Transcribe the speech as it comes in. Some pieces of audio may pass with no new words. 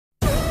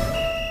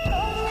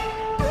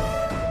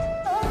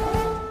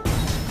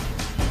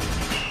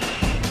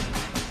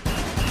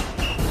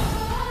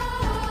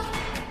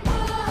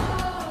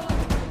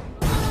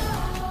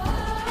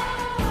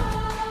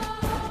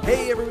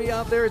Hey everybody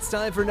out there, it's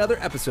time for another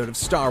episode of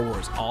Star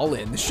Wars All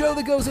In, the show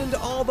that goes into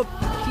all the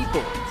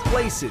people,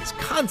 places,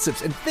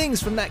 concepts, and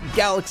things from that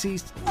galaxy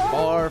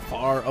far,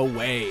 far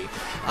away.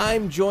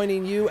 I'm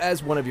joining you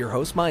as one of your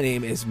hosts. My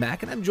name is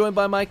Mac, and I'm joined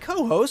by my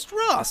co-host,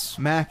 Ross.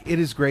 Mac, it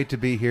is great to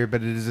be here,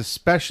 but it is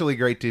especially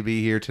great to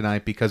be here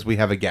tonight because we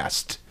have a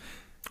guest.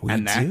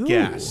 That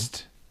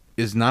guest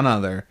is none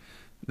other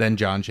than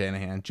John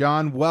Shanahan.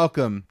 John,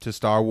 welcome to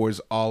Star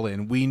Wars All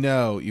In. We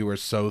know you are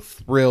so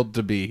thrilled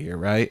to be here,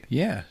 right?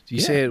 Yeah.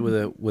 You say it with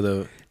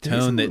a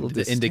tone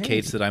that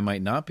indicates that I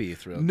might not be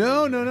thrilled.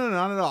 No, not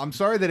at all. I'm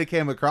sorry that it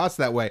came across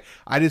that way.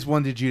 I just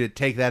wanted you to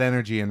take that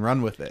energy and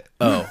run with it.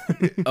 Oh,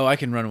 I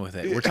can run with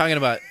it. We're talking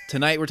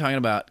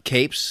about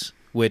capes,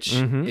 which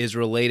is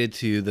related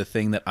to the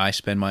thing that I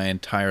spend my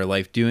entire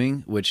life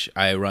doing, which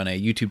I run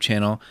a YouTube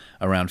channel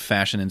around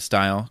fashion and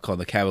style called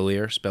The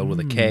Cavalier, spelled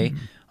with a K,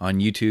 on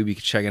YouTube. You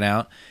can check it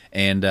out.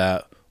 And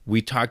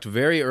we talked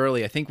very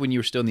early, I think when you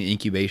were still in the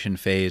incubation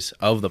phase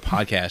of the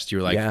podcast, you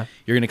were like,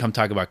 you're going to come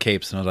talk about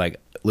capes. And I was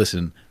like,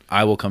 listen,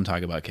 I will come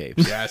talk about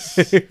capes.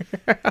 Yes.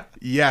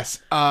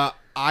 Yes.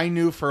 I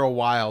knew for a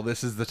while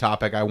this is the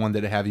topic I wanted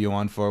to have you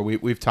on for.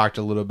 We've talked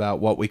a little about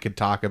what we could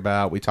talk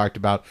about. We talked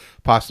about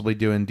possibly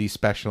doing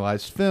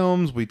despecialized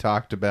films. We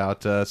talked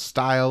about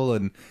style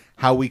and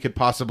how we could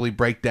possibly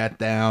break that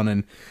down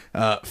and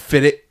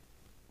fit it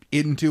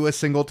into a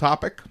single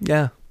topic.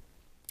 Yeah.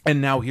 And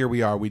now here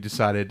we are. We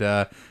decided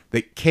that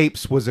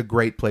capes was a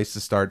great place to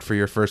start for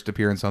your first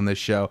appearance on this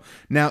show.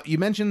 Now, you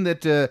mentioned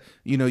that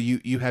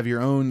you have your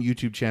own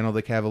YouTube channel,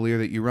 The Cavalier,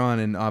 that you run,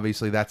 and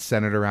obviously that's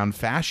centered around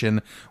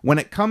fashion. When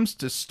it comes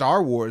to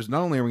Star Wars,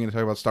 not only are we going to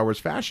talk about Star Wars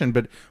fashion,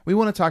 but we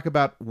want to talk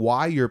about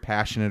why you're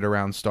passionate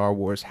around Star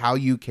Wars, how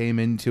you came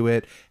into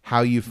it,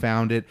 how you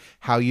found it,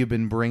 how you've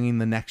been bringing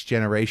the next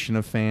generation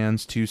of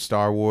fans to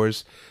Star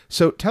Wars.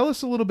 So tell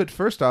us a little bit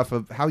first off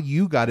of how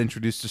you got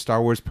introduced to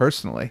Star Wars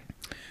personally.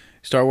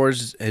 Star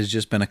Wars has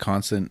just been a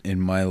constant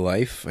in my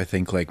life. I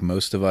think like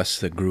most of us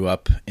that grew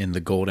up in the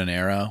golden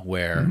era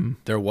where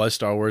there was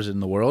Star Wars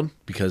in the world,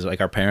 because like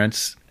our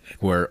parents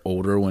were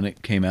older when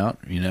it came out,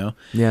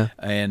 Yeah.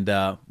 And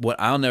what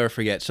I'll never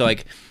forget, so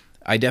like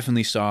I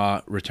definitely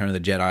saw Return of the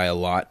Jedi a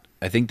lot.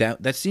 I think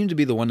that seemed to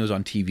be the one that was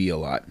on TV a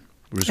lot.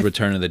 Was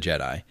Return of the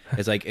Jedi.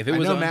 It's like if it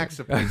was I know on, Max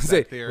supports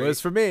that theory. It was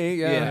for me,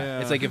 yeah.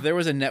 It's like if there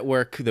was a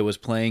network that was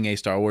playing a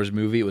Star Wars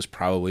movie, it was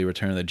probably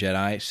Return of the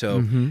Jedi.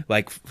 So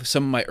like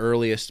some of my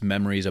earliest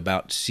memories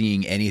about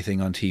seeing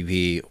anything on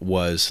TV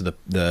was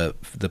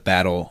the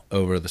battle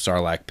over the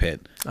Sarlacc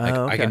pit. Like,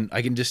 okay.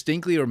 I can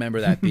distinctly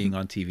remember that being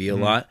on TV a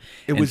lot.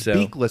 It was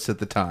beakless at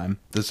the time,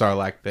 the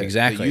Sarlacc pit.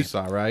 Exactly. That you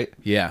saw, right?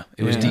 Yeah,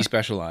 it was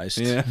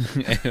despecialized. Yeah.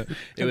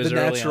 It was the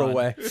early natural on.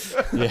 way.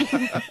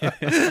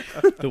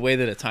 The way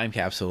that a time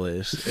capsule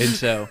is. And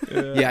so,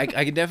 I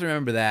can definitely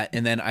remember that.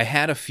 And then I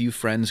had a few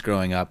friends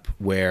growing up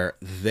where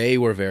they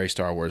were very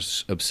Star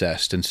Wars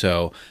obsessed. And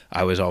so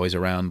I was always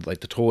around like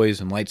the toys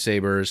and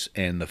lightsabers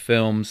and the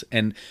films.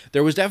 And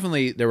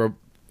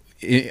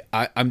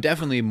I'm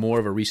definitely more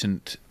of a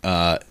recent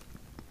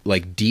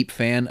like deep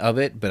fan of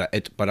it, but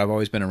I've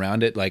always been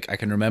around it. Like I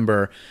can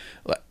remember,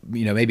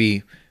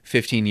 maybe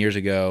 15 years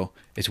ago.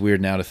 It's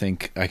weird now to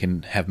think I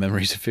can have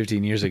memories of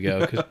 15 years ago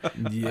because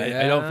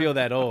I don't feel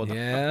that old.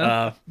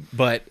 Yeah.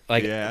 But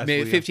like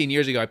maybe 15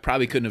 years ago, I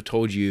probably couldn't have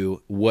told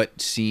you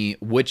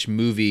which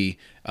movie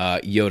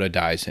Yoda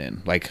dies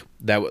in. Like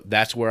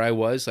that's where I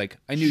was. Like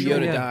I knew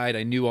Yoda died.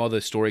 I knew all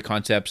the story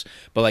concepts.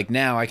 But like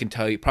now I can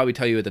probably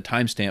tell you at the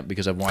timestamp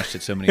because I've watched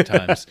it so many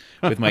times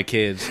with my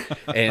kids.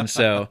 And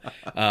so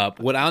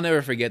what I'll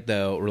never forget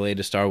though, related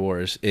to Star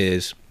Wars,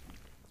 is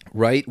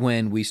right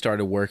when we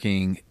started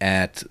working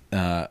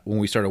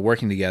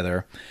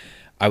together,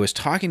 I was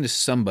talking to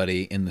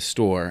somebody in the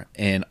store,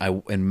 and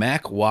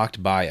Mac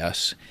walked by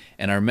us,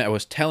 and I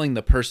was telling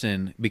the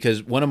person,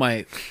 because one of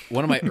my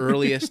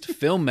earliest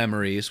film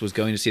memories was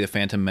going to see The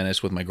Phantom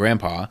Menace with my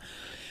grandpa,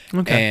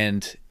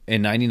 and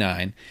in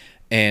 '99,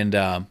 and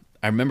I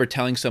remember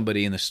telling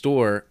somebody in the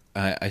store.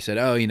 I said,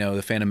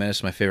 The Phantom Menace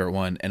is my favorite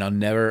one. And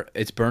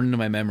it's burned into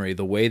my memory,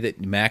 the way that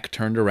Mac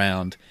turned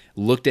around,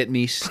 looked at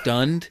me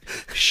stunned,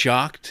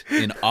 shocked,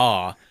 in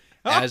awe,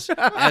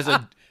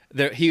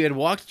 he had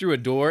walked through a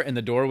door and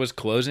the door was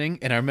closing.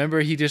 And I remember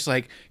he just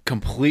like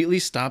completely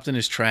stopped in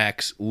his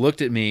tracks,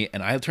 looked at me,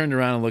 and I turned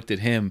around and looked at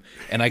him,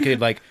 and I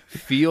could like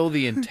feel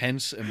the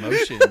intense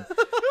emotion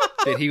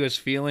that he was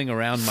feeling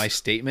around my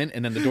statement.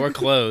 And then the door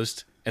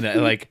closed, and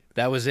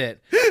that was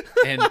it.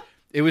 And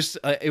it was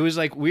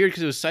like weird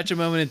because it was such a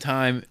moment in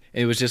time.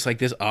 It was just like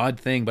this odd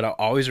thing, but I'll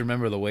always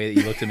remember the way that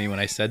you looked at me when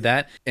I said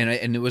that.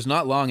 And it was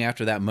not long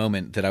after that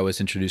moment that I was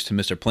introduced to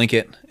Mr.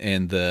 Plinkett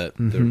and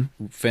the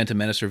Phantom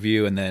Menace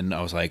review, and then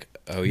I was like,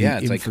 oh yeah,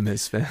 it's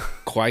infamous like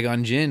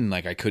Qui-Gon Jinn.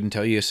 Like I couldn't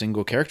tell you a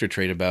single character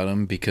trait about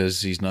him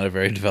because he's not a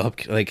very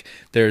developed. Like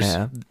there's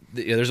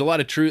a lot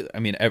of truth. I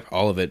mean,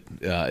 all of it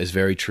is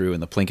very true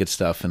in the Plinkett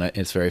stuff, and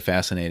it's very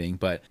fascinating.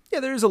 But yeah,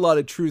 there is a lot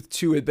of truth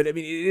to it, but I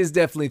mean, it is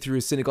definitely through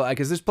a cynical eye,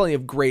 because there's plenty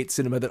of great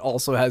cinema that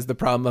also has the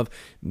problem of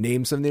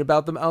name something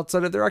about them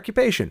outside of their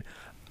occupation.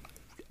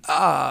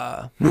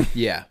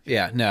 Yeah.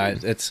 No,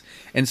 it's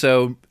and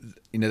so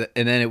and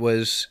then it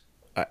was.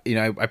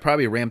 I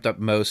probably ramped up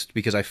most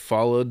because I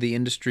followed the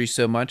industry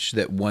so much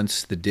that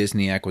once the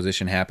Disney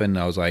acquisition happened,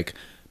 I was like,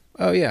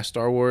 oh yeah,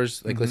 Star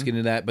Wars, like let's get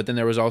into that. But then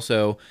there was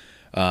also,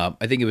 I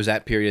think it was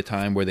that period of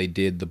time where they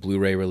did the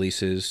Blu-ray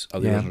releases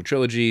of the original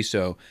trilogy,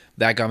 so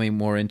that got me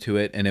more into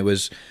it. And it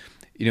was,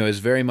 it was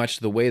very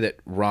much the way that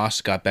Ross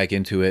got back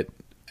into it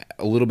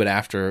a little bit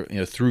after,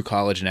 through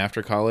college and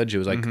after college. It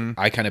was like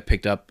I kind of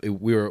picked up.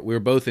 We were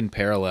both in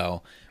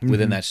parallel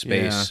within that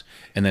space,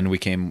 and then we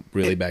came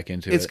really back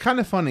into it. It's kind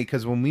of funny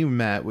because when we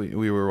met,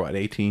 we were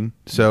 18.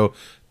 So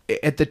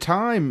at the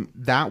time,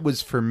 that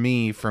was for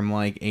me from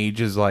like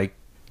ages like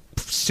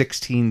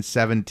 16,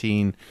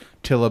 17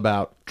 till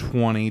about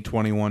 20,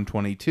 21,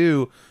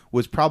 22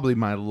 was probably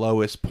my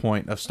lowest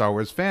point of Star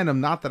Wars fandom.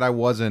 Not that I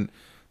wasn't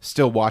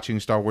still watching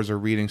Star Wars or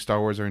reading Star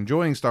Wars or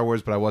enjoying Star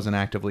Wars, but I wasn't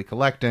actively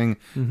collecting.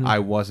 I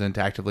wasn't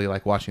actively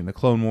like watching the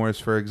Clone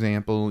Wars, for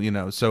example,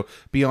 so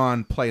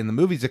beyond playing the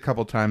movies a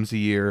couple times a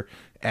year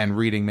and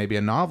reading maybe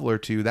a novel or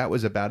two, that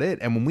was about it.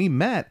 And when we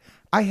met,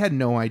 I had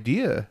no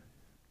idea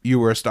you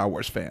were a Star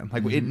Wars fan.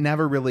 Like it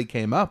never really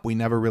came up. We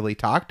never really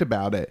talked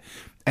about it.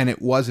 And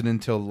it wasn't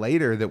until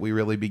later that we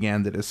really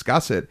began to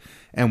discuss it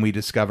and we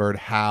discovered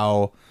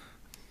how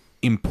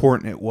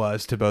important it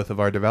was to both of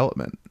our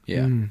development.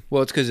 Yeah.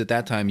 Well, it's because at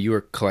that time you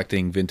were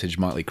collecting vintage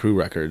Motley Crue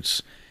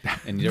records,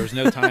 and there was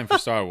no time for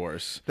Star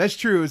Wars. That's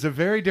true. It was a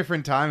very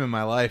different time in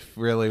my life,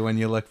 really, when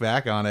you look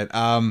back on it.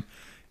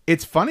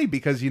 It's funny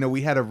because,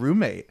 we had a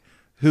roommate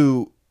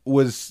who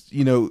was,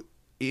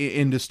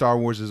 into Star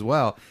Wars as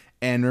well.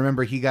 And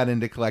remember, he got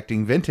into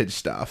collecting vintage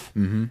stuff.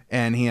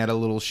 And he had a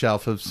little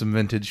shelf of some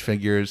vintage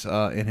figures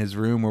in his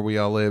room where we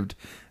all lived.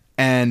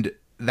 And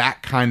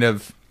that kind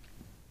of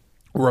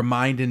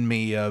reminded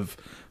me of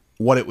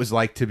what it was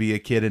like to be a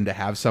kid and to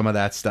have some of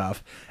that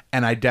stuff.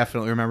 And I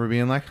definitely remember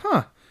being like,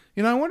 I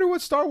wonder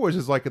what Star Wars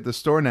is like at the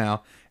store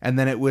now. And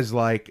then it was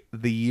like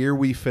the year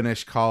we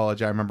finished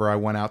college, I remember I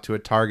went out to a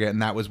Target,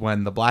 and that was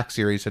when the Black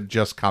Series had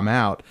just come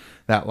out.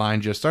 That line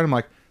just started. I'm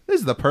like,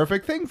 this is the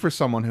perfect thing for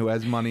someone who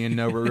has money and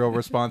no real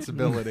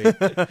responsibility.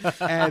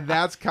 And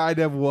that's kind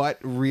of what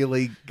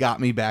really got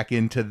me back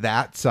into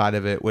that side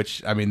of it, which,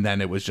 then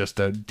it was just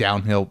a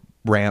downhill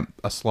ramp,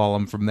 a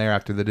slalom from there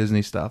after the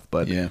Disney stuff.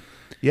 But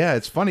yeah,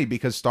 it's funny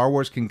because Star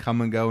Wars can come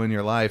and go in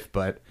your life,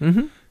 but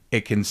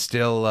it can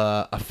still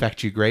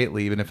affect you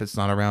greatly, even if it's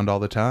not around all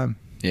the time.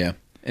 Yeah.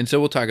 And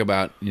so we'll talk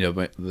about, we'll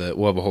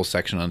have a whole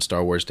section on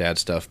Star Wars dad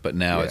stuff, but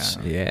now it's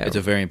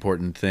a very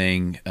important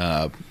thing.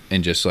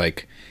 And just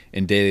like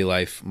in daily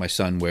life, my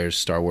son wears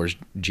Star Wars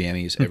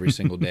jammies every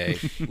single day.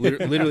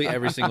 Literally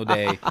every single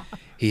day.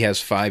 He has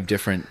 5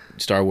 different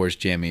Star Wars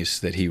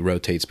jammies that he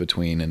rotates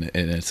between, and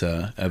it's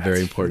a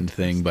very important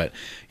thing. But,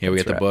 we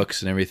got the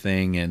books and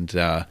everything, and,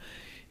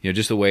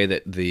 just the way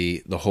that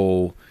the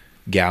whole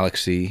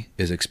galaxy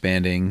is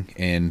expanding,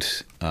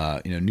 and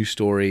new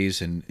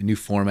stories and new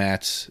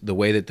formats, the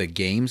way that the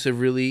games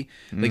have really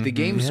like the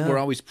games were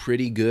always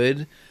pretty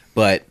good,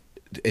 but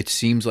it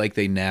seems like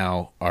they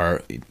now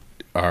are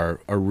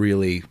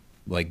really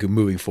like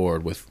moving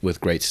forward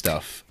with great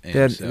stuff.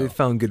 And they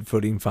found good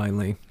footing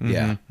finally.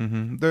 Yeah.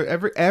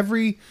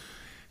 Every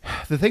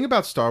the thing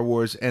about Star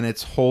Wars and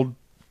its whole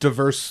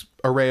diverse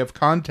array of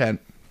content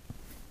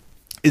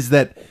is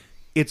that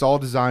it's all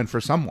designed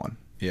for someone.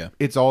 Yeah.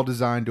 It's all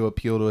designed to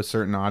appeal to a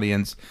certain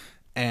audience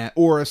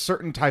or a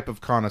certain type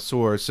of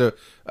connoisseur, so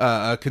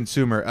a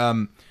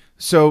consumer.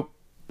 So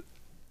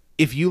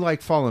if you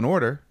like Fallen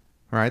Order,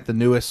 right, the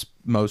newest,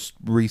 most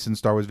recent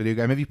Star Wars video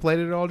game, have you played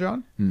it at all,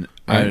 John? No,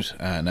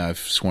 I've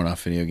sworn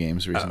off video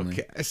games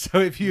recently. Okay. So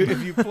if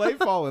you play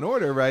Fallen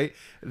Order, right,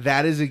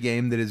 that is a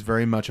game that is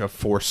very much a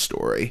Force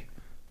story.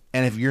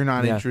 And if you're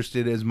not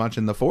interested as much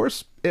in the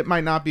Force, it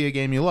might not be a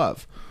game you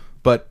love.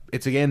 But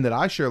it's a game that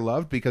I sure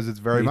loved because it's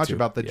very much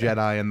about the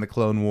Jedi and the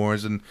Clone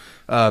Wars and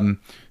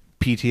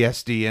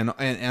PTSD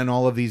and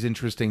all of these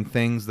interesting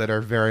things that are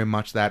very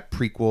much that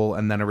prequel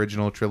and then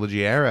original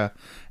trilogy era.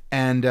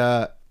 And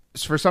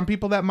for some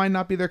people, that might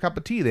not be their cup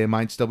of tea. They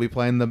might still be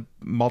playing the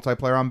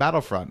multiplayer on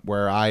Battlefront,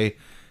 where I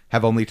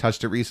have only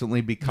touched it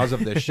recently because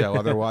of this show.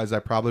 Otherwise, I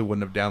probably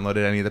wouldn't have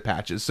downloaded any of the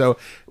patches. So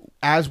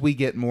as we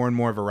get more and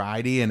more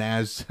variety and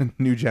as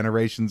new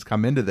generations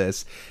come into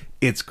this,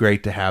 it's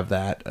great to have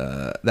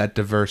that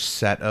diverse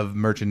set of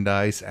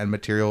merchandise and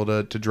material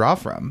to draw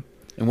from.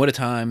 And what a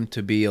time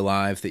to be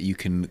alive that you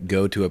can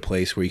go to a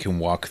place where you can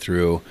walk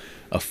through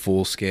a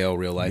full-scale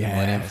real-life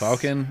Millennium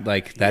Falcon.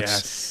 Like,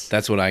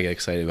 that's what I get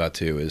excited about,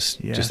 too, is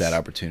just that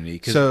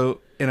opportunity. So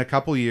in a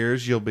couple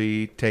years, you'll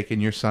be taking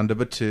your son to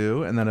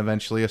Batuu, and then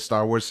eventually a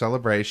Star Wars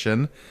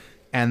celebration,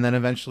 and then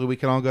eventually we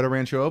can all go to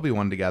Rancho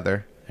Obi-Wan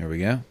together. There we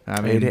go.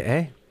 I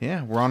mean,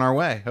 yeah, we're on our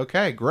way.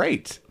 Okay,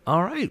 great.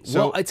 All right. So,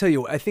 well, I tell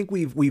you, I think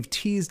we've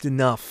teased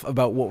enough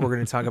about what we're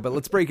going to talk about.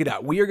 Let's break it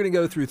out. We are going to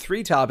go through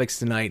 3 topics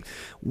tonight.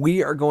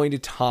 We are going to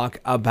talk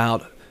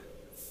about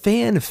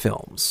fan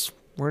films.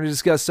 We're going to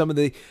discuss some of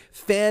the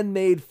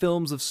fan-made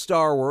films of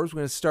Star Wars. We're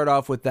going to start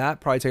off with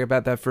that. Probably talk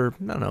about that for,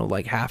 I don't know,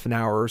 like half an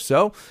hour or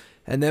so.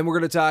 And then we're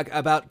going to talk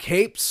about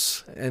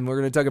capes, and we're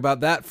going to talk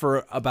about that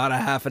for about a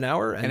half an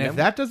hour. And if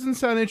that doesn't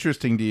sound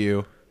interesting to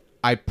you,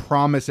 I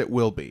promise it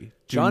will be.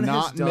 Do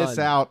not miss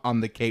out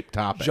on the cape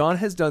topic. John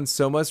has done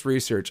so much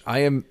research.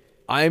 I'm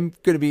going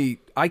to be...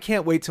 I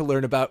can't wait to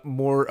learn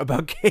more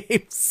about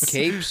capes.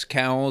 Capes,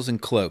 cowls,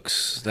 and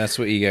cloaks. That's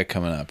what you got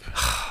coming up.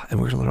 And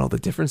we're going to learn all the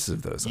differences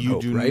of those.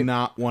 You do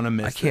not want to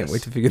miss I can't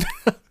wait to figure that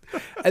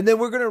out. And then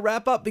we're going to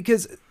wrap up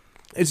because,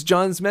 as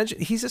John's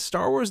mentioned, he's a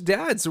Star Wars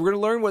dad. So we're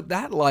going to learn what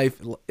that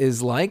life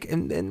is like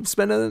and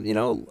spend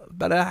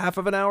about a half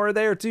of an hour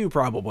there too,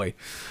 probably.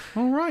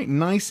 All right.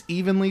 Nice,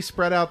 evenly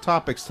spread out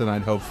topics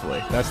tonight,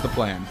 hopefully. That's the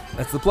plan.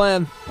 That's the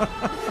plan.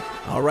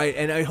 All right.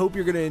 And I hope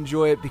you're going to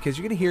enjoy it because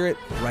you're going to hear it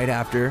right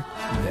after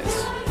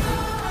this.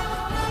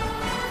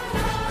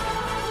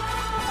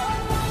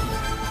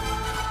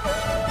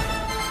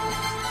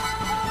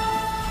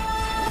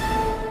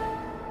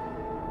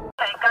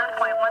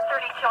 Gunpoint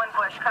 132 in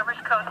Bush, covers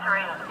code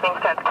 3.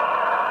 Thanks, Ted.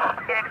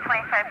 Phoenix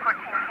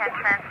 2514 can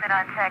transmit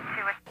on tag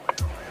 2.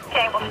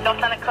 Okay, we'll still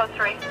send it code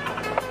 3.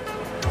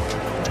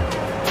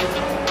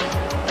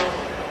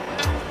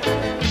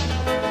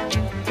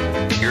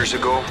 Years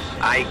ago,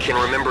 I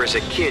can remember as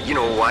a kid,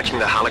 watching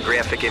the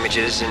holographic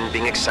images and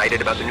being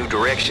excited about the new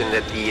direction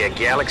that the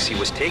galaxy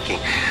was taking.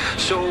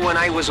 So when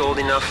I was old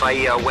enough,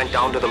 I went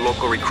down to the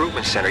local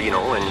recruitment center,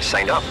 and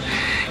signed up.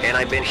 And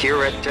I've been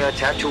here at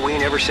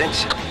Tatooine ever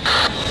since.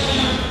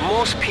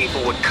 Most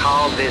people would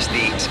call this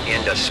the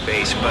end of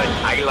space, but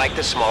I like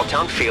the small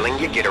town feeling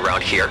you get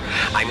around here.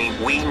 I mean,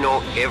 we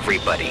know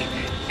everybody.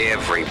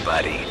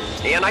 Everybody.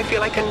 And I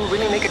feel I can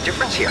really make a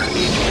difference here.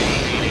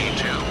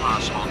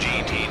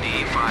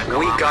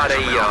 We got a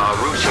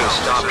routine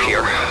stop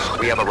here.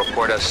 We have a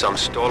report of some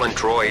stolen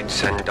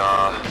droids,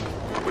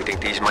 and we think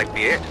these might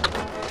be it.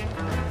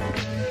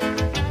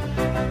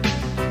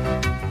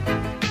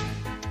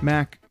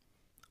 Mac,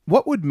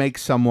 what would make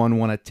someone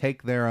want to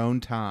take their own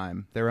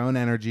time, their own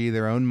energy,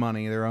 their own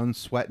money, their own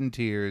sweat and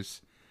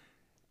tears,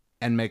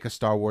 and make a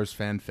Star Wars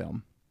fan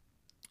film?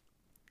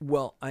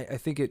 Well, I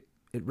think it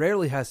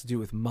rarely has to do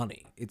with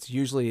money. It's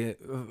usually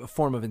a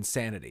form of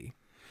insanity.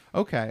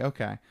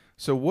 Okay.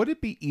 So would it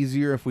be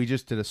easier if we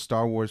just did a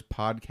Star Wars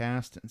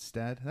podcast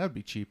instead? That would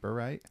be cheaper,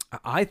 right?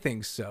 I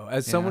think so.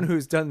 As someone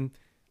who's done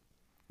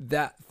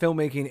that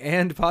filmmaking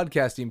and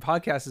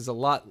podcast is a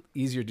lot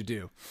easier to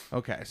do.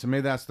 Okay, so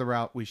maybe that's the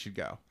route we should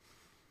go.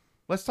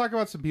 Let's talk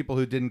about some people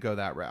who didn't go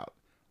that route.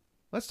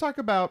 Let's talk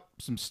about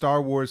some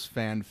Star Wars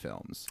fan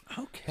films.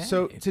 Okay.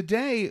 So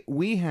today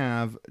we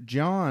have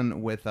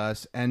John with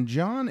us, and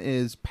John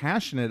is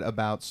passionate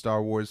about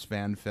Star Wars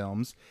fan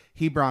films.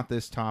 He brought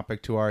this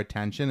topic to our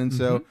attention, and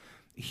so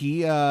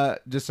he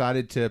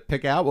decided to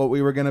pick out what we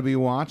were going to be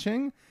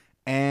watching,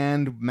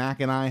 and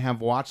Mac and I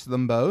have watched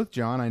them both.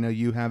 John, I know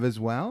you have as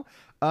well.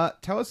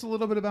 Tell us a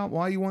little bit about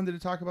why you wanted to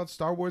talk about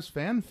Star Wars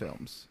fan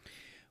films.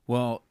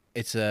 Well,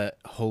 it's a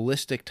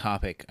holistic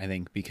topic, I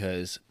think,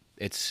 because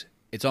it's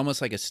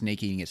almost like a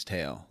snake eating its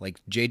tail.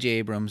 Like J.J.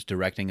 Abrams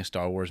directing a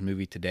Star Wars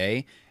movie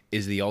today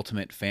is the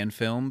ultimate fan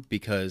film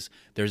because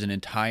there's an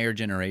entire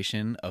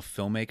generation of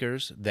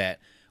filmmakers that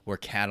were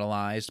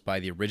catalyzed by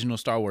the original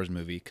Star Wars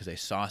movie because they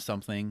saw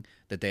something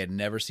that they had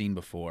never seen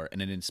before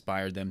and it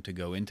inspired them to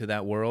go into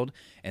that world.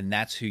 And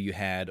that's who you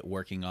had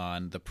working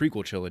on the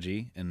prequel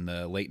trilogy in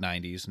the late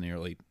 90s and the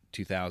early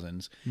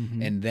 2000s.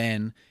 And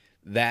then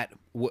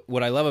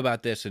what I love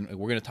about this, and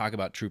we're going to talk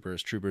about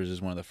Troopers. Troopers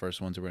is one of the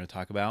first ones we're going to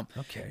talk about.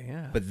 Okay,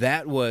 yeah. But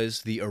that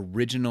was the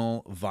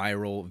original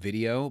viral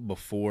video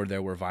before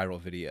there were viral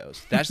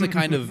videos. That's the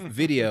kind of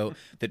video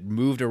that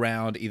moved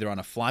around either on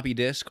a floppy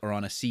disk or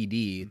on a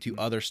CD to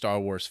other Star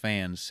Wars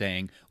fans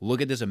saying,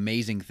 look at this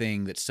amazing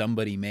thing that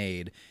somebody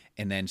made,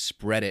 and then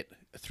spread it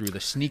through the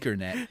sneaker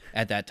net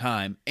at that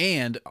time.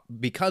 And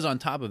because on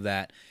top of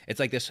that, it's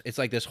like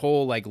this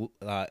whole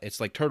it's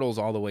like Turtles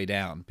all the way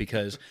down,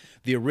 because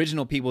the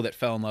original people that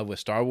fell in love with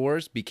Star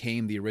Wars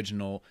became the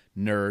original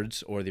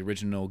nerds or the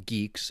original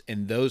geeks,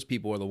 and those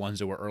people are the ones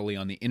that were early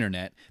on the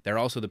internet. They're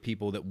also the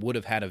people that would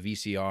have had a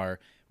VCR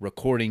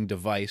recording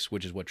device,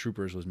 which is what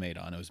Troopers was made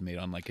on. It was made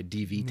on like a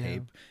DV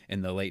tape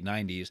in the late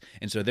 90s.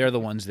 And so they're the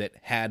ones that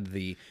had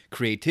the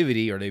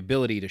creativity or the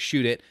ability to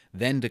shoot it,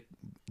 then to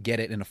get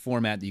it in a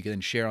format that you can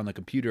then share on the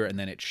computer, and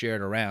then it's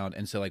shared around.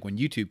 And so like when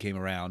YouTube came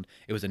around,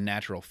 it was a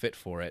natural fit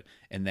for it.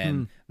 And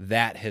then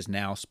that has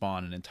now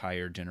spawned an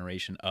entire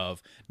generation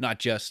of not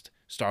just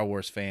Star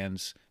Wars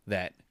fans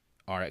that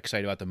are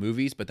excited about the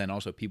movies, but then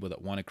also people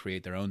that want to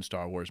create their own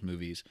Star Wars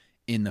movies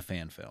in the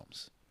fan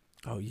films.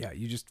 Oh yeah,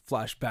 you just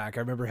flash back.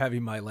 I remember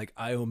having my like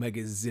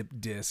iOmega zip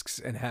discs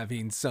and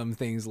having some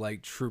things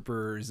like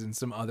Troopers and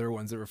some other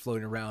ones that were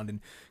floating around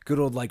in good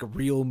old like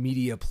Real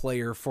Media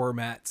Player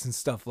formats and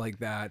stuff like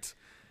that.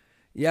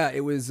 Yeah,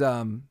 it was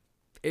kind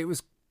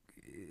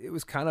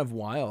of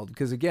wild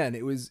because again,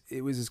 it was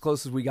as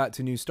close as we got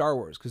to new Star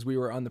Wars because we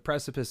were on the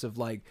precipice of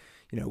like,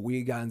 we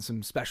had gotten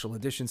some special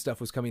edition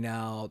stuff was coming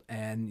out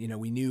and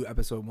we knew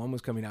Episode 1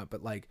 was coming out,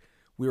 but like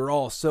we were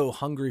all so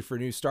hungry for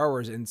new Star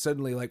Wars, and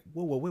suddenly like,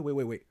 whoa,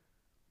 wait.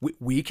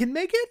 We can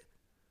make it?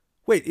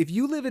 wait, if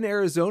you live in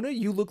Arizona,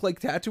 you look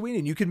like Tatooine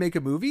and you can make a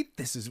movie?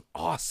 This is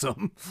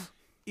awesome.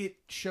 It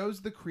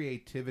shows the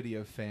creativity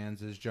of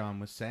fans, as John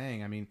was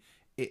saying. I mean,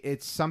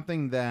 it's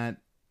something that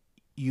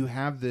you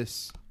have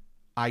this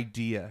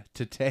idea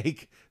to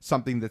take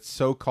something that's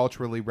so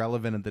culturally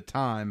relevant at the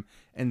time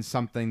and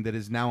something that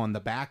is now on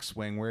the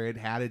backswing, where it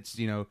had its,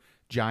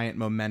 giant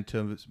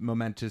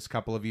momentous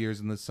couple of years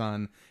in the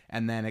sun,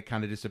 and then it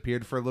kind of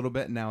disappeared for a little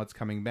bit, and now it's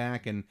coming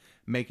back, and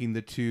making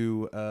the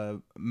two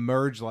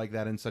merge like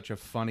that in such a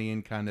funny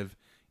and kind of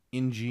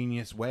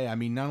ingenious way. I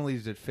mean, not only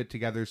does it fit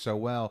together so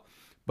well,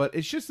 but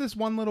it's just this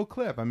one little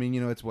clip. I mean,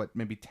 it's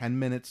maybe 10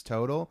 minutes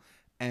total,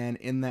 and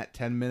in that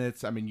 10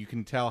 minutes, I mean, you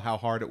can tell how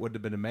hard it would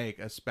have been to make,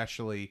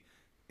 especially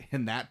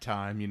in that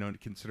time,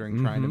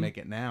 considering trying to make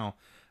it now.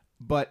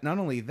 But not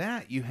only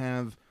that, you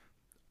have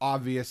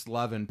obvious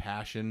love and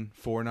passion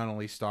for not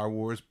only Star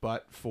Wars,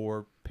 but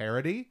for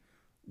parody,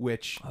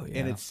 which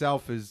in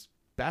itself is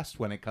best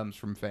when it comes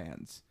from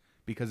fans,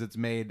 because it's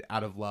made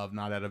out of love,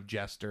 not out of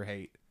jest or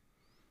hate.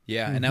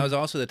 Yeah, and that was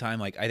also the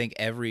time, I think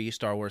every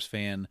Star Wars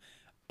fan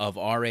of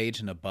our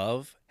age and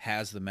above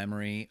has the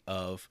memory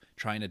of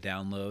trying to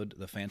download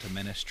the Phantom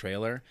Menace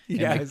trailer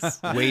and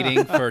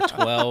waiting for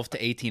 12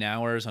 to 18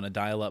 hours on a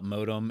dial-up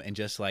modem and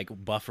just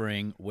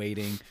buffering,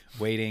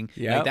 waiting.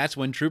 Yep. That's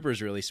when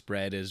Troopers really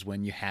spread, is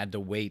when you had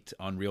to wait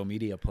on Real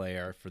Media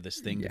Player for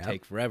this thing to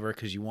take forever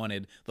because you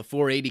wanted the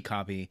 480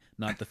 copy,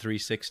 not the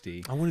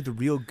 360. I wanted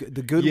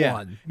the good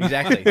one.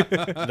 Exactly.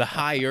 The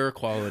higher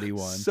quality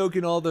one.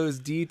 Soaking all those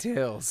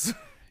details.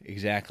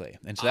 Exactly.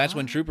 And so that's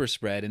when Troopers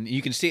spread, and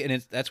you can see it,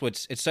 and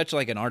it's such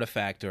an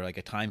artifact or a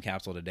time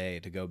capsule today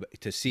to go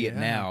to see it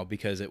now,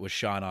 because it was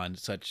shot on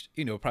such,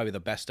 probably the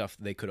best stuff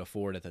they could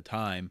afford at the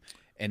time.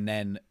 And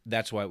then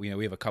that's why we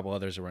have a couple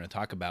others that we're going to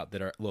talk about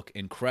that look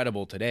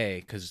incredible today,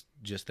 because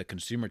just the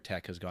consumer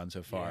tech has gone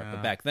so far.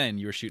 But back then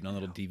you were shooting on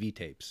little DV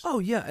tapes. Oh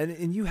yeah,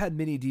 and you had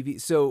mini DV.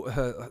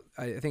 So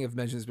I think I've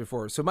mentioned this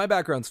before. So my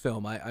background's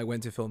film. I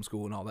went to film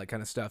school and all that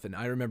kind of stuff, and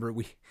I remember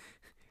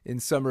in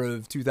summer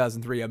of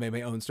 2003, I made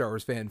my own Star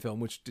Wars fan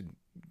film, which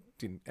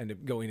didn't end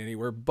up going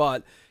anywhere.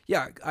 But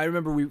yeah, I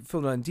remember we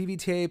filmed on DV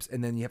tapes,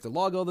 and then you have to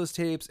log all those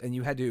tapes, and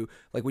you had to,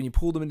 when you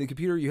pulled them into the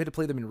computer, you had to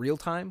play them in real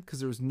time, because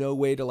there was no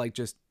way to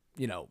just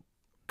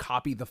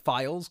copy the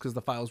files, because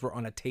the files were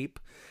on a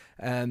tape.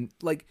 And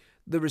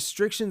the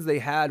restrictions they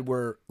had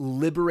were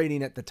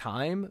liberating at the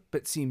time,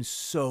 but seemed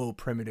so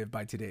primitive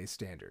by today's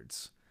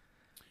standards.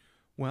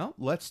 Well,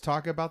 let's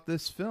talk about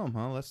this film,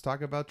 huh? Let's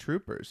talk about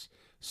Troopers.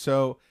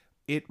 So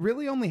it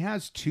really only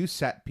has two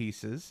set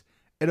pieces.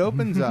 It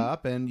opens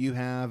up, and you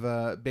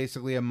have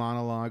basically a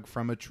monologue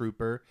from a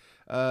trooper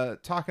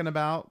talking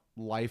about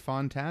life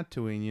on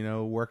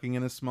Tatooine, working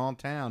in a small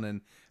town.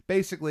 And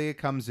basically it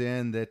comes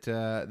in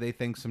that they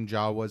think some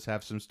Jawas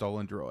have some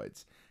stolen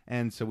droids.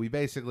 And so we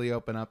basically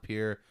open up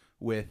here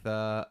with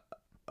a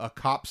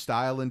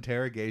cop-style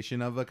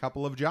interrogation of a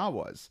couple of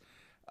Jawas.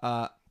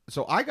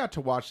 So I got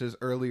to watch this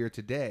earlier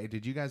today.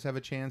 Did you guys have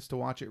a chance to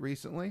watch it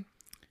recently?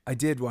 I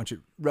did watch it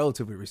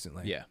relatively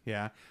recently.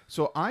 Yeah.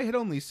 So I had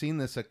only seen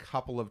this a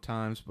couple of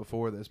times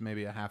before this,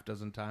 maybe a half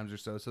dozen times or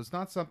so. So it's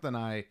not something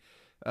I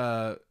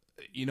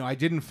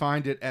didn't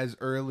find it as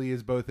early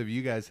as both of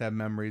you guys have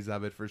memories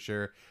of it, for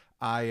sure.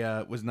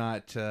 I was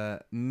not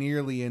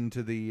nearly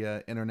into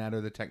the internet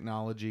or the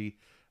technology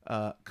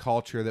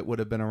culture that would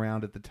have been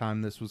around at the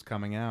time this was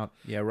coming out.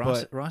 Yeah,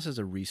 Ross is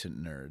a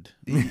recent nerd.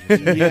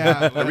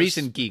 Yeah, a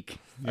recent geek.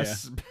 Yeah.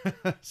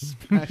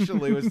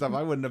 Especially with stuff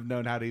I wouldn't have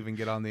known how to even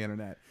get on the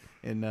internet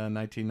in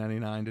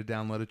 1999 to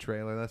download a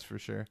trailer. That's for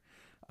sure.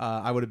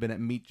 I would have been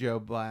at Meet Joe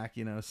Black,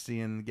 getting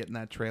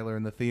that trailer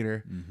in the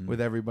theater with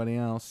everybody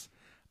else.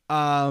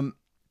 It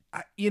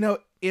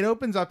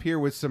opens up here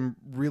with some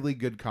really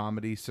good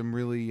comedy, some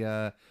really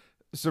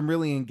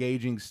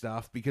engaging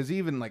stuff, because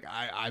even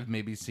I've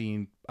maybe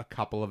seen a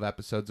couple of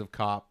episodes of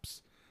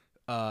Cops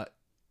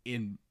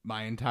in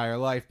my entire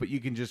life, but you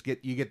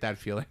get that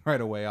feeling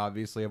right away,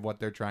 obviously, of what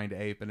they're trying to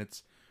ape, and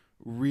it's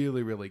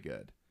really, really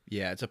good.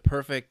 Yeah, it's a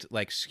perfect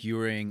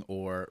skewering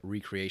or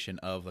recreation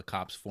of the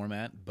Cops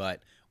format,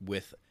 but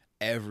with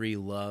every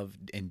love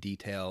and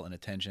detail and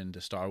attention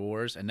to Star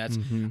Wars. And that's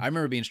I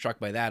remember being struck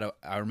by that.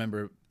 I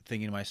remember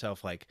thinking to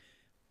myself,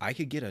 I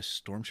could get a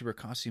Stormtrooper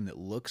costume that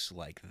looks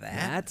like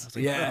that. I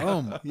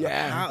was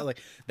Yeah. wow.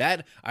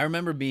 That. I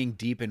remember being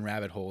deep in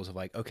rabbit holes of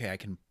okay,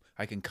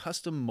 I can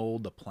custom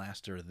mold the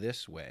plaster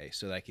this way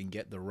so that I can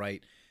get the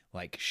right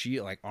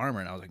shield, armor.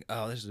 And I was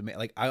oh, this is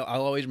amazing.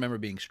 I'll always remember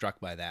being struck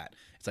by that.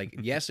 It's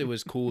yes, it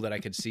was cool that I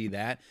could see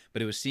that,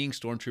 but it was seeing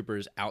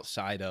Stormtroopers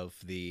outside of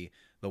the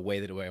way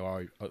that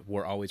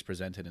we're always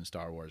presented in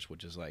Star Wars,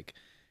 which is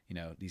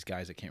these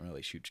guys that can't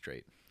really shoot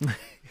straight.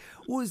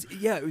 It was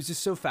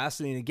just so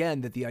fascinating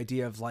again that the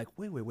idea of wait,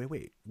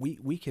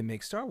 we can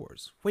make Star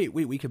Wars. Wait,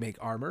 we can make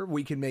armor.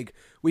 We can make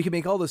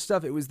all this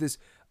stuff. It was this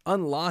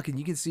unlock, and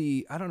you can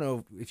see, I don't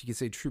know if you can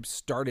say Troops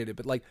started it,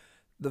 but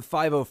the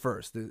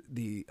 501st,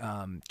 the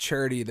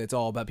charity that's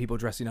all about people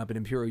dressing up in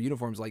Imperial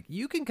uniforms, like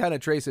you can kind of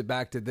trace it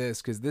back to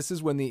this, because this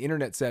is when the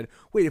internet said,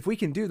 wait, if we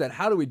can do that,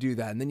 how do we do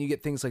that? And then you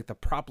get things like the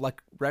Prop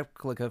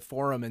Replica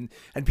Forum and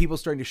people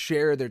starting to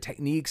share their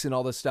techniques and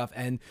all this stuff.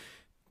 And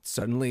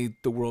suddenly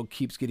the world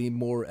keeps getting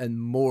more and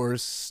more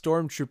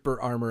stormtrooper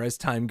armor as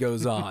time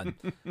goes on.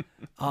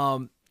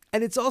 And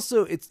it's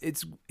also,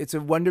 it's a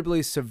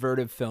wonderfully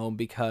subversive film,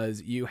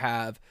 because you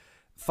have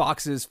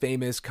Fox's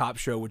famous cop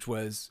show, which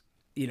was,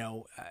 you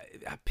know,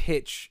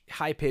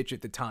 high pitch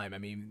at the time. I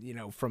mean, you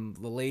know, from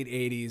the late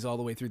 80s all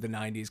the way through the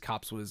 90s,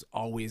 Cops was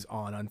always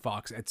on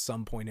Fox at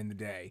some point in the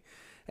day.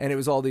 And it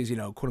was all these, you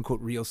know, quote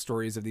unquote real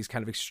stories of these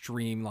kind of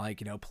extreme,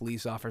 like, you know,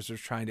 police officers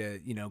trying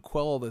to, you know,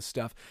 quell all this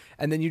stuff.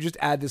 And then you just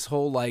add this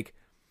whole like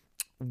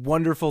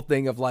wonderful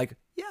thing of like,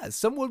 yeah,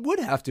 someone would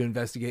have to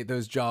investigate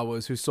those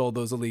Jawas who sold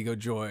those illegal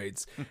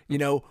droids. You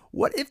know,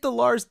 what if the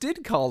Lars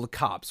did call the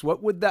cops?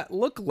 What would that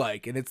look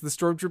like? And it's the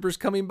stormtroopers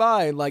coming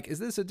by and like, is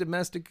this a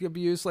domestic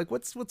abuse? Like,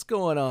 what's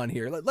going on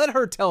here? Let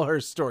her tell her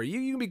story.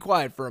 You can be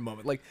quiet for a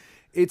moment. Like,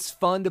 it's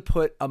fun to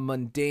put a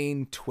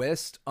mundane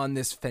twist on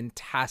this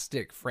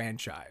fantastic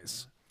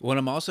franchise. When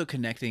I'm also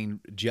connecting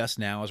just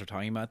now as we're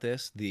talking about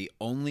this, the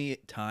only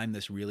time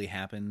this really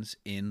happens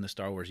in the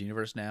Star Wars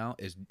universe now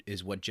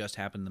is what just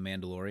happened in The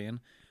Mandalorian.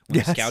 When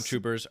the scout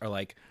troopers are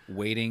like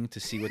waiting to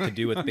see what to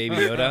do with Baby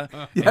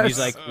Yoda, and he's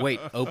like, "Wait,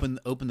 open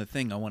the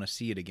thing. I want to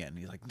see it again." And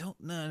he's like, "No."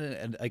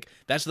 And like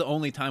that's the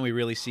only time we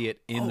really see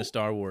it in the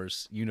Star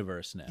Wars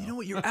universe now. You know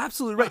what? You're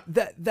absolutely right.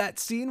 That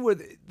scene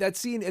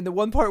and the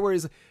one part where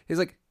he's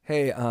like,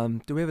 "Hey,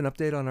 do we have an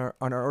update on our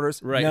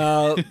orders?" Right.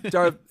 No,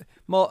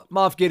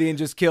 Moff Gideon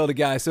just killed a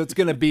guy, so it's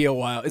gonna be a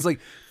while. It's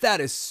like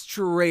that is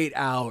straight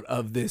out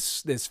of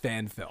this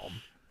fan film.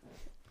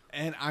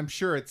 And I'm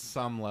sure at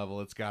some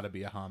level it's got to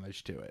be a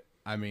homage to it.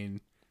 I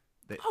mean,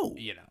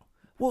 you know,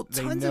 well,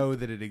 they know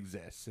that it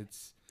exists.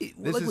 This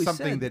like is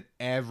something that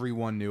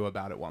everyone knew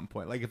about at one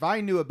point. Like if I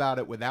knew about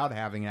it without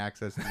having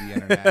access to the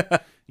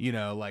internet, you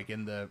know, like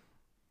in the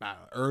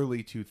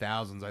early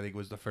 2000s, I think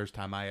was the first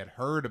time I had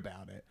heard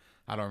about it.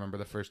 I don't remember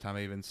the first time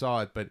I even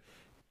saw it, but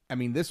I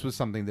mean, this was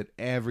something that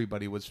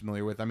everybody was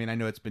familiar with. I mean, I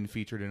know it's been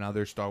featured in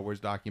other Star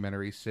Wars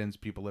documentaries since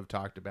people have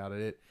talked about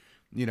it.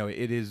 You know,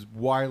 it is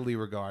widely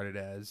regarded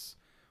as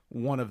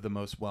one of the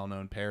most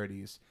well-known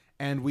parodies.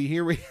 And we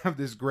have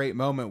this great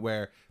moment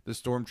where the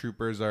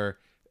stormtroopers are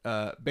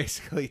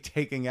basically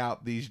taking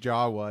out these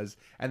Jawas,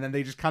 and then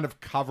they just kind of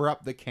cover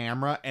up the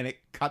camera, and it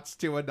cuts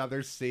to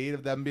another scene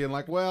of them being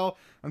like, well,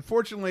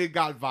 unfortunately it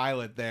got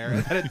violent there.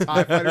 And then a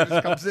TIE fighter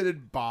just comes in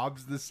and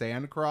bobs the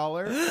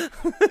sandcrawler.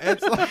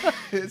 It's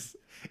like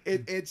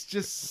it's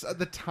just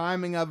the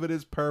timing of it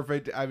is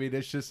perfect. I mean,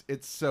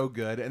 it's so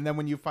good. And then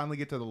when you finally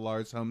get to the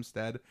Lars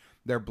homestead,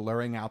 they're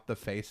blurring out the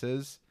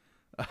faces.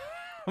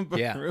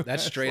 Yeah,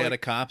 that's straight out of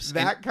Cops.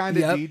 That kind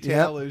of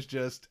detail is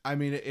just, I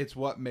mean, it's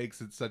what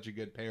makes it such a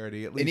good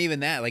parody. At least, and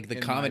even that, like the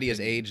comedy has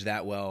aged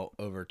that well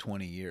over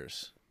 20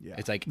 years. Yeah.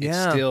 It's like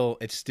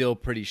it's still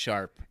pretty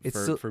sharp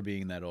for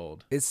being that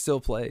old. It still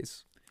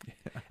plays.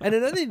 And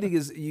another thing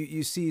is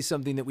you see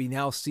something that we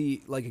now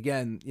see, like,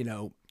 again, you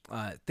know,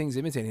 things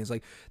imitating. It's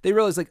like they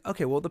realize, like,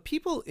 okay, well, the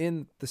people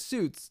in the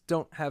suits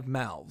don't have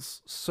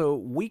mouths, so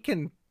we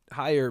can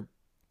hire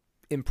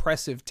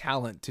impressive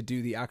talent to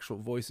do the actual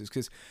voices,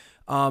 because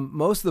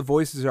most of the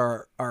voices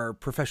are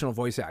professional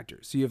voice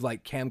actors. So you have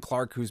like Cam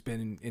Clark, who's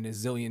been in a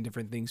zillion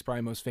different things,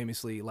 probably most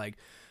famously like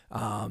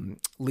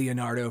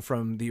Leonardo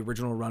from the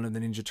original run of the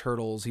Ninja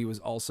Turtles. He was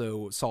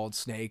also Solid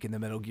Snake in the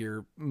Metal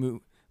Gear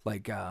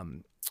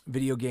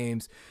video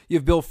games. You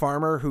have Bill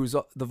Farmer, who's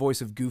the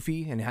voice of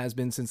Goofy and has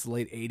been since the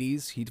late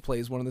 80s. He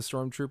plays one of the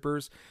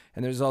stormtroopers.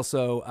 And there's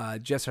also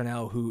Jess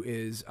Arnell, who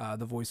is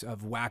the voice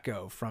of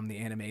Wacko from the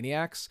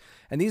Animaniacs.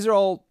 And these are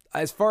all,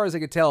 as far as I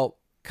could tell,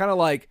 kind of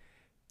like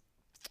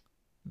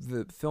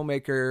the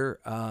filmmaker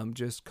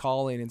just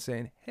calling and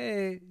saying,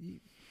 hey,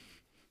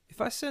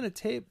 if I send a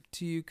tape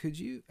to you, could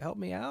you help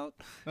me out?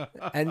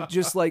 And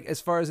just like,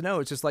 as far as I know,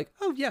 it's just like,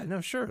 oh yeah,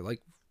 no, sure.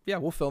 Like, yeah,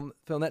 we'll film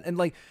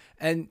that.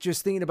 And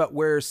just thinking about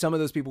where some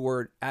of those people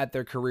were at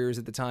their careers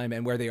at the time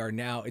and where they are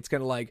now, it's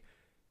kind of like,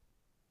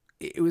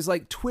 it was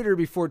like Twitter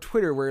before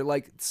Twitter, where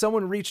like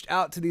someone reached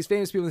out to these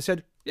famous people and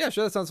said, yeah,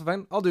 sure, that sounds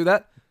fine. I'll do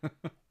that.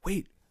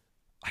 Wait,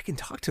 I can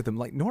talk to them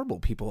like normal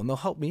people and they'll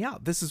help me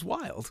out. This is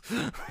wild.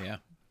 Yeah.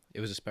 It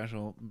was a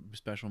special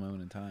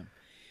moment in time.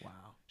 Wow.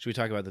 Should we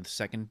talk about the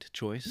second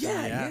choice?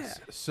 Yeah.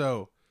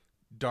 So,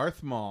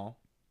 Darth Maul,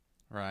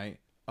 right?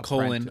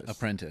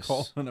 Apprentice.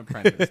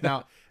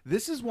 Now,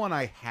 this is one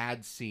I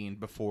had seen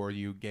before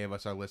you gave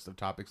us our list of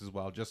topics as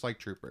well, just like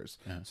Troopers.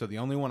 So the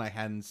only one I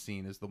hadn't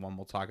seen is the one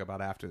we'll talk about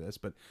after this.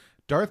 But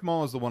Darth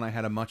Maul is the one I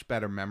had a much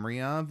better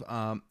memory of.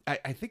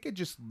 I think I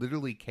just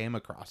literally came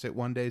across it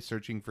one day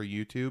searching for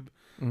YouTube,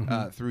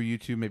 through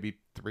YouTube maybe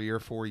 3 or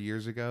 4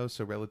 years ago,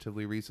 so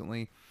relatively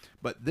recently.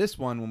 But this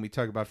one, when we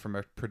talk about from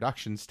a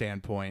production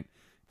standpoint,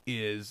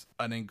 is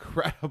an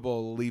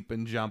incredible leap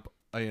and jump,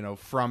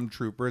 from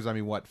Troopers. I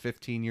mean,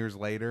 15 years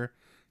later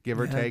give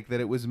or take, that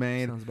it was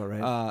made. Sounds about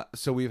right.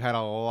 So we've had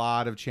a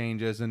lot of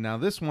changes, and now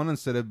this one,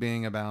 instead of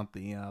being about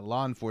the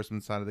law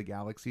enforcement side of the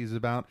galaxy, is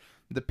about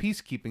the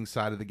peacekeeping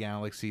side of the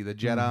galaxy, the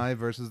Jedi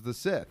versus the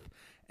Sith.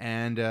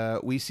 And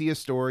we see a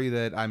story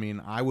that, I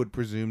mean, I would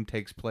presume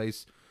takes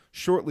place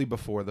shortly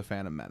before The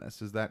Phantom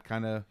Menace. Is that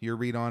kind of your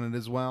read on it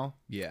as well?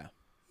 Yeah.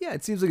 Yeah,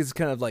 it seems like it's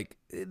kind of like,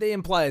 they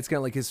imply it's kind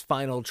of like his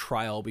final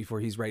trial before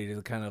he's ready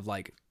to kind of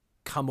like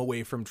come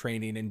away from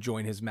training and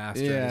join his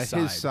master. Yeah, his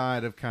his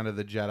side of kind of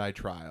the Jedi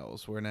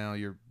trials, where now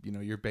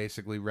you're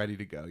basically ready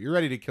to go. You're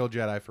ready to kill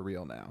Jedi for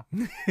real now.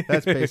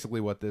 That's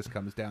basically what this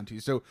comes down to.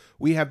 So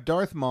we have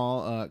Darth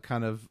Maul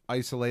kind of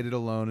isolated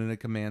alone in a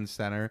command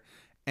center,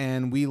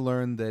 and we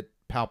learn that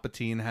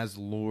Palpatine has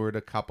lured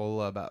a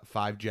couple, about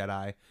 5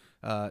 Jedi,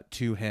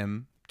 to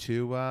him,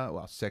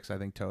 to 6 I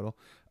think total,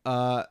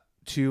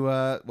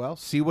 to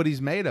see what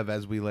he's made of,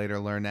 as we later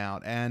learn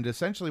out. And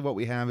essentially what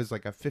we have is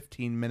like a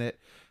 15-minute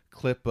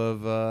clip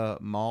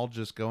of Maul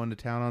just going to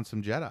town on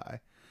some Jedi.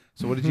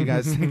 So what did you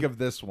guys think of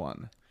this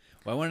one?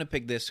 Well, I wanted to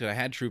pick this because I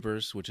had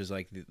Troopers, which is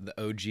like the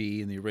OG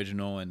and the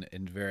original, and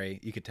very,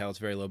 you could tell it's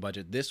very low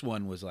budget. This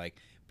one was like,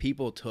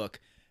 people took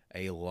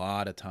a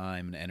lot of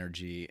time and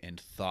energy and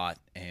thought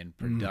and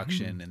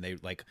production, and they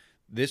like,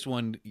 this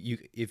one,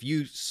 if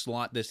you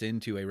slot this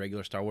into a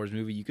regular Star Wars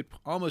movie, you could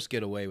almost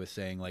get away with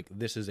saying like,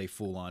 this is a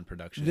full-on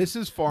production. This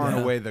is far and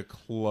away the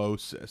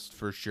closest,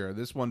 for sure.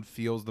 This one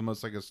feels the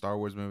most like a Star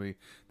Wars movie.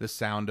 The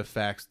sound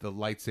effects, the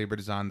lightsaber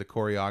design, the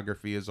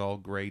choreography is all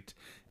great.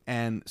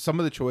 And some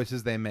of the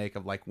choices they make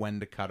of like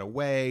when to cut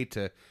away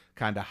to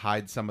kind of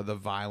hide some of the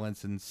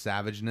violence and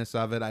savageness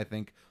of it, I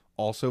think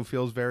also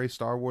feels very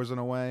Star Wars in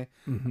a way.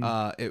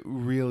 It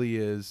really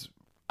is.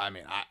 I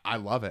mean, I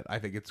love it. I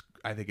think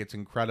it's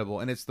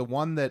incredible. And it's the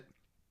one that,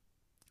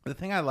 the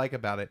thing I like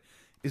about it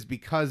is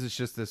because it's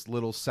just this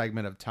little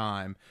segment of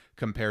time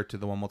compared to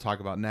the one we'll talk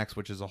about next,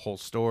 which is a whole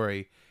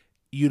story.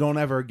 You don't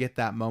ever get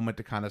that moment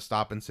to kind of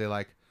stop and say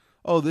like,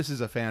 oh, this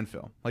is a fan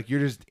film. Like, you're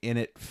just in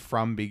it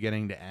from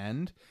beginning to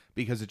end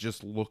because it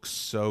just looks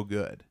so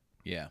good.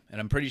 Yeah,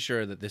 and I'm pretty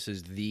sure that this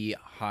is the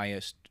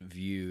highest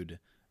viewed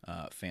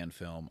fan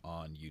film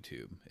on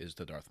YouTube, is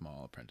the Darth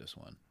Maul Apprentice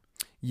one.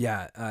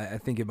 Yeah, I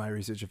think in my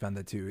research I found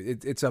that too.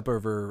 It's up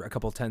over a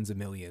couple tens of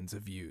millions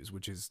of views,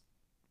 which is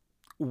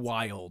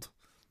wild.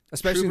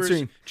 Especially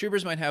considering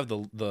Troopers might have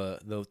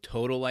the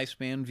total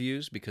lifespan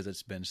views because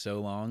it's been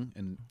so long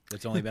and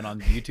it's only been on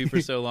YouTube for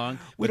so long.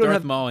 But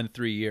Darth Maul in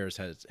 3 years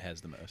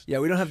has the most. Yeah,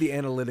 we don't have the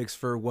analytics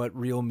for what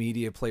real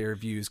media player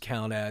views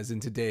count as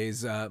in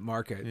today's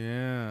market.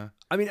 Yeah.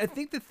 I mean, I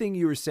think the thing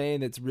you were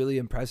saying that's really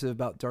impressive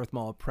about Darth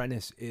Maul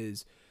Apprentice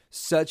is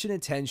such an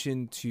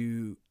attention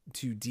to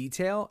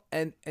detail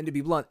and to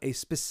be blunt, a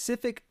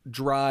specific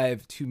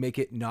drive to make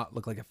it not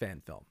look like a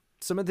fan film.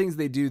 Some of the things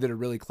they do that are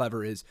really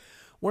clever is,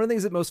 one of the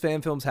things that most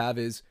fan films have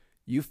is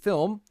you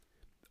film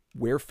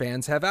where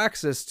fans have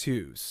access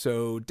to.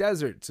 So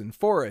deserts and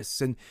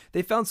forests, and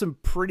they found some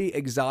pretty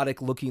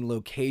exotic looking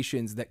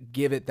locations that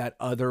give it that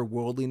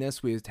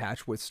otherworldliness we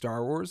attach with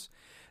Star Wars.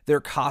 Their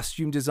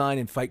costume design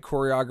and fight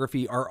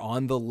choreography are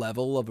on the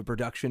level of a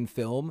production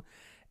film.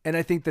 And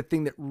I think the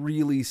thing that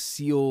really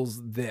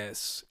seals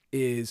this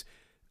is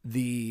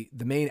the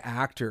main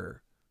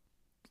actor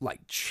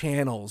like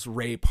channels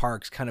Ray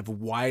Park's kind of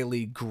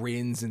wily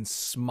grins and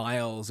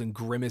smiles and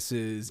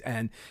grimaces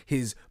and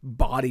his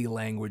body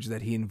language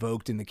that he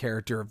invoked in the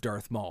character of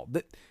Darth Maul.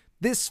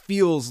 This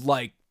feels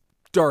like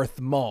Darth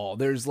Maul.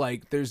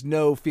 There's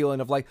no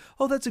feeling of like,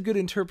 oh, that's a good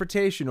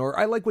interpretation, or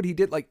I like what he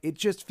did. Like, it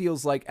just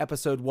feels like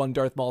Episode 1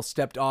 Darth Maul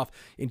stepped off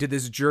into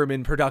this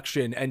German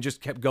production and just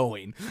kept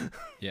going.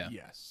 Yeah.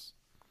 Yes.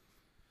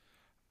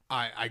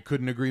 I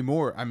couldn't agree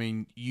more. I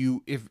mean,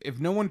 if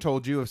no one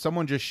told you, if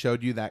someone just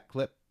showed you that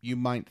clip, you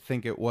might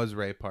think it was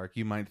Ray Park.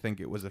 You might think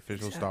it was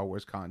official Star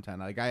Wars content.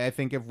 Like, I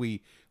think if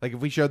we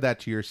showed that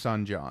to your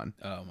son, John,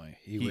 oh my,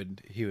 he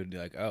would be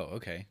like, oh,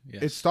 okay,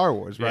 yes. It's Star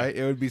Wars, right?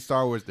 Yeah. It would be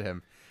Star Wars to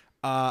him.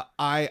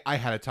 I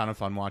had a ton of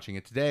fun watching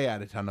it today. I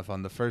had a ton of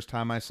fun the first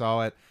time I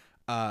saw it.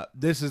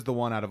 This is the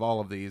one out of all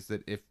of these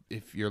that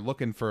if you're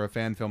looking for a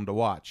fan film to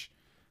watch,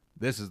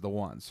 this is the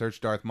one. Search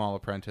Darth Maul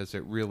Apprentice.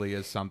 It really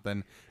is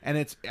something.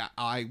 And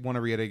I want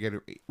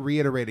to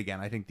reiterate again,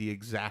 I think the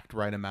exact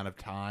right amount of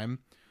time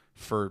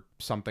for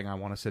something I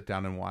want to sit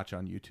down and watch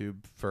on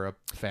YouTube for a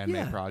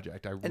fan-made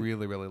project. I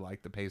really, really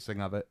like the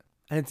pacing of it.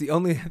 And it's the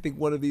only, I think,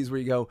 one of these where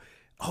you go,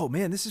 oh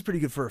man, this is pretty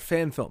good for a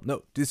fan film.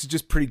 No, this is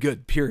just pretty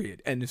good,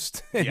 period. End of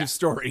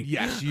story.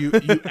 Yes, you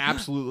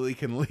absolutely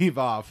can leave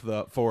off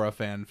the for a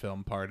fan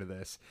film part of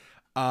this.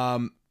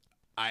 I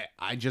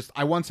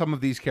want some of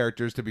these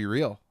characters to be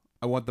real.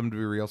 I want them to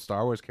be real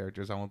Star Wars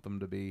characters. I want them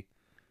to be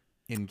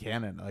in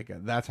canon. Like,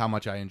 that's how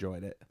much I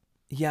enjoyed it.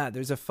 Yeah,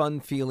 there's a fun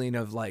feeling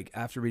of like,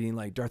 after reading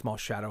like Darth Maul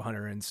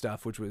Shadowhunter and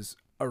stuff, which was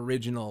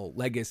original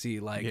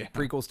legacy, like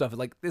prequel stuff.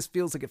 Like, this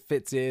feels like it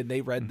fits in.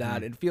 They read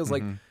that. It feels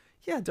like,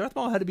 yeah, Darth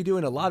Maul had to be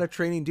doing a lot of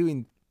training,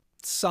 doing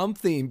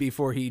something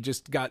before he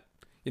just got,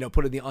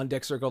 put in the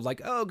on-deck circle of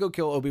like, oh, go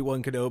kill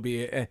Obi-Wan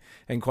Kenobi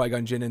and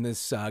Qui-Gon Jinn and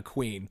this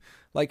queen.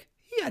 Like,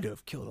 he had to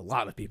have killed a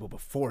lot of people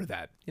before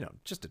that,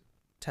 just to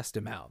test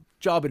him out.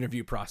 Job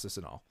interview process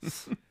and all.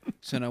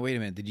 So now, wait a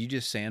minute. Did you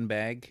just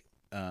sandbag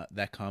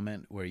that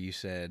comment where you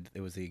said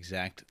it was the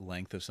exact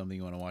length of something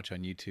you want to watch on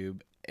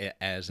YouTube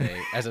as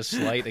a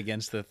slight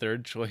against the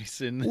third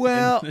choice in?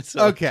 Well, in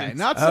okay,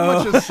 not so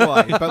much a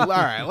slight, but all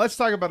right. Let's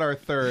talk about our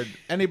third.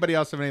 Anybody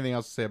else have anything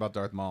else to say about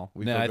Darth Maul?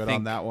 We feel good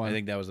on that one. I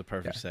think that was the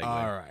perfect segue.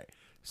 All right.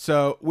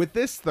 So with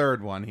this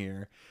third one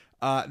here,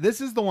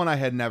 this is the one I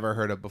had never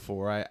heard of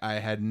before. I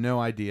had no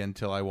idea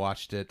until I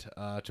watched it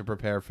to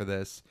prepare for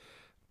this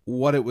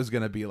what it was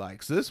going to be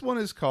like. So this one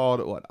is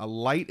called A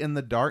Light in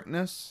the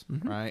Darkness,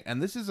 right?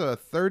 And this is a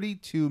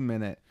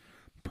 32-minute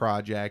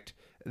project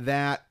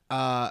that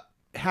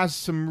has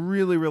some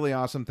really, really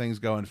awesome things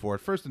going for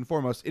it. First and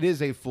foremost, it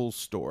is a full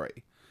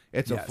story.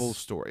 It's a full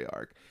story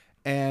arc.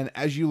 And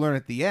as you learn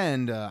at the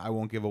end, I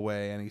won't give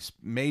away any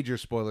major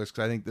spoilers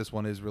because I think this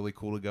one is really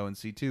cool to go and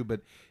see too,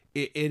 but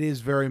it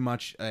is very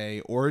much a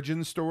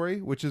origin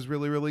story, which is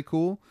really, really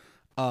cool.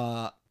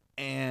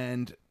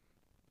 And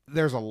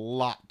there's a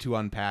lot to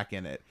unpack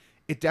in it.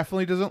 It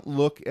definitely doesn't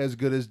look as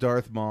good as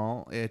Darth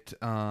Maul. It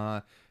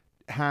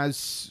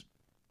has,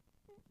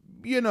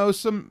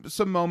 some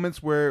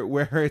moments where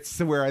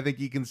I think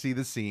you can see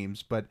the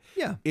seams, but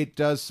Yeah. it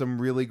does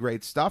some really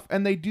great stuff.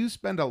 And they do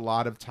spend a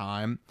lot of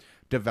time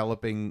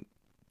developing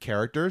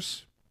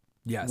characters.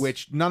 Yes.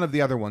 Which none of the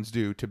other ones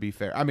do, to be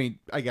fair. I mean,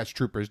 I guess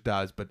Troopers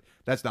does, but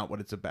that's not what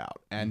it's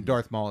about. And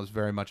Darth Maul is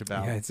very much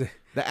about the action.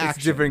 It's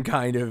a different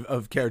kind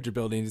of character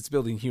building. It's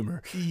building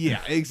humor.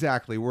 Yeah,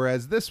 exactly.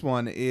 Whereas this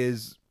one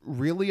is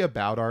really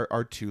about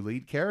our two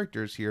lead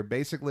characters here.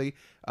 Basically,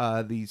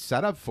 the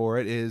setup for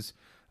it is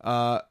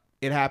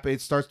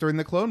it starts during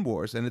the Clone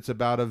Wars, and it's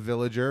about a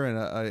villager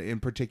and in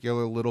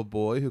particular a little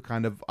boy who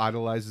kind of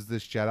idolizes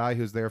this Jedi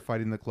who's there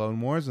fighting the Clone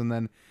Wars, and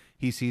then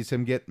he sees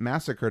him get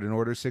massacred in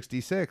Order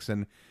 66,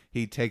 and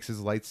he takes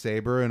his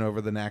lightsaber, and over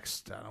the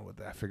next,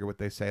 I forget what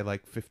they say,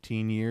 like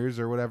 15 years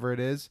or whatever it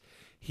is,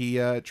 he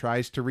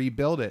tries to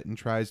rebuild it and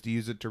tries to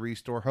use it to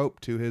restore hope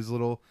to his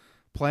little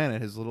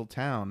planet, his little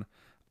town.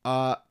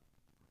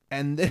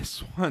 And this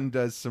one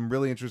does some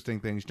really interesting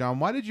things. John,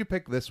 why did you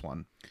pick this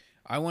one?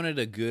 I wanted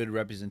a good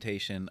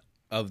representation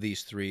of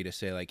these three to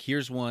say, like,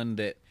 here's one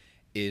that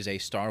is a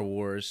Star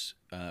Wars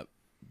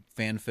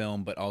fan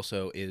film, but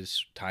also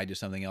is tied to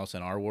something else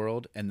in our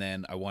world. And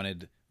then I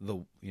wanted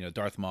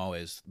Darth Maul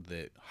is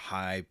the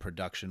high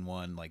production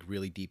one, like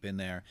really deep in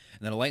there.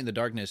 And then A Light in the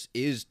Darkness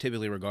is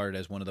typically regarded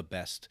as one of the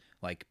best,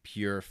 like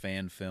pure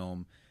fan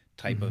film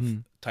type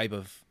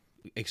of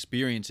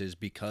experiences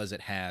because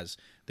it has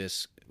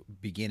this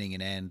beginning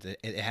and end.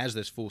 It has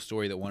this full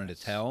story that wanted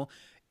to tell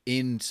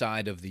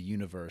inside of the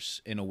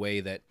universe in a way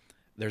that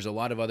there's a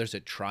lot of others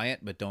that try it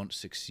but don't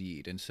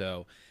succeed. And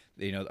so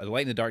A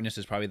Light in the Darkness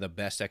is probably the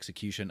best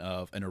execution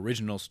of an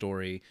original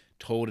story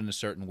told in a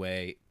certain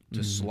way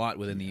to slot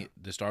within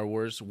the Star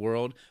Wars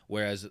world,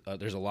 whereas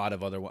there's a lot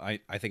of other. I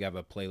think I have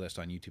a playlist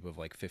on YouTube of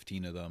like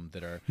 15 of them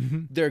that are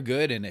they're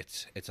good, and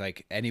it's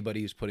like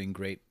anybody who's putting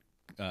great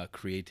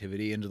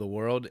creativity into the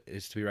world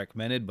is to be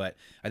recommended. But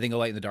I think A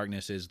Light in the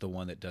Darkness is the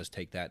one that does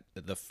take that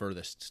the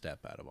furthest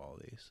step out of all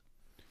of these.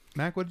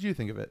 Mac, what did you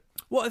think of it?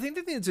 Well, I think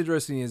the thing that's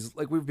interesting is,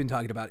 like we've been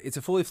talking about, it's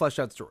a fully fleshed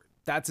out story.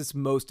 That's its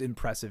most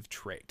impressive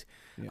trait.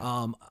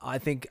 Yeah. I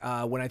think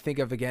when I think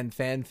of, again,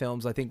 fan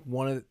films, I think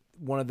one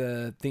of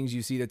the things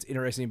you see that's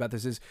interesting about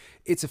this is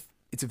it's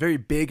a very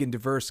big and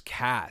diverse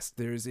cast.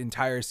 There's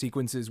entire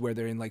sequences where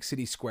they're in like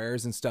city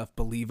squares and stuff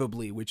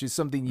believably, which is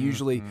something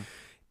usually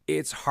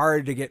it's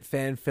hard to get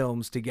fan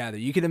films together.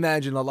 You can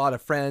imagine a lot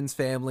of friends,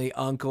 family,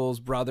 uncles,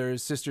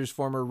 brothers, sisters,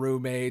 former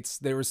roommates.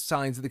 There were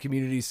signs at the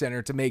community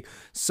center to make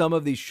some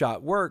of these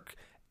shot work,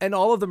 and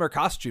all of them are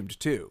costumed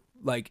too.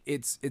 Like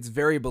it's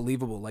very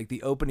believable. Like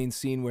the opening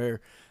scene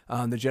where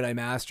the Jedi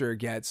Master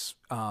gets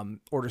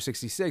Order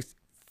 66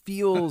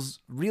 feels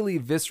really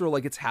visceral,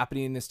 like it's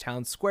happening in this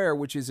town square,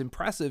 which is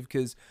impressive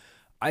because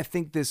I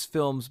think this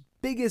film's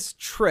biggest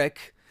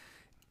trick,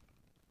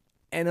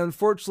 and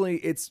unfortunately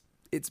its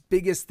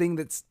biggest thing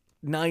that's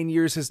 9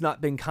 years has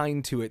not been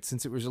kind to it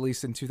since it was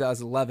released in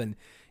 2011,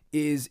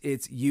 is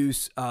its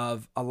use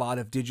of a lot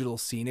of digital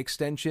scene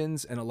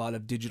extensions and a lot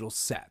of digital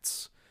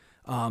sets.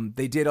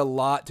 They did a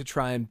lot to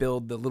try and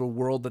build the little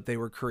world that they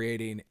were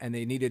creating, and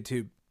they needed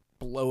to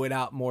blow it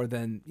out more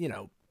than,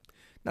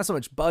 not so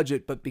much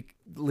budget, but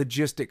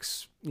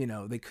logistics.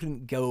 They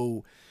couldn't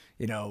go,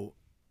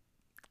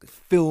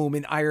 film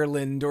in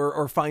Ireland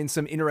or find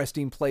some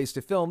interesting place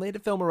to film. They had to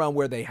film around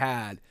where they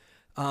had.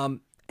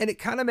 And it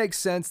kind of makes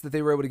sense that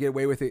they were able to get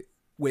away with it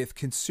with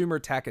consumer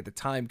tech at the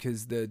time,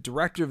 because the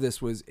director of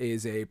this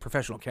is a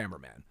professional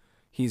cameraman.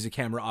 He's a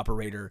camera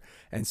operator,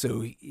 and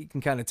so you can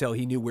kind of tell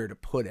he knew where to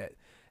put it.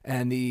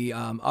 And the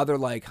other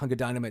hunk of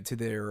dynamite to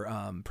their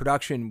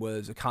production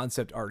was a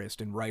concept artist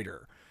and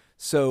writer.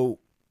 So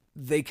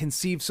they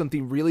conceived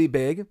something really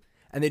big,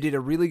 and they did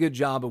a really good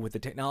job with the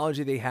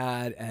technology they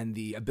had and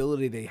the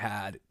ability they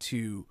had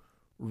to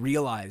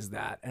realize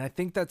that. And I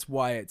think that's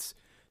why it's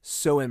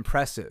so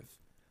impressive.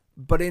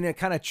 But in a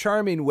kind of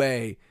charming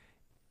way,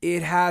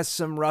 it has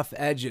some rough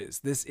edges.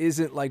 This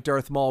isn't like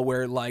Darth Maul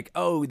where like,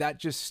 oh, that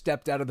just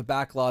stepped out of the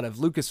backlot of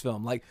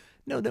Lucasfilm. Like,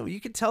 no, you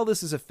can tell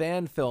this is a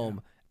fan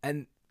film,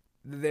 and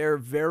they're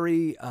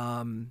very,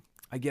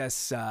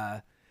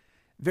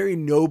 very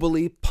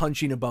nobly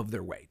punching above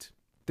their weight.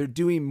 They're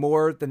doing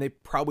more than they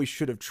probably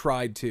should have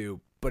tried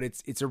to, but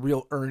it's a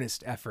real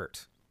earnest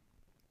effort.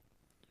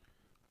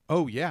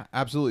 Oh yeah,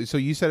 absolutely. So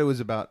you said it was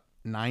about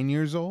 9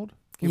 years old?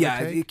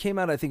 Yeah, it came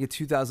out I think in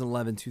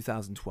 2011,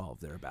 2012,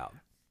 thereabout.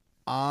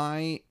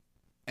 I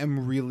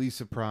am really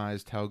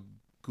surprised how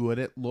good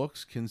it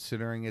looks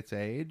considering its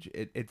age.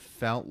 It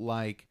felt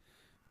like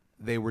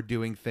they were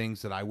doing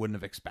things that I wouldn't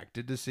have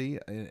expected to see.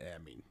 I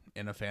mean,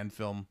 in a fan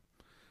film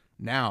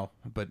now,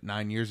 but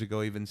 9 years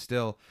ago, even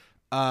still.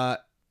 I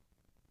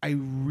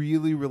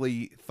really,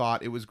 really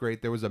thought it was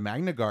great. There was a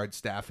Magna Guard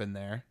staff in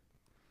there.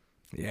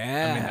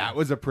 Yeah, I mean, that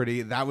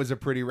was a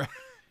pretty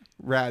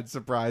rad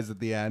surprise at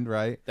the end,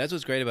 right? That's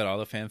what's great about all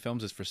the fan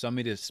films is for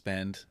somebody to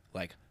spend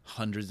like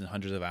hundreds and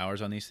hundreds of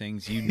hours on these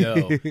things, you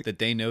know that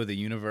they know the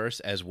universe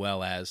as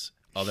well as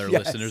other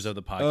listeners of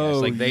the podcast. Oh,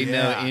 like they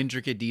know yeah.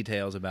 intricate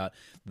details about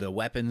the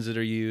weapons that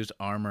are used,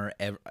 armor,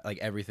 like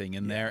everything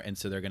in there, and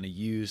so they're going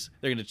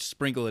to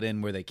sprinkle it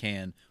in where they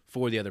can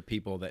for the other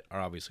people that are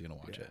obviously going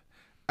to watch it.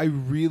 I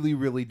really,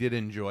 really did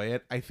enjoy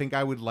it. I think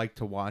I would like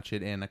to watch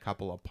it in a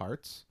couple of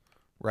parts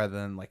rather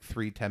than like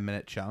 3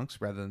 10-minute chunks,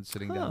 rather than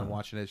sitting down and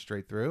watching it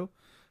straight through.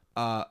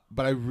 But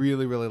I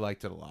really, really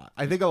liked it a lot.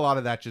 I think a lot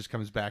of that just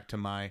comes back to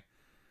my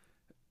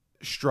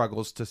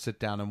struggles to sit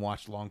down and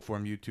watch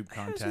long-form YouTube I was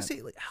content. gonna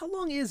say, like, how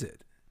long is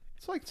it?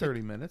 It's like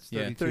 30 minutes,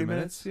 32 30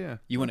 minutes. Yeah.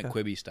 You want it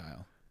Quibi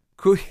style.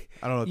 Cool.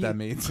 I don't know what that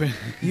means.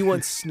 You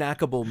want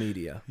snackable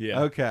media.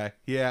 Yeah. Okay.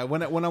 Yeah.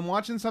 When I'm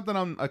watching something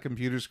on a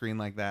computer screen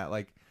like that,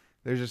 like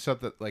there's just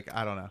something like,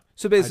 I don't know.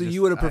 So basically,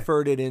 you would have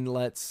preferred it in,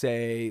 let's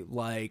say,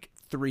 like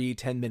 3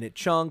 10-minute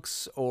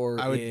chunks, or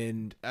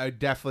I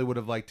definitely would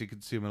have liked to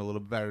consume it a little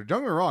bit better.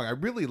 Don't get me wrong. I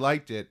really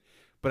liked it,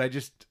 but I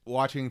just,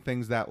 watching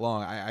things that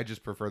long, I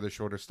just prefer the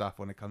shorter stuff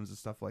when it comes to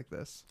stuff like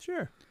this.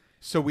 Sure.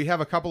 So we have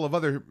a couple of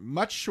other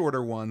much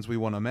shorter ones we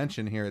want to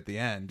mention here at the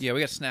end. Yeah, we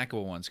got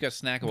snackable ones. We got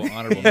snackable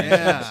honorable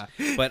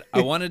mentions. But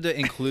I wanted to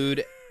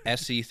include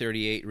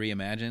SC-38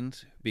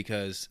 Reimagined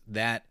because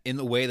that, in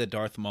the way that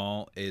Darth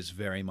Maul is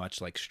very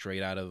much like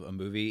straight out of a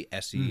movie,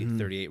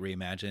 SC-38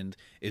 Reimagined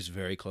is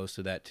very close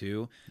to that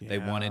too. Yeah. They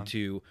wanted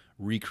to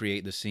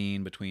recreate the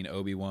scene between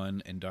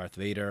Obi-Wan and Darth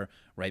Vader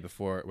right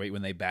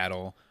when they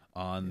battle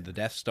on the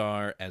Death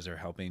Star as they're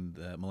helping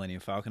the Millennium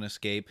Falcon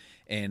escape,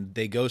 and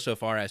they go so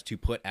far as to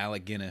put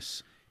Alec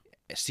Guinness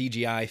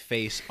CGI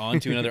face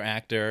onto another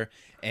actor,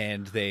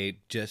 and they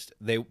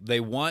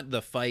want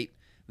the fight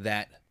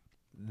that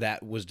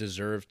was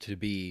deserved to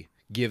be,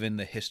 given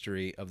the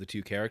history of the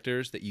two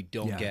characters that you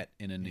don't get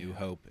in A New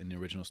Hope in the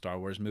original Star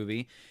Wars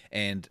movie.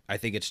 And I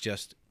think it's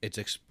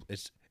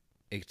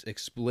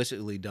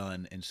explicitly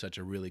done in such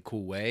a really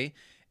cool way.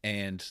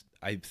 And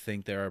I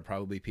think there are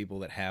probably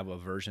people that have a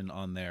version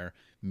on their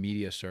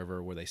media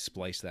server where they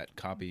splice that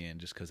copy in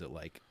just because it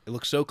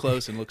looks so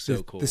close and looks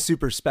so cool. The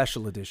super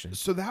special edition.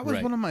 So that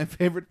was one of my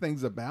favorite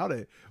things about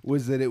it,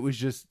 was that it was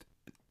just,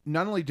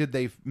 not only did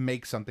they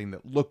make something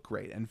that looked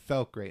great and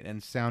felt great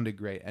and sounded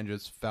great and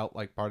just felt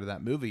like part of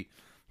that movie,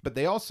 but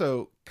they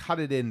also cut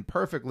it in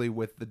perfectly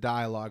with the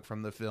dialogue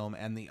from the film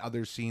and the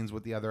other scenes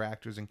with the other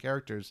actors and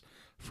characters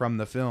from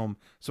the film.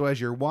 So as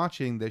you're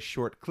watching this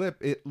short clip,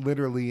 it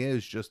literally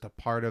is just a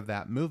part of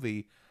that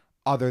movie,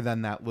 other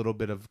than that little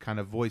bit of kind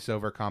of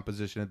voiceover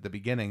composition at the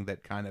beginning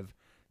that kind of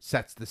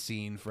sets the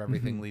scene for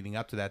everything leading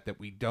up to that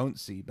we don't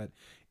see. But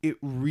it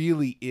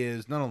really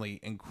is not only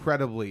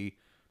incredibly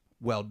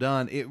well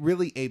done, it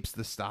really apes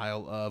the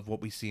style of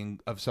what we see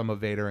of some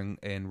of Vader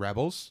in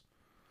Rebels.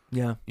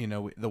 Yeah. You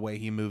know, the way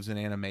he moves in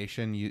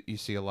animation, you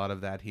see a lot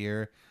of that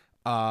here.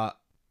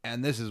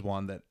 And this is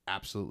one that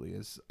absolutely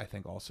is, I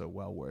think, also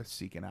well worth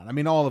seeking out. I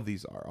mean, all of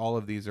these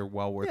are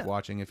well worth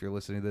watching if you're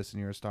listening to this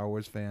and you're a Star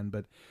Wars fan.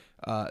 But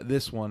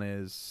this one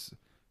is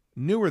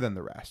newer than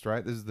the rest,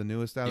 right? This is the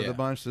newest out of the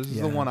bunch. This is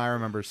the one I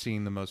remember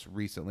seeing the most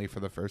recently for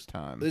the first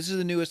time. This is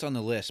the newest on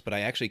the list, but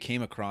I actually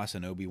came across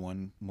an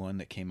Obi-Wan one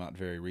that came out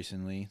very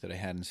recently that I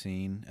hadn't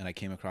seen, and I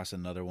came across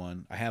another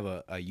one. I have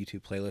a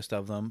YouTube playlist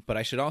of them, but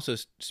I should also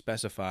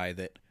specify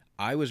that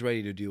I was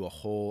ready to do a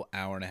whole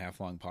hour-and-a-half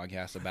long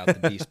podcast about the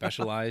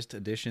despecialized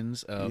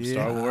editions of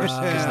Star Wars,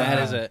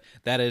 because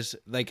that is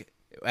like,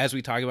 as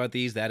we talk about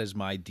these, that is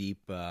my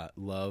deep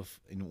love,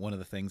 and one of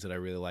the things that I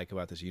really like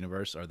about this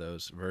universe are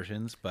those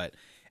versions. But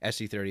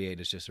SC-38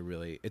 is just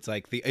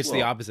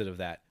the opposite of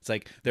that. It's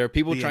like there are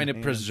people trying to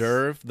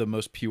preserve the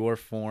most pure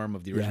form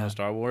of the original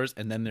Star Wars,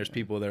 and then there's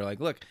people that are like,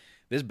 look,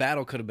 this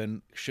battle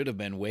should have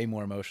been way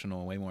more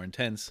emotional, way more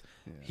intense.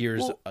 Yeah.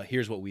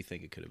 Here's what we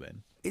think it could have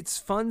been. It's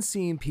fun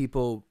seeing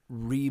people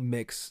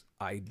remix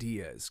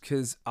ideas,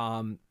 because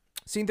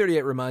Scene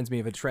 38 reminds me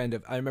of a trend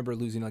I remember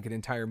losing like an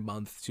entire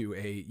month to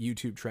a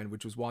YouTube trend,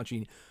 which was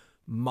watching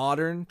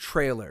modern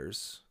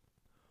trailers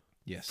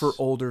for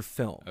older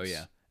films. Oh,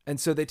 yeah. And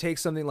so they take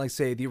something like,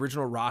 say, the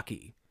original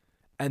Rocky,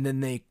 and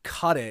then they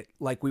cut it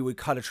like we would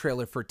cut a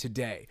trailer for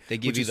today. They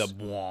give you is- the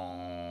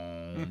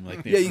boom,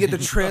 like Yeah, you get the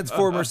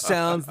Transformer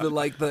sounds,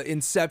 the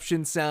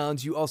Inception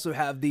sounds. You also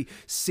have the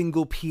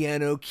single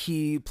piano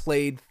key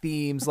played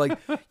themes. Like,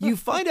 you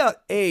find out,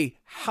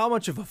 how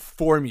much of a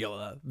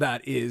formula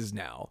that is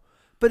now.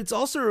 But it's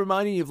also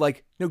reminding you of,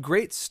 like,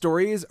 great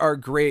stories are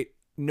great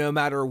no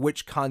matter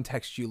which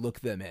context you look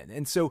them in.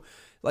 And so,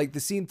 like,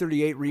 the Scene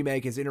 38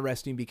 remake is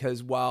interesting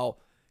because while,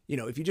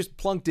 if you just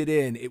plunked it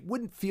in, it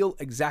wouldn't feel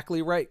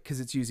exactly right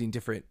because it's using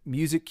different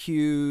music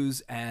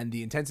cues, and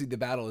the intensity of the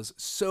battle is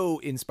so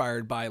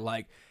inspired by,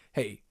 like,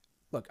 hey,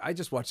 look, I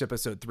just watched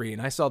episode 3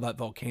 and I saw that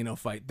volcano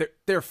fight.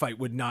 Their fight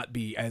would not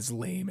be as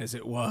lame as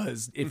it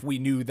was if we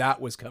knew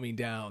that was coming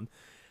down.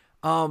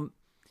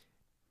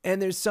 And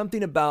there's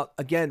something about,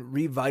 again,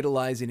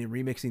 revitalizing and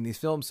remixing these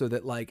films so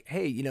that, like,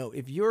 hey,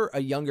 if you're a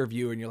younger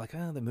viewer and you're like,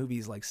 the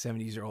movie's like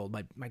 70s-year-old,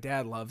 my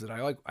dad loves it.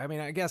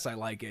 I guess I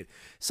like it.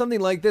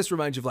 Something like this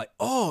reminds you of, like,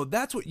 oh,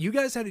 that's what you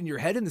guys had in your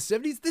head in the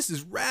 70s? This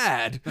is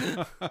rad.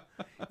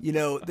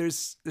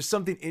 There's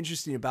something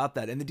interesting about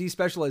that. And the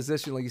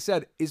Despecialization, like you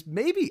said, is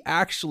maybe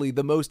actually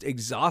the most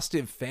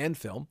exhaustive fan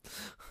film.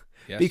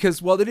 Yes. Because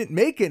while they didn't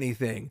make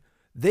anything,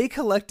 they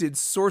collected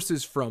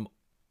sources from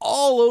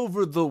all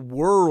over the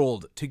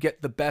world to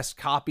get the best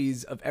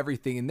copies of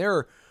everything. And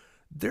there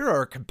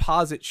are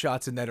composite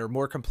shots in that are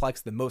more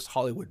complex than most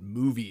Hollywood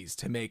movies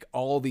to make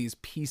all these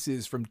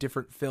pieces from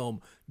different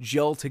film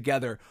gel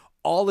together,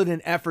 all in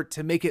an effort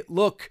to make it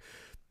look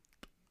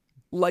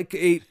like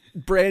a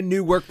brand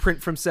new work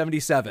print from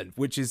 77,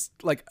 which is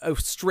like a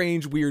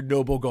strange, weird,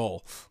 noble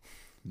goal.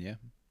 Yeah.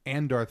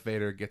 And Darth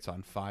Vader gets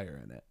on fire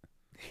in it.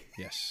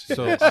 Yes.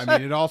 So, I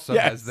mean, it also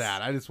Yes. has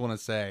that. I just want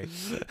to say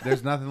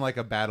there's nothing like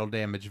a battle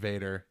damage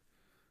Vader.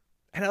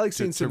 And I like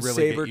seeing some really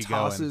saber get you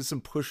going. tosses,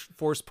 some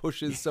force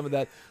pushes, some of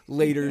that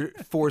later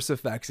force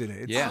effects in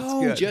it. Yeah. It's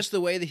good. Just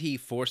the way that he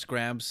force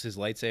grabs his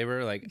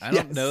lightsaber. Like, I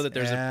don't Yes. know that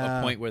there's a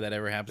Yeah. point where that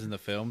ever happens in the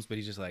films, but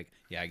he's just like,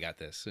 yeah, I got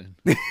this.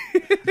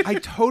 I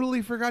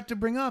totally forgot to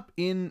bring up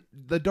in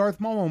the Darth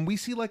Maul one, we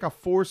see like a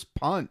force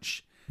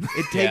punch.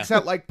 It takes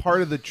out like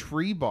part of the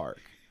tree bark.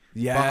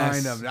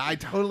 Yes. Behind him. I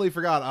totally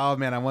forgot. Oh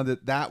man, I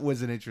wanted that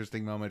was an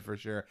interesting moment for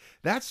sure.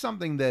 That's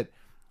something that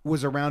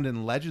was around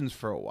in Legends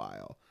for a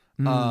while.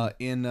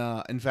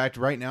 In fact,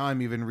 right now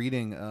I'm even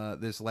reading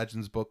this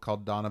Legends book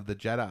called Dawn of the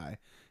Jedi,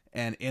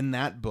 and in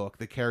that book,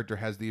 the character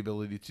has the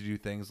ability to do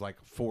things like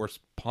force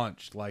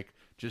punch, like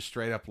just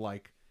straight up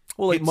like.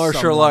 Well, like hit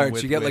martial someone arts,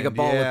 with you get like a wind.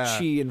 ball Yeah. of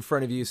chi in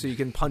front of you so you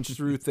can punch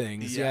through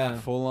things. Yeah.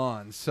 Full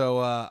on.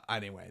 So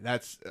anyway,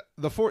 that's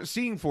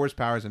seeing force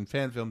powers in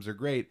fan films are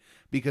great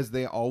because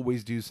they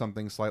always do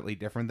something slightly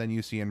different than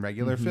you see in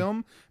regular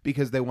film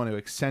because they want to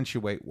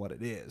accentuate what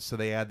it is. So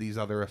they add these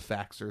other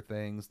effects or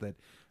things that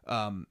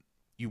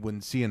you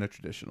wouldn't see in a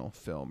traditional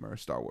film or a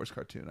Star Wars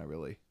cartoon. I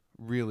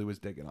really was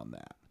digging on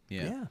that.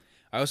 Yeah.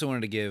 I also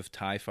wanted to give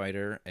TIE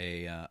Fighter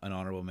an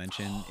honorable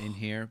mention in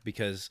here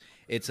because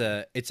it's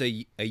a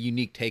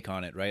unique take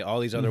on it, right? All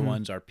these other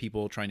ones are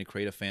people trying to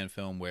create a fan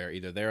film where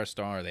either they're a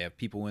star or they have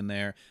people in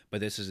there, but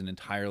this is an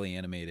entirely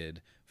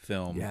animated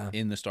film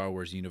in the Star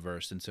Wars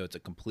universe, and so it's a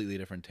completely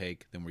different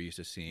take than we're used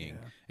to seeing.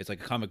 It's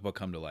like a comic book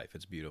come to life.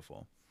 It's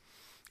beautiful.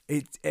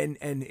 It's and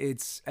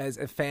it's, as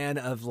a fan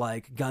of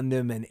like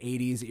Gundam and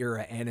 80s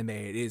era anime,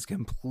 it is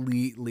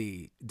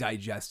completely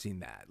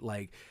digesting that.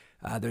 Like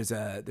there's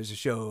a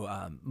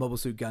show, Mobile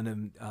Suit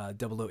Gundam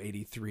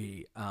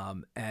 0083,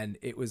 and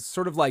it was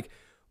sort of like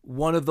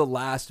one of the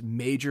last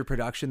major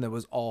production that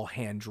was all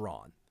hand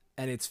drawn,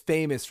 and it's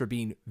famous for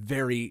being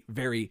very,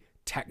 very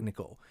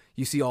technical.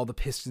 You see all the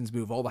pistons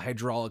move, all the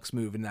hydraulics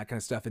move, and that kind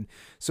of stuff. And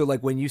so,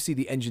 like, when you see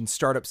the engine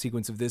startup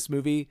sequence of this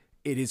movie,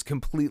 it is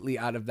completely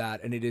out of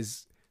that, and it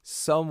is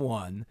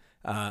someone,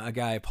 a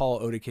guy, Paul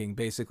Odeking,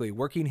 basically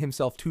working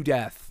himself to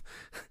death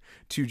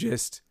to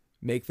just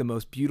make the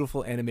most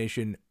beautiful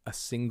animation a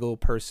single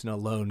person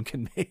alone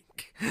can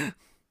make.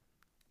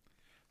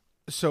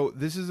 So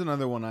this is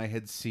another one I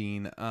had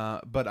seen,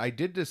 but I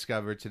did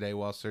discover today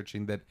while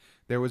searching that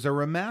there was a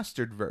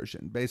remastered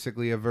version,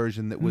 basically a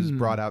version that was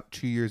brought out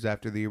 2 years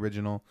after the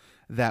original,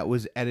 that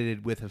was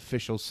edited with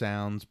official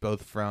sounds,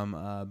 both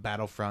from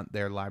Battlefront,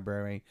 their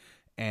library,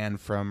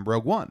 and from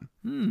Rogue One.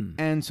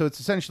 And so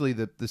it's essentially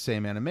the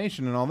same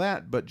animation and all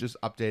that, but just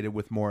updated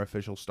with more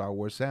official Star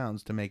Wars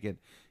sounds to make it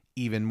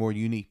even more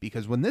unique.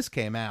 Because when this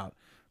came out,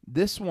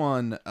 this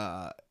one,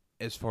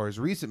 as far as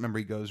recent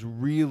memory goes,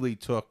 really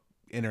took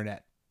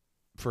internet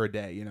for a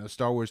day. You know,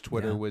 Star Wars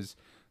Twitter was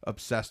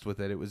obsessed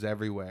with it. It was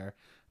everywhere.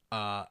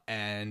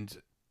 And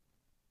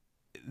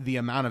the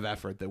amount of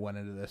effort that went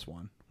into this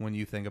one, when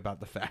you think about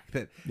the fact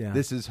that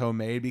this is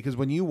homemade, because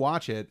when you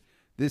watch it,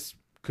 this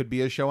could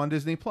be a show on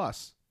Disney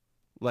Plus.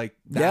 Like,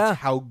 that's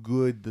how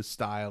good the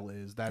style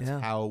is. That's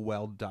how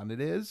well done it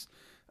is.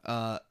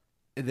 That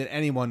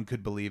anyone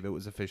could believe it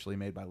was officially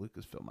made by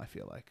Lucasfilm, I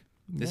feel like.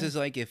 This is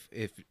like if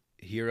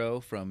Hiro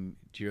from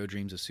Jiro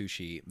Dreams of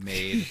Sushi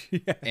made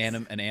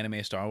an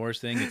anime Star Wars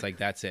thing, it's like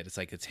that's it. It's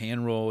like it's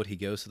hand rolled. He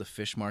goes to the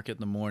fish market in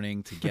the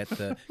morning to get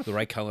the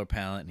right color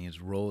palette, and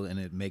he's rolled, and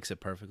it makes it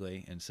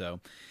perfectly. And so,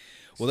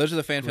 well, those are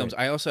the fan films.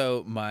 I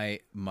also my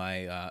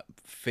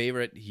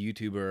favorite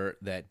YouTuber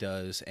that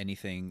does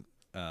anything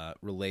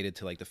related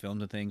to like the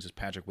films and things is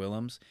Patrick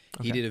Willems.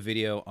 Okay. He did a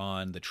video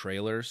on the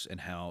trailers and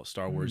how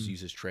Star Wars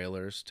uses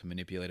trailers to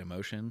manipulate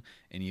emotion,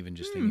 and even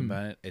just thinking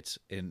about it,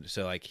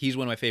 so like he's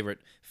one of my favorite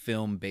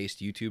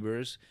film-based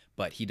YouTubers,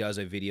 but he does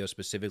a video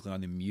specifically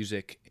on the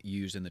music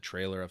used in the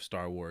trailer of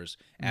Star Wars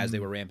as they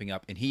were ramping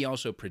up, and he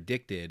also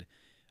predicted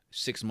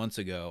 6 months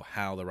ago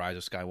how The Rise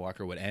of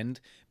Skywalker would end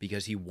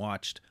because he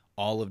watched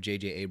all of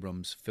J.J.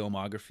 Abrams'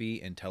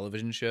 filmography and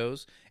television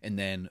shows, and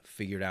then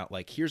figured out,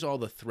 like, here's all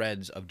the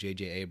threads of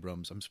J.J.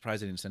 Abrams. I'm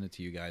surprised I didn't send it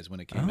to you guys when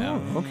it came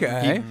out.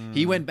 Okay.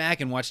 He went back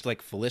and watched,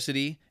 like,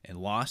 Felicity and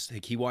Lost.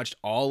 Like, he watched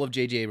all of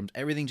J.J. Abrams,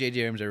 everything J.J.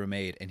 Abrams ever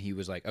made, and he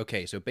was like,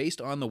 okay, so based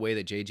on the way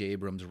that J.J.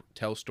 Abrams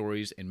tells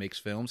stories and makes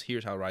films,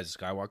 here's how Rise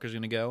of Skywalker is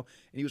going to go.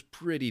 And he was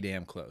pretty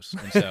damn close.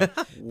 And so,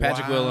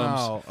 Patrick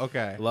Willems,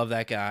 love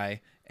that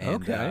guy.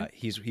 And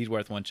he's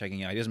worth one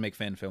checking out. He doesn't make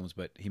fan films,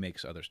 but he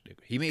makes others.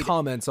 He made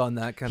comments on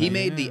that kind of. He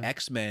made the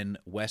X-Men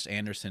Wes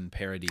Anderson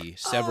parody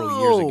several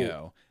years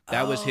ago.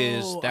 That was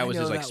his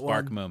like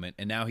spark moment,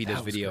 and now he does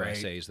video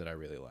essays that I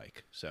really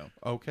like. So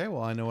okay,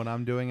 well I know what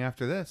I'm doing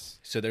after this.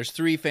 So there's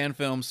 3 fan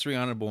films, 3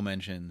 honorable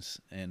mentions,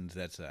 and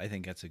I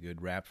think that's a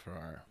good wrap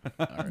for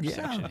our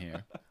section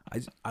here.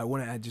 I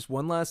want to add just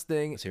one last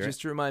thing,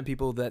 just to remind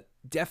people that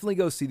definitely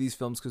go see these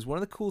films, because one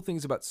of the cool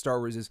things about Star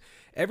Wars is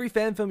every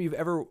fan film you've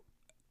ever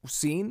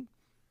seen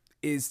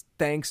is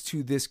thanks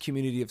to this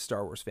community of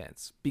Star Wars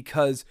fans,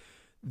 because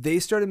they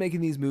started making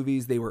these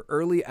movies. They were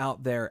early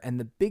out there. And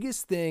the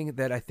biggest thing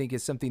that I think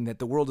is something that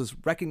the world is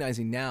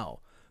recognizing now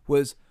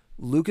was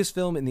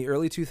Lucasfilm in the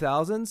early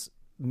 2000s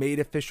made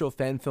official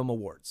fan film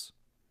awards.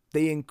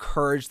 They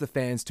encouraged the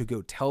fans to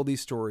go tell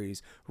these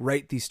stories,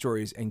 write these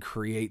stories, and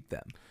create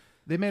them.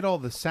 They made all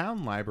the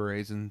sound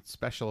libraries and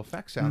special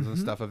effects sounds and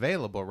stuff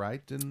available,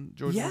 right? Didn't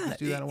George Lucas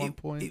do that at one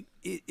point?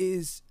 It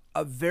is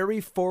a very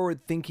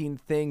forward-thinking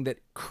thing that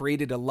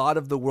created a lot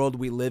of the world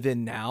we live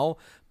in now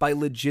by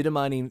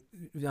legitimizing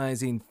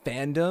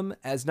fandom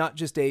as not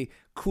just a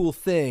cool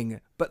thing,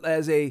 but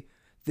as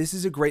this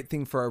is a great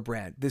thing for our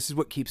brand. This is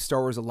what keeps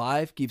Star Wars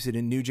alive, keeps it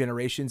in new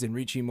generations and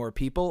reaching more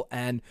people.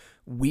 And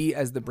we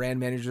as the brand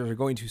managers are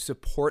going to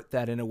support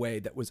that in a way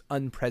that was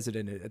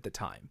unprecedented at the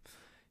time.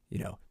 You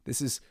know, this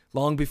is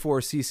long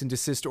before cease and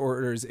desist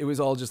orders. It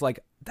was all just like,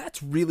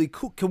 that's really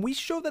cool. Can we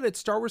show that at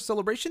Star Wars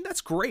Celebration?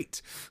 That's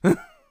great.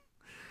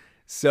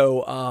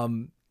 So,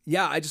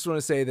 I just want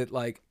to say that,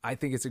 like, I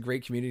think it's a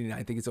great community, and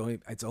I think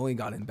it's only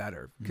gotten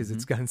better because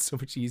it's gotten so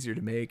much easier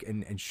to make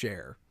and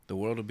share. The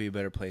world would be a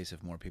better place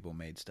if more people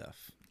made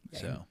stuff.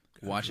 So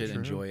watch it,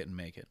 enjoy it, and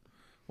make it.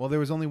 Well, there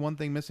was only one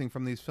thing missing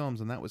from these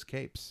films, and that was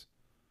capes.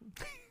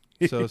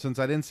 So since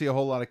I didn't see a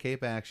whole lot of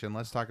cape action,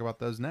 let's talk about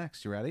those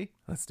next. You ready?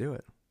 Let's do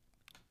it.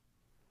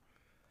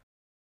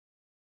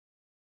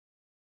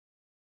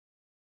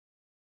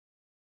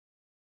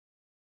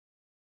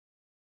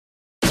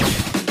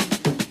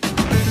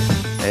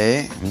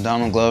 Hey, I'm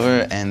Donald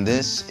Glover, and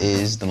this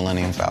is the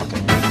Millennium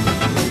Falcon.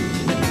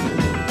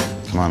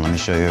 Come on, let me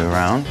show you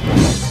around.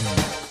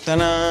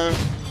 Ta-da!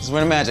 This is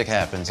where the magic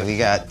happens. We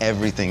got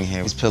everything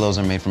here. These pillows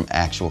are made from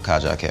actual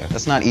Kajak hair.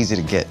 That's not easy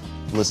to get.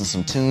 Listen to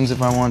some tunes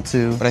if I want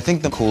to, but I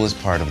think the coolest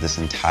part of this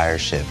entire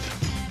ship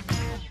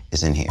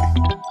is in here.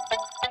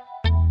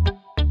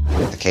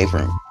 The cape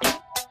room.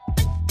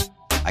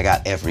 I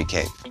got every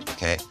cape,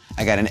 okay?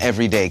 I got an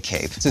everyday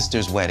cape,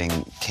 sister's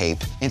wedding cape,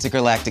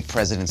 intergalactic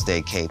President's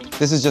Day cape.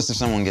 This is just if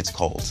someone gets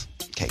cold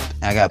cape.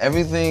 I got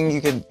everything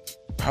you could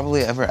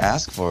probably ever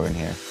ask for in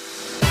here.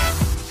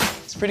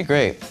 It's pretty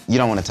great. You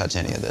don't want to touch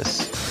any of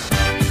this.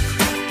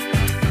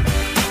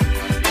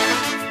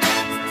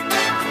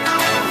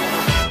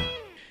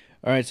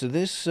 All right, so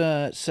this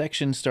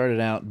section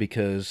started out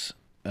because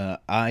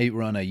I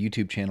run a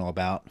YouTube channel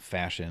about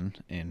fashion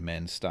and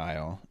men's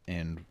style,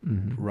 and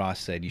Ross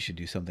said you should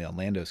do something on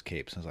Lando's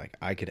capes. I was like,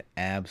 I could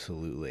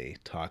absolutely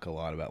talk a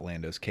lot about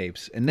Lando's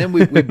capes. And then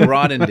we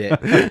broadened it.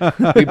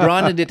 We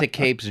broadened it to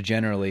capes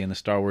generally in the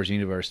Star Wars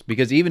universe,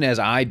 because even as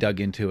I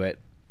dug into it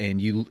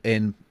and you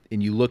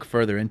look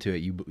further into it,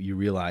 you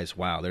realize,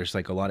 wow, there's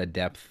like a lot of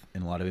depth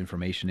and a lot of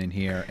information in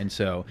here. And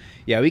so,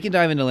 yeah, we can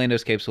dive into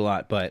Lando's capes a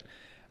lot, but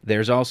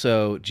there's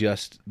also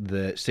just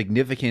the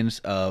significance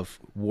of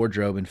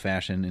wardrobe and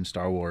fashion in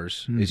Star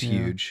Wars is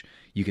huge.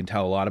 You can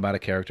tell a lot about a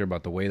character,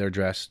 about the way they're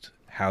dressed,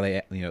 how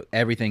they,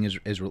 everything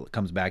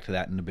comes back to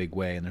that in a big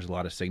way, and there's a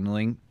lot of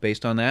signaling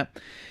based on that.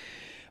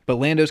 But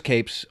Lando's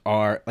capes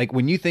are, like,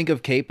 when you think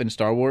of cape in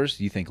Star Wars,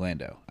 you think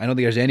Lando. I don't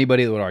think there's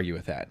anybody that would argue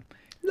with that.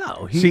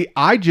 No. See,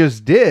 I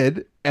just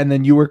did, And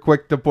then you were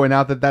quick to point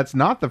out that that's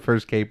not the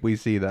first cape we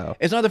see, though.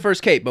 It's not the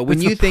first cape, but when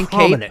It's you the think cape,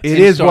 prominent. It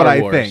in is Star what I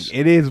Wars, think.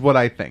 It is what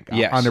I think.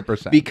 Yes,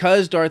 100%.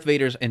 because Darth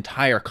Vader's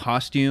entire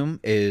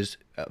costume is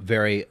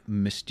very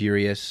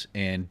mysterious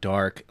and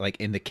dark. Like,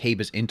 and the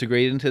cape is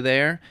integrated into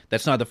there.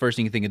 That's not the first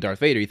thing you think of Darth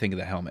Vader. You think of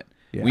the helmet.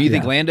 Yeah. When you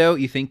think Lando,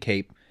 you think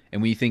cape,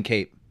 and when you think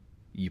cape,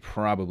 you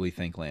probably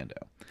think Lando.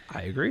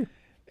 I agree.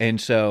 And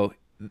so,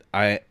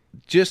 I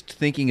just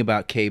thinking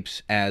about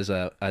capes as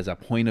a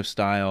point of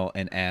style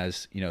and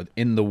as, you know,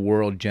 in the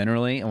world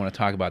generally. I want to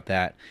talk about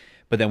that.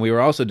 But then we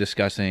were also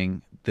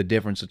discussing the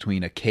difference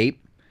between a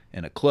cape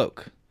and a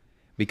cloak,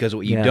 because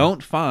what you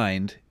don't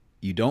find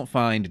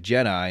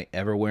Jedi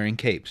ever wearing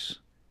capes.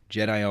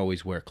 Jedi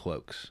always wear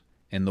cloaks,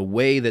 and the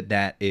way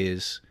that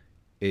is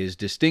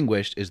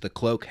distinguished is the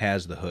cloak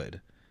has the hood.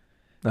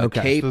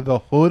 Okay. Cape, So the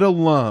hood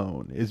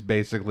alone is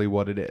basically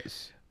what it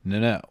is.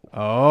 no.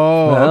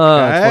 Oh, it's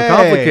more okay.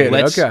 complicated.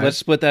 Let's Okay.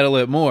 split that a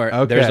little more.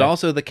 Okay. There's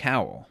also the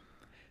cowl.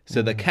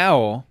 So the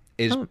cowl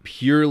is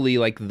purely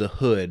like the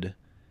hood,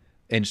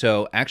 and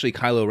so actually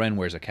Kylo Ren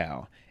wears a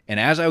cowl. And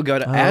as I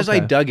I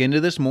dug into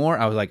this more,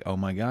 I was like, oh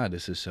my god,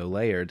 this is so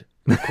layered.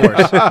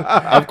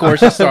 Of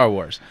course, it's Star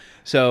Wars.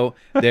 So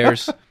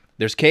there's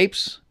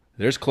capes,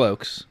 there's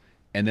cloaks,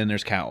 and then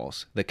there's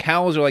cowls. The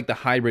cowls are like the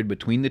hybrid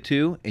between the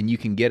two, and you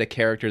can get a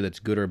character that's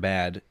good or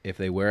bad if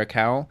they wear a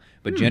cowl.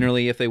 But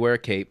generally, if they wear a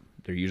cape,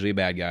 they're usually a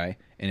bad guy,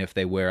 and if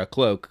they wear a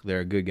cloak, they're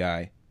a good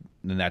guy.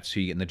 Then that's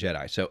who you get in the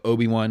Jedi. So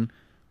Obi-Wan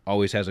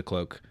always has a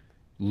cloak.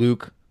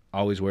 Luke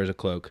always wears a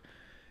cloak.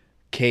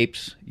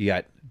 Capes, you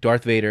got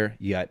Darth Vader,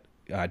 you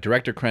got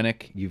Director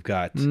Krennic, you've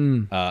got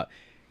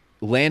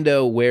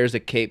Lando wears a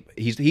cape.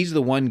 He's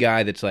the one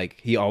guy that's like,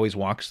 he always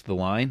walks the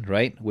line,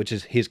 right? Which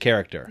is his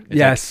character. It's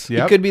Yes.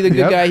 like, he could be the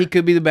good guy, he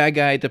could be the bad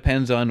guy. It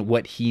depends on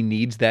what he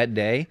needs that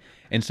day.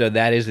 And so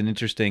that is an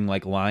interesting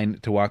like line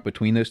to walk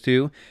between those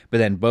two. But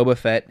then Boba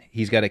Fett,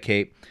 he's got a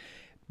cape.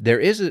 There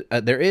is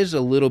a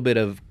little bit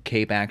of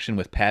cape action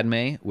with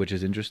Padme, which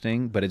is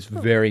interesting, but it's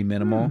very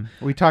minimal.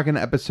 Are we talking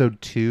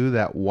episode 2,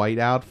 that white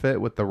outfit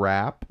with the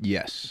wrap?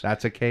 Yes.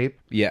 That's a cape?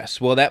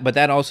 Yes. Well, but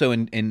that also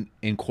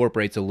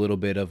incorporates a little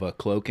bit of a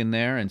cloak in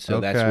there, and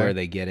so that's Okay. where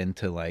they get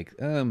into like,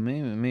 oh,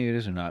 maybe it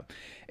is or not.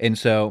 And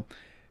so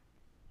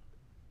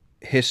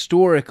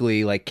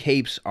historically, like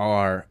capes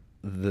are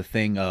the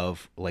thing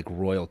of like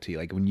royalty.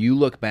 Like when you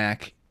look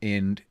back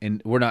in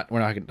we're not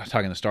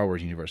talking the Star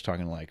Wars universe,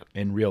 talking like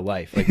in real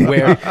life, like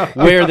where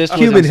this was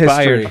Human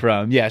inspired history.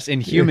 from. Yes,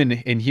 in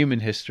human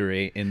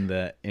history, in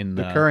the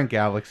Current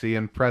galaxy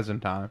in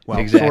present time. Well,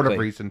 sort Exactly. of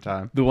recent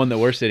time. the one that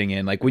we're sitting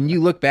in. Like when you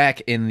look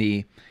back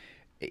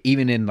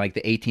even in like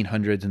the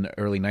 1800s and the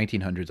early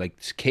 1900s, like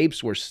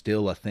capes were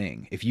still a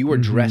thing. If you were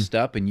dressed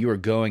up and you were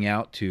going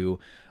out to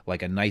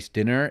like a nice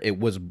dinner, it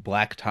was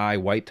black tie,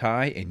 white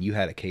tie, and you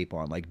had a cape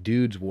on. Like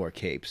dudes wore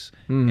capes,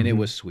 and it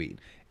was sweet.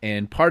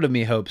 And part of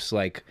me hopes,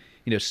 like,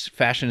 you know,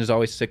 fashion is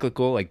always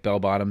cyclical. Like bell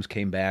bottoms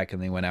came back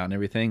and they went out and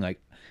everything. Like,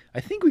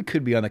 I think we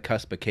could be on the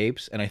cusp of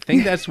capes, and I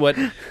think that's what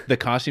the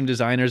costume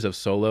designers of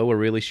Solo were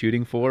really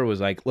shooting for. Was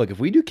like, look, if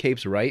we do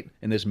capes right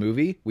in this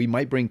movie, we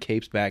might bring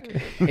capes back,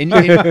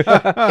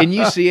 and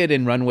you see it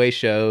in runway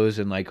shows,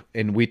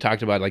 and we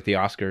talked about like the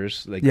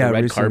Oscars, like the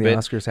red recently carpet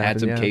Oscars had happened,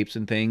 some yeah. capes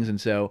and things,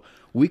 and so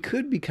we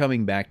could be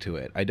coming back to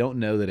it. I don't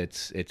know that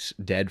it's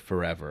dead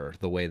forever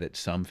the way that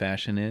some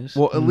fashion is.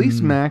 Well, at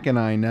least Mac and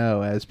I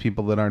know, as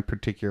people that aren't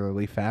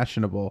particularly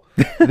fashionable,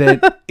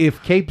 that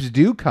if capes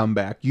do come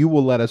back, you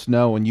will let us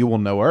know, and you will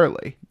know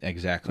early.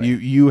 Exactly.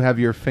 You have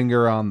your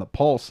finger on the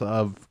pulse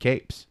of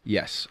capes.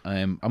 Yes,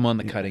 I'm on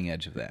the cutting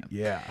edge of that.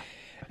 Yeah.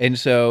 And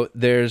so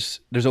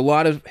there's a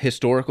lot of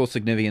historical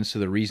significance to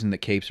the reason that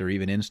capes are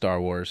even in Star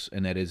Wars,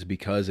 and that is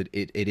because it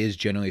is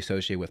generally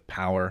associated with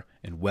power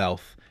and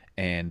wealth.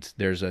 And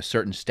there's a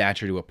certain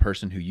stature to a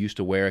person who used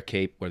to wear a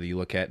cape, whether you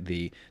look at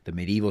the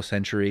medieval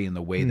century and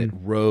the way that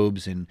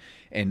robes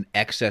and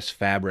excess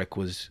fabric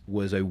was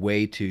a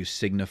way to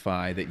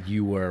signify that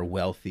you were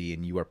wealthy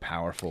and you were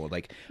powerful.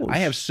 Like, I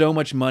have so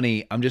much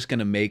money, I'm just going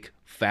to make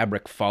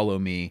fabric follow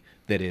me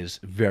that is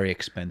very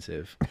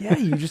expensive. Yeah,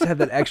 you just have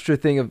that extra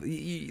thing of,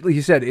 like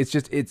you said,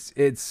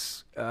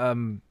 it's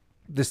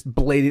this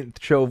blatant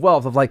show of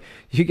wealth of like,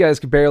 you guys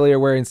barely are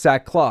wearing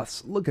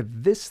sackcloths. Look at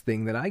this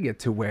thing that I get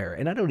to wear,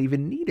 and I don't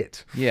even need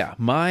it. Yeah,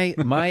 my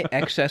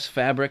excess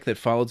fabric that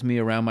follows me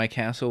around my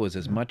castle is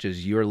as much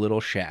as your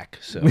little shack.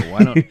 So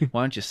why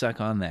don't you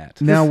suck on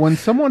that? Now, when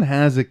someone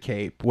has a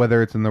cape,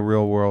 whether it's in the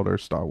real world or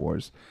Star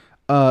Wars,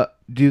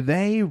 do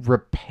they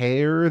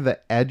repair the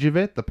edge of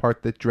it, the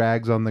part that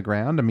drags on the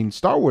ground? I mean,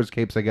 Star Wars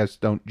capes, I guess,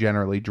 don't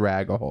generally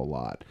drag a whole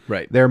lot.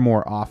 Right. They're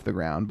more off the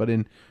ground. But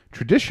in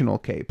traditional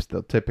capes,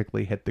 they'll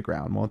typically hit the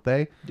ground, won't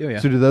they? Oh, yeah.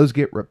 So do those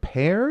get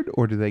repaired,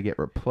 or do they get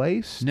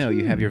replaced? No,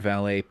 you have your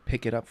valet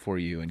pick it up for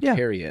you and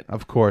carry it.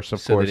 Of course, so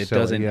course. that it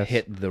silly, doesn't yes.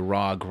 hit the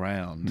raw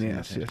ground.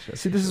 Yes.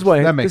 See, this is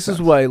why That makes sense.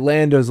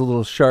 Lando's a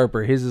little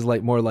sharper. His is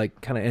like more like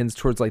kind of ends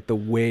towards like the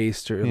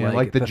waist or Yeah,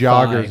 like the thigh.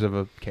 joggers of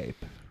a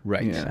cape.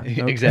 Right. Yeah.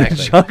 Exactly.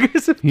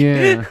 Joggers of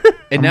Yeah.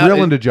 I'm now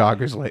real into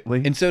joggers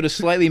lately. And so to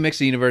slightly mix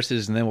the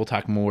universes, and then we'll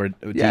talk more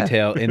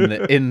detail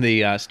in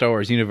the Star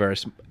Wars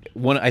universe.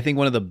 I think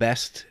one of the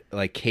best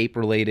like cape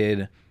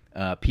related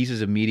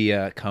pieces of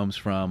media comes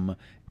from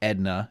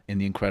Edna in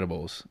The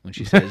Incredibles when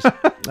she says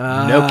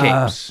no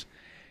capes.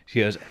 She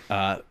goes,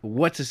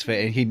 what's his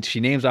face? And she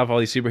names off all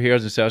these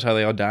superheroes and shows how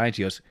they all die. And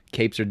she goes,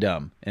 capes are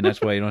dumb. And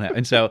that's why you don't have.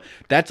 And so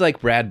that's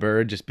like Brad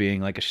Bird just being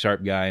like a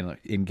sharp guy and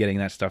in getting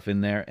that stuff in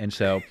there. And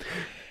so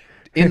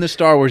in the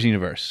Star Wars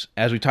universe,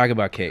 as we talk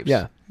about capes.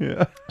 Yeah.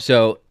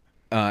 So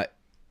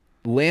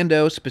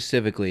Lando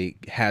specifically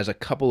has a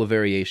couple of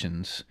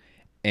variations.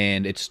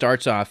 And it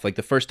starts off like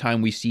the first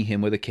time we see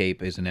him with a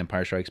cape is in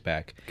Empire Strikes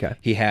Back. Okay.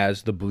 He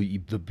has the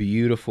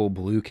beautiful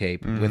blue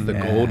cape with the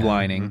gold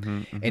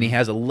lining, and he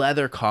has a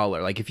leather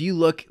collar. Like if you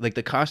look, like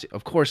the costume,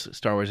 of course,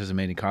 Star Wars has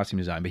amazing costume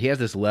design, but he has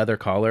this leather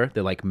collar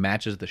that like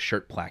matches the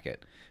shirt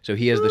placket. So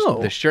he has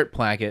the shirt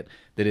placket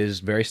that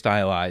is very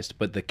stylized,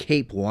 but the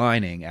cape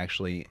lining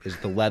actually is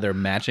the leather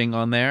matching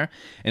on there.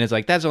 And it's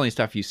like, that's only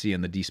stuff you see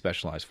in the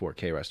despecialized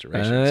 4K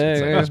restorations.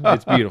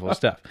 It's beautiful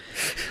stuff.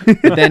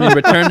 But then in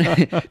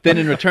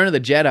Return of the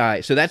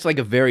Jedi, so that's like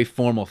a very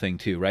formal thing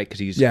too, right? Because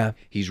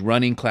he's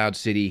running Cloud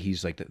City.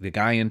 He's like the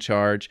guy in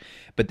charge.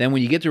 But then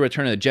when you get to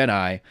Return of the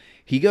Jedi,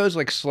 he goes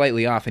like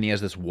slightly off and he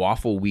has this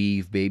waffle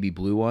weave baby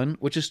blue one,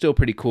 which is still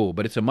pretty cool,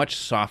 but it's a much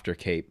softer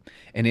cape.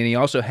 And then he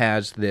also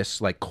has this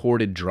like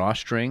corded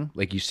drawstring.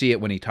 Like you see it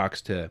when he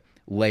talks to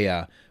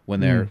Leia when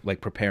they're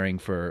like preparing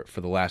for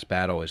the last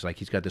battle. Is like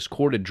he's got this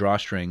corded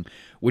drawstring,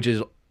 which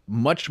is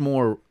much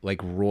more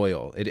like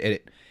royal.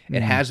 It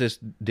has this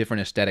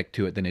different aesthetic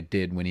to it than it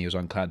did when he was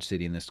on Cloud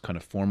City in this kind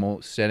of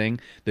formal setting.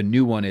 The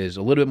new one is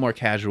a little bit more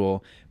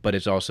casual, but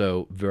it's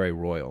also very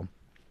royal.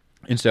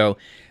 And so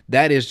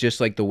that is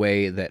just like the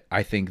way that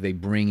I think they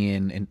bring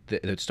in, and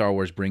that Star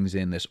Wars brings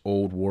in this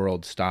old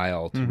world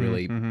style to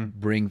really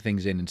bring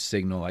things in and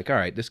signal like, all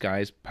right, this guy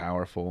is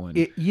powerful. And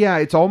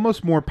it's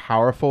almost more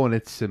powerful in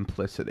its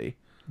simplicity.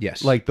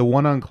 Yes. Like the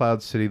one on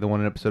Cloud City, the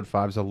one in Episode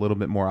 5 is a little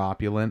bit more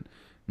opulent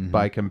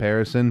by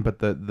comparison, but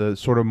the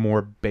sort of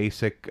more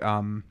basic,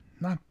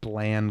 not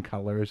bland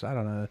colors, I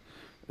don't know.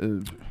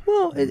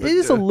 Well, it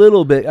is a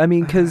little bit. I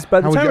mean, because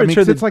by the time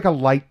it's like a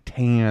light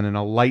tan and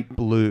a light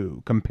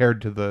blue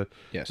compared to the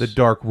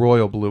dark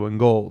royal blue and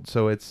gold.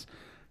 So it's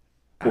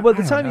by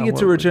the time you get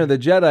to Return of the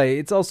Jedi,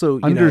 it's also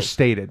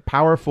understated,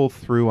 powerful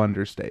through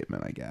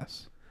understatement, I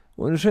guess.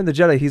 Well, in Return of the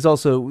Jedi, he's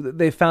also,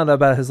 they found out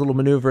about his little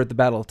maneuver at the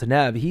Battle of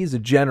Tanab. He's a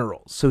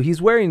general, so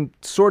he's wearing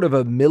sort of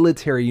a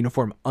military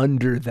uniform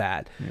under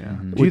that. Yeah.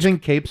 Do you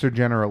think capes are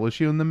general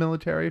issue in the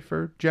military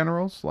for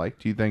generals? Like,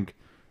 do you think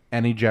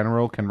any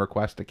general can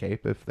request a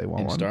cape if they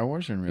want one? In Star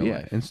Wars or in real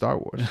life? In Star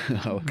Wars.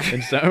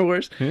 In Star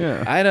Wars?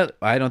 Yeah.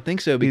 I don't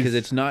think so, because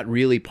it's not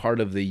really part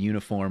of the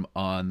uniform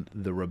on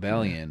the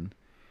Rebellion.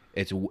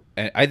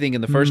 I think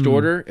in the First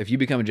Order, if you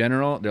become a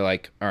general, they're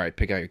like, all right,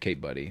 pick out your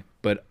cape, buddy.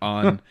 But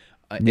on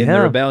in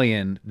the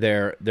Rebellion,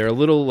 they're a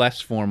little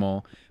less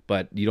formal,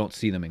 but you don't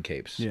see them in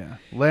capes. Yeah.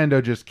 Lando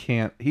just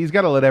can't. He's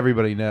got to let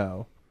everybody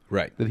know.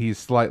 Right. That he's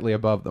slightly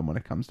above them when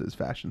it comes to his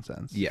fashion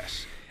sense.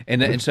 Yes.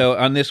 And so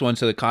on this one,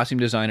 so the costume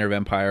designer of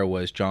Empire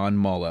was John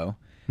Mollo.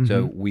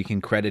 So we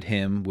can credit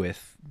him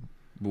with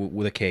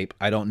a cape.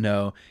 I don't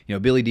know.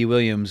 Billy D.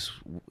 Williams,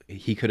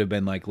 he could have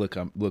been like, look,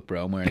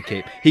 bro, I'm wearing a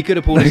cape. He could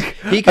have pulled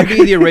he could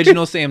be the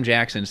original Sam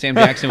Jackson. Sam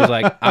Jackson was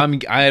like,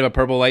 I have a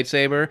purple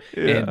lightsaber.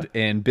 Yeah.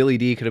 And Billy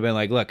D. could have been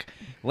like, look,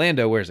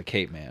 Lando wears a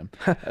cape, man.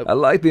 I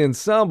like the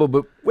ensemble,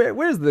 but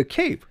where's the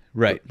cape?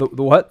 Right. The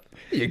what?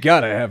 You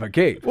gotta have a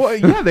cape. Well,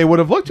 yeah, they would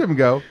have looked at him and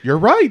go, "You're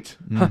right."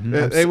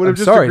 They would have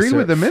just agreed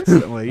with him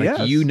instantly. Like,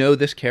 yes. You know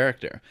this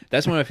character.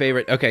 That's one of my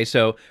favorite. Okay,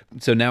 so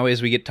now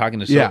as we get talking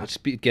to Solo,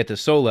 get to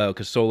Solo,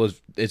 because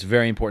Solo's it's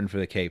very important for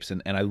the capes,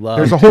 and I love.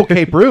 There's a whole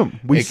cape room.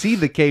 We see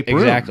the cape room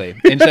exactly,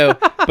 and so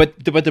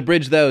but to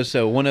bridge those.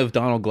 So one of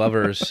Donald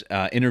Glover's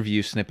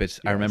interview snippets,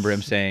 I remember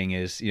him saying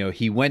is,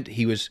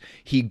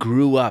 he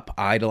grew up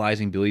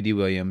idolizing Billy D.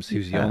 Williams,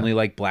 who's the only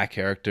like black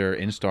character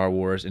in Star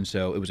Wars, and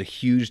so it was a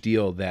huge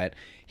deal that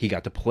he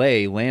got to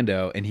play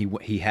Lando, and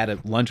he had a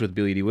lunch with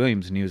Billy D.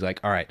 Williams, and he was like,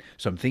 all right,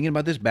 so I'm thinking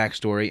about this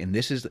backstory, and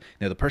this is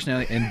the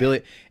personality,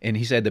 and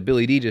he said that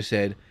Billy D. just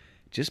said,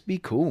 just be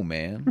cool,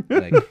 man.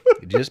 Like,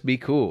 just be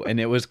cool. And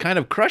it was kind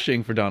of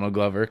crushing for Donald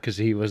Glover, because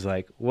he was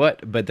like,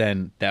 what? But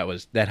then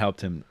that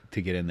helped him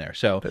to get in there.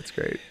 So that's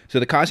great. So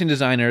the costume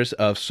designers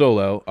of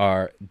Solo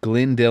are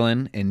Glenn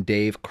Dillon and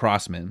Dave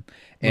Crossman.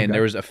 And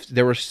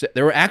there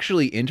were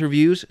actually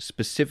interviews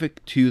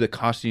specific to the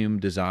costume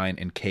design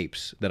and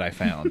capes that I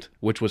found,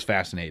 which was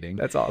fascinating.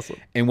 That's awesome.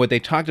 And what they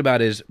talked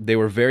about is they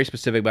were very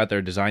specific about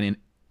their design and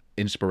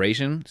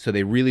inspiration. So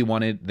they really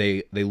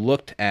they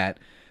looked at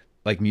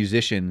like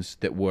musicians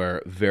that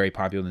were very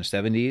popular in the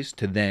 70s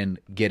to then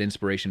get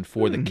inspiration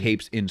for the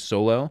capes in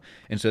Solo.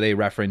 And so they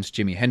referenced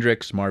Jimi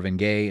Hendrix, Marvin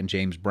Gaye, and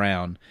James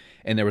Brown.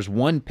 And there was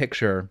one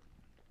picture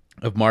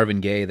of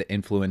Marvin Gaye that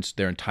influenced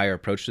their entire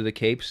approach to the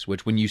capes,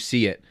 which when you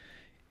see it,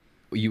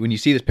 when you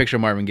see this picture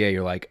of Marvin Gaye,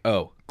 you're like,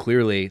 oh,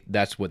 clearly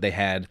that's what they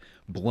had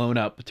blown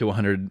up to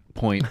 100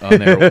 point on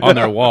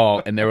their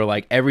wall, and they were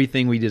like,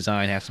 everything we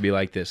design has to be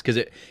like this, because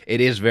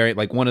it is very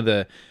like one of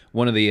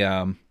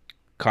the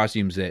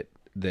costumes that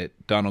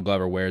Donald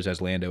Glover wears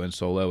as Lando in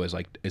Solo is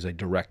a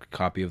direct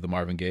copy of the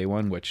Marvin Gaye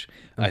one, which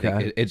I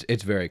think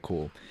it's very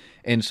cool.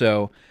 And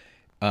so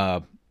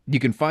you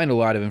can find a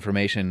lot of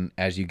information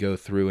as you go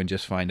through and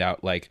just find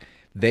out, like,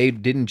 they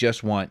didn't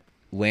just want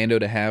Lando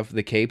to have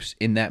the capes.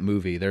 In that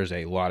movie, there's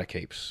a lot of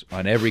capes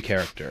on every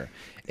character.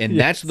 And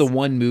that's the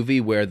one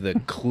movie where the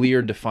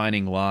clear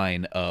defining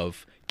line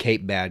of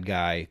cape bad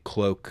guy,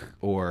 cloak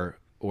or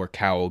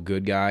cowl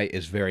good guy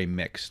is very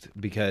mixed.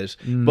 Because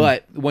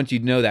but once you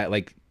know that,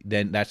 like,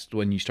 then that's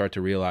when you start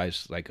to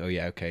realize, like, oh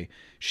yeah, okay,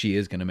 she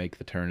is going to make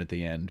the turn at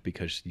the end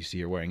because you see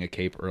her wearing a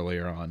cape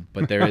earlier on.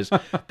 But there is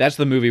that's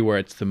the movie where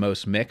it's the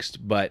most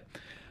mixed. But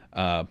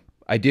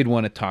I did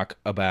want to talk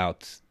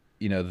about,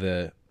 you know,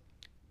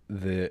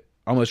 the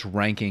almost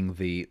ranking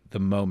the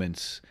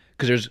moments,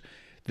 because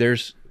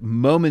there's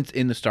moments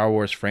in the Star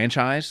Wars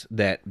franchise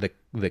that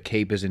the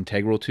cape is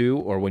integral to,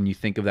 or when you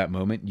think of that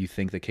moment, you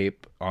think the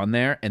cape on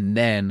there, and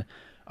then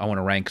I want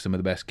to rank some of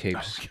the best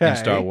capes in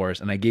Star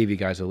Wars, and I gave you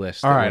guys a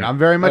list. All right, I'm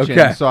very much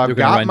in, so I've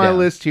got my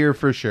list here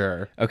for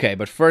sure. Okay,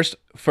 but first,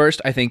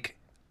 I think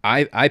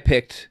I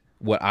picked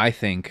what I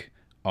think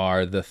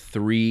are the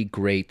 3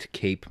 great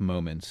cape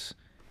moments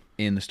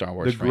in the Star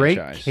Wars franchise. The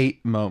great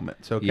cape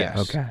moments. Okay. Yes.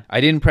 Okay.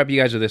 I didn't prep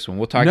you guys with this one.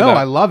 We'll talk. No,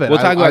 I love it. We'll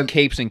talk about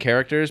capes and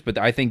characters, but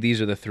I think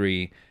these are the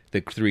three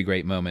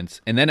great moments.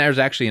 And then there's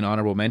actually an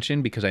honorable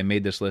mention because I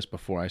made this list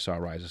before I saw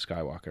Rise of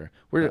Skywalker.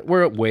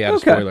 We're way out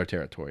of spoiler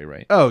territory,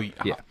 right? Oh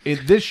yeah. In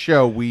this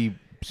show we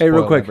spoil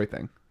real quick,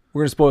 everything.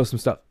 We're gonna spoil some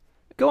stuff.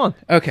 Go on.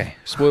 Okay,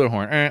 spoiler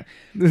horn. All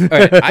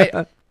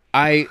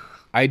right,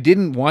 I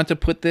didn't want to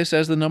put this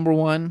as the number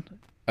 1.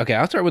 Okay,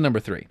 I'll start with number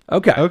 3.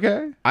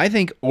 Okay. I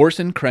think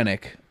Orson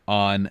Krennic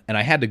and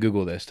I had to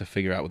Google this to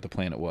figure out what the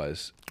planet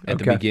was at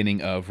the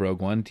beginning of Rogue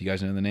One. Do you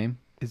guys know the name?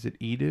 Is it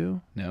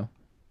Edu? No.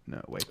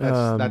 No, wait.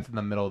 That's in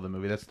the middle of the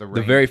movie. That's the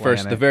very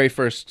planet. The very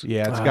first.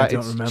 Yeah,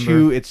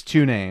 remember. It's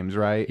two names,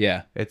 right?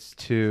 Yeah. It's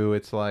 2.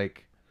 It's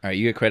like, all right,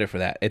 you get credit for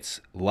that. It's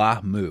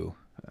Lahmu.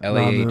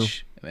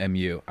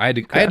 Lahmu. I had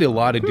to do a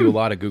lot of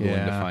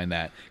Googling to find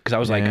that, because I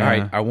was like, all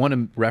right, I want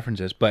to reference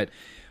this. But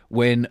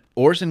when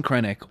Orson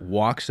Krennic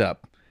walks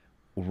up,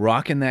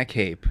 rocking that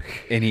cape,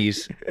 and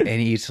he's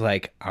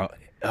like,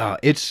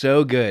 it's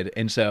so good.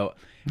 And so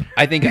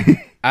I think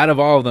out of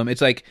all of them,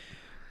 it's like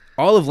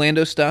all of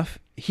Lando's stuff,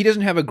 he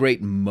doesn't have a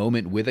great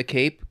moment with a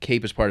cape.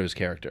 Cape is part of his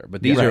character,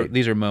 but these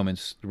are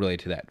moments related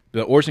to that.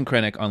 But Orson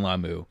Krennic on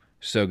Lahmu,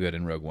 so good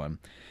in Rogue One.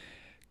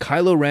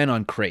 Kylo Ren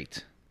on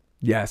Crate.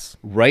 Yes.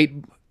 Right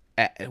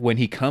when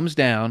he comes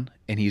down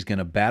and he's going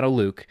to battle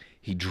Luke,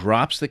 he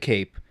drops the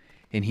cape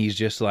and he's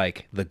just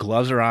like, the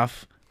gloves are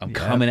off. I'm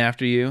coming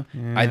after you.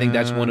 Yeah. I think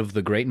that's one of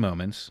the great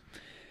moments.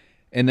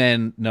 And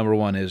then number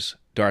 1 is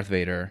Darth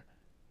Vader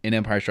in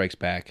Empire Strikes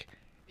Back.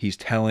 He's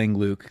telling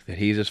Luke that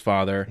he's his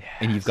father,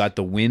 and you've got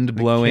the wind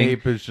blowing.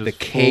 The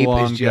cape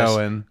is just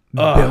going.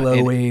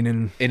 Billowing.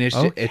 And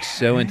it's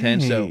so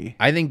intense. So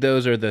I think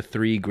those are the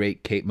 3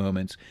 great cape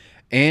moments.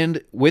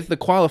 And with the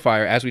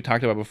qualifier, as we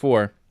talked about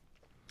before,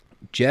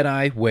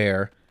 Jedi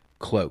wear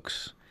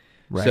cloaks.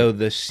 Right. So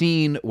the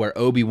scene where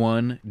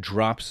Obi-Wan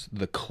drops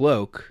the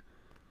cloak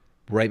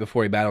right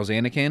before he battles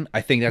Anakin,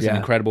 I think that's an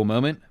incredible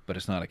moment, but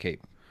it's not a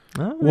cape.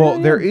 Oh, well,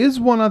 there is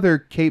one other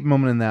cape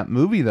moment in that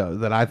movie, though,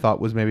 that I thought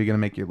was maybe going to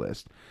make your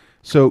list.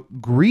 So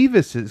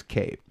Grievous's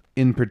cape,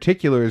 in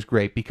particular, is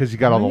great because he's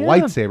got all the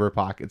lightsaber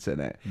pockets in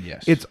it.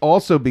 Yes. It's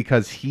also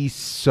because he's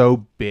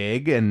so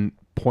big and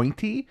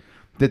pointy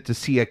that to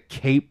see a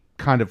cape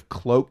kind of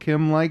cloak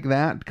him like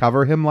that,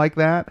 cover him like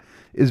that,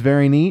 is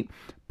very neat.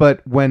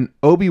 But when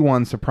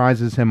Obi-Wan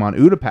surprises him on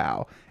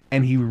Utapau,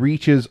 and he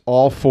reaches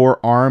all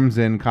 4 arms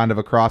in kind of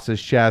across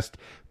his chest,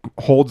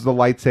 holds the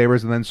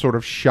lightsabers, and then sort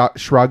of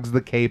shrugs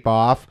the cape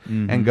off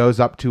and goes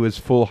up to his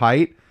full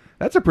height.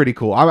 That's a pretty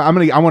cool. I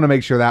want to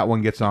make sure that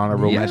one gets on a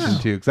real mention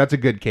too, because that's a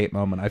good cape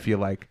moment, I feel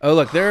like. Oh,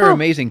 look, there are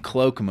amazing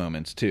cloak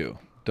moments too.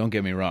 Don't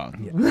get me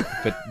wrong.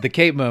 But the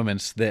cape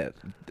moments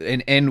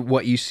and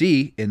what you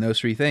see in those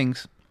 3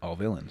 things, all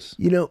villains.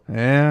 You know.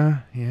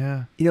 Yeah.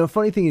 You know,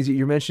 funny thing is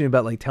you're mentioning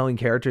about like telling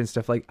character and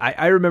stuff. Like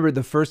I remember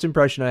the first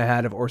impression I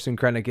had of Orson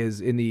Krennic is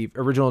in the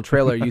original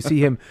trailer. You see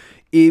him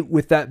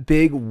with that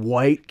big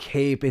white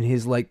cape and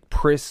his like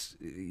crisp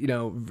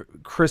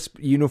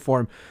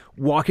uniform,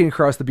 walking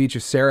across the beach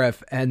of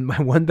Seraph. And my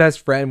one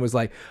best friend was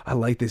like, "I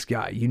like this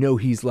guy. You know,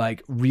 he's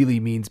like really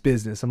means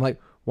business." I'm like,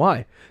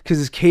 "Why?" Because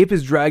his cape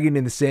is dragging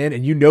in the sand,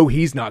 and you know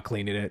he's not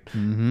cleaning it.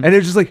 And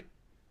it's just like,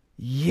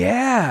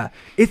 yeah,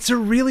 it's a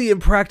really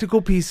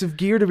impractical piece of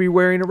gear to be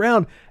wearing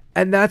around.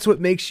 And that's what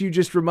makes you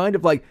just remind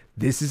of like,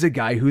 this is a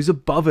guy who's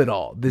above it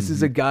all. This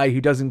is a guy who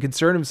doesn't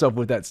concern himself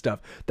with that stuff.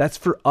 That's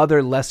for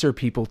other lesser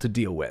people to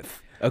deal with.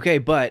 Okay,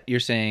 but you're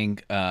saying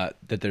that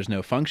there's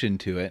no function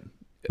to it.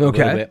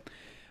 Okay.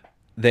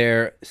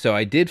 So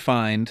I did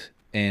find,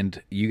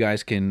 and you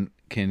guys can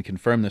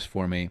confirm this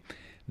for me,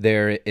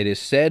 it is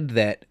said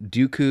that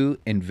Dooku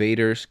and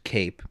Vader's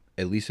cape,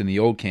 at least in the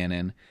old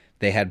canon,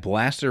 they had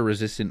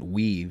blaster-resistant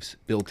weaves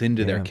built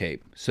into their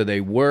cape, so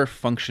they were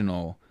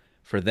functional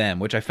for them,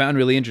 which I found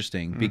really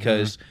interesting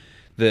because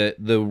the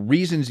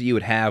reasons that you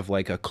would have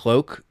like a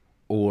cloak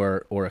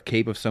or a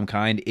cape of some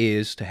kind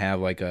is to have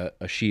like a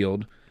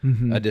shield,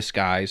 a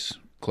disguise.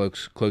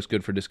 Cloak's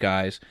good for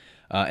disguise.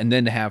 And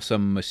then to have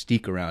some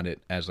mystique around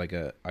it as like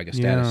a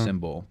status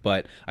symbol.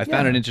 But I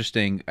found it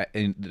interesting.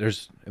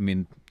 And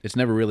it's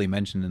never really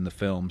mentioned in the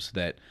films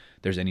that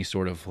there's any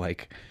sort of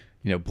like,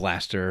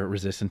 blaster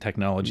resistant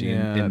technology.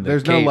 In the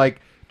There's cape. no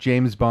like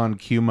James Bond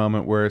Q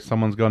moment where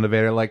someone's going to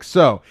Vader like,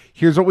 so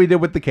here's what we did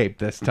with the cape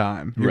this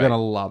time. You're Right.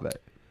 gonna love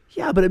it.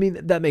 Yeah, but I mean,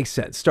 that makes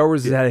sense. Star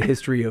Wars has had a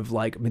history of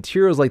like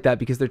materials like that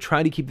because they're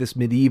trying to keep this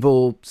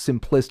medieval,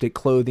 simplistic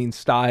clothing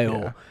style.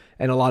 Yeah.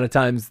 And a lot of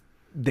times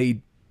they're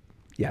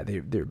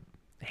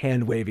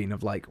hand waving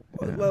of like,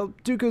 well,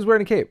 Dooku's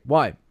wearing a cape.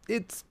 Why?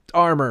 It's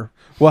armor.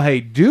 Well,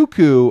 hey,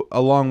 Dooku,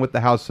 along with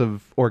the House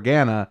of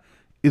Organa,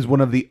 is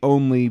one of the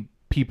only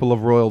people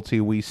of royalty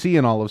we see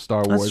in all of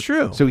Star Wars. That's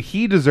true. So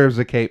he deserves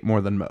a cape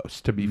more than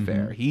most, to be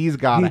fair. He's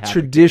got He to have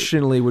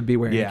traditionally would be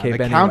wearing a cape. a cape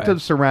The anyway. Count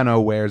of Sereno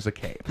wears a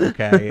cape,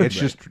 okay? It's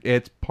just,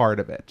 it's part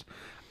of it.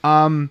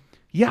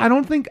 Yeah, I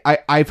don't think,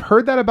 I've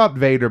heard that about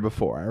Vader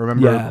before. I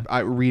remember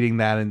reading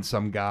that in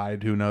some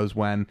guide, who knows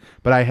when,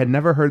 but I had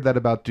never heard that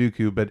about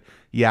Dooku. But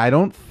yeah, I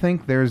don't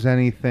think there's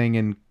anything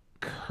in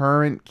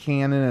current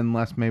canon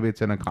unless maybe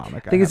it's in a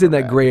comic. I think it's in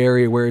that gray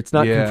area where it's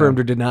not Yeah. confirmed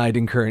or denied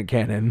in current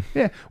canon.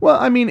 Yeah. Well,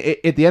 I mean,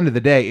 at the end of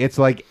the day, it's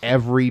like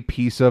every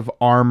piece of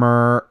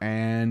armor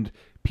and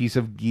piece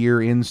of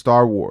gear in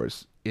Star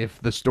Wars.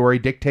 If the story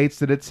dictates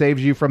that it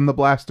saves you from the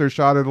blaster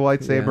shot or the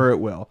lightsaber, it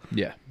will.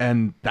 Yeah.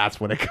 And that's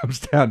what it comes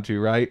down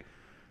to, right?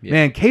 Yeah.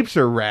 Man, capes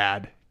are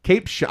rad.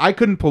 I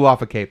couldn't pull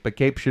off a cape, but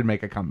capes should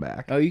make a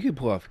comeback. Oh, you could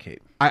pull off a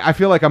cape. I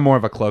feel like I'm more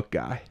of a cloak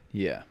guy,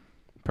 Yeah.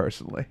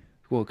 personally.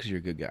 Well, because you're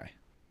a good guy.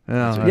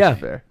 No, that's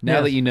fair.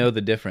 Now that you know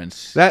the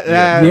difference.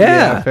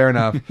 Yeah, fair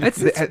enough.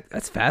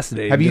 That's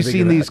fascinating. Have you to think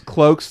seen of these that.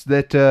 cloaks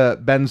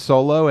that Ben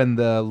Solo and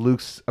the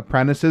Luke's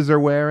apprentices are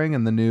wearing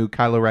in the new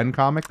Kylo Ren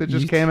comic that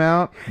just came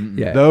out?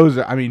 Yeah. Those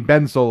are, I mean,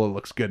 Ben Solo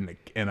looks good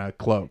in a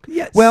cloak.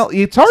 Yes. Well,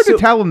 it's hard So- to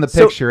tell in the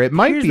so picture. It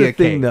might here's be the a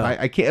thing, cape. though.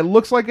 I can't. It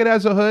looks like it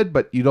has a hood,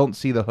 but you don't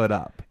see the hood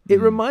up. It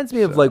reminds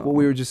me of like what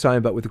we were just talking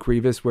about with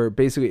Grievous, where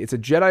basically it's a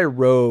Jedi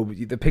robe.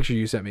 The picture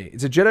you sent me,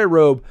 it's a Jedi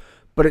robe,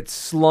 but it's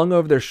slung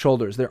over their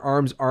shoulders. Their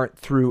arms aren't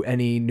through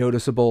any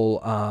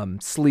noticeable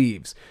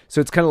sleeves,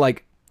 so it's kind of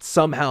like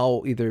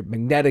somehow either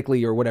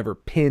magnetically or whatever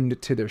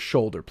pinned to their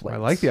shoulder plates. I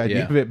like the idea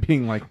Yeah. of it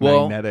being like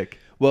Well, magnetic.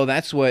 Well,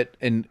 that's what,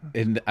 and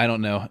I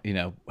don't know,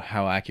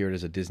 how accurate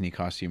is a Disney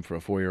costume for a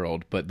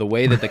 4-year-old, but the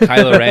way that the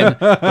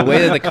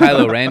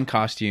Kylo Ren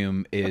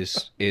costume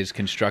is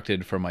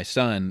constructed for my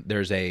son,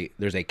 there's a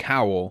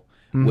cowl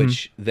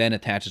which then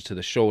attaches to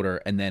the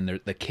shoulder, and then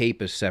the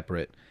cape is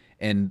separate,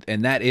 and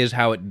that is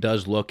how it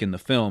does look in the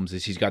films.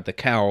 Is he's got the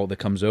cowl that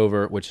comes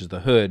over, which is the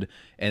hood,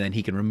 and then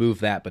he can remove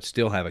that but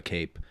still have a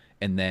cape.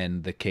 And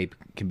then the cape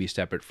can be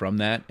separate from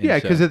that. And Yeah,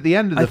 because so- at the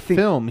end of the think-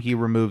 film, he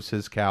removes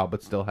his cowl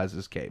but still has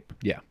his cape.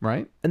 yeah,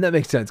 Right? And that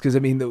makes sense because I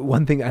mean the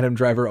one thing Adam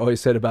Driver always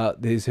said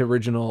about his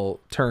original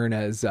turn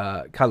as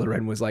Kylo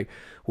Ren was like,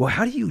 well,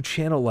 how do you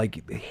channel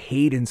like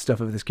hate and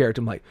stuff of this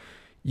character? I'm like,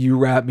 you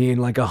wrap me in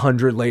like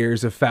 100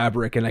 layers of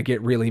fabric and I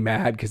get really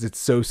mad because it's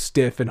so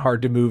stiff and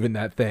hard to move in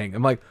that thing.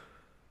 I'm like,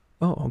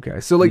 oh,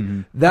 okay. So like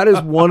that is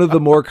one of the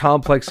more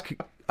complex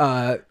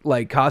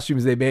like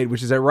costumes they made,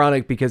 which is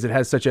ironic because it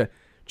has such a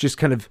just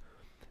kind of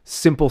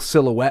simple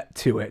silhouette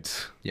to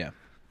it. yeah.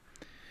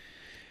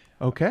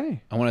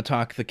 Okay. I want to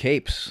talk the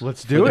capes.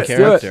 Let's for do the it.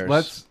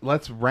 characters.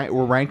 Let's rank.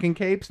 We're ranking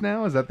capes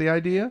now. Is that the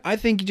idea? I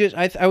think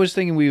I was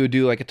thinking we would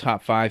do like a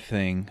top 5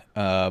 thing.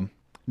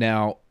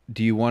 Now,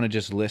 do you want to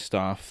just list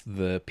off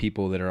the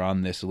people that are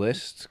on this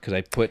list? Because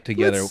I put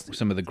together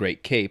some of the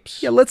great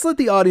capes. Yeah, let's let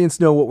the audience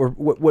know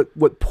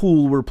what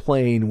pool we're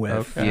playing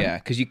with. Okay. Yeah,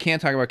 because you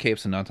can't talk about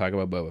capes and not talk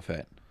about Boba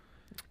Fett.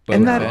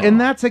 And Boba Fett.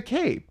 that's a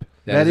cape.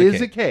 That That is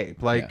is a a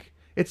cape. Like Yeah.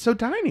 it's so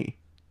tiny.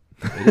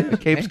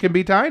 Capes can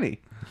be tiny.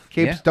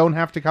 Capes Yeah. don't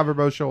have to cover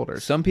both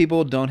shoulders. Some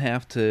people don't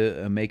have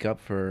to make up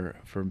for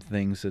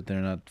things that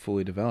they're not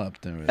fully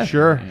developed.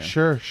 Sure.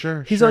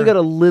 He's only got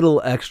a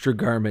little extra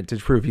garment to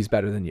prove he's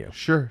better than you.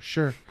 Sure.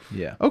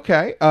 Yeah.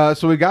 Okay,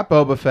 so we've got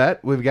Boba Fett,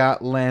 we've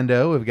got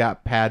Lando, we've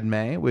got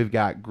Padme, we've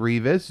got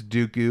Grievous,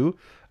 Dooku,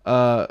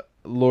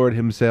 Lord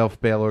himself,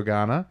 Bail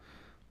Organa,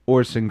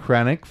 Orson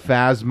Krennic,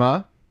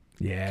 Phasma,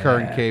 Yeah.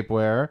 current cape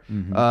wearer,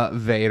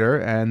 Vader,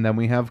 and then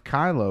we have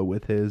Kylo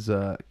with his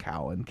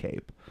cowl and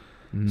cape.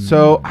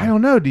 So I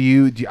don't know. Do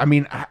you? I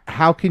mean,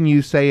 how can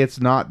you say it's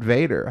not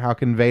Vader? How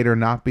can Vader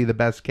not be the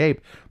best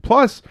cape?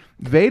 Plus,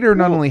 Vader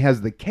not only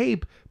has the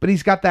cape, but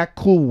he's got that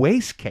cool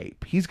waist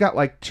cape. He's got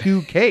like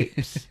 2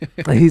 capes.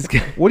 He's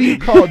What do you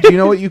call? Do you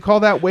know what you call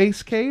that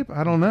waist cape?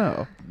 I don't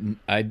know.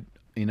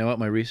 You know what?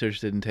 My research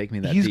didn't take me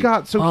that He's deep.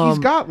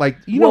 got like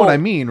you know what I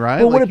mean, right?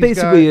 Well, like what it he's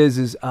basically got-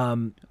 is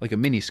like a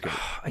mini skirt.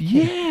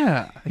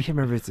 Yeah. I can't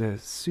remember if it's a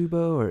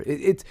subo or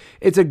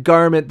it's a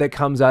garment that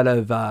comes out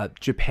of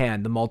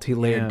Japan, the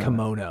multi-layered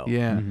kimono.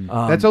 Yeah.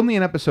 That's only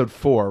in episode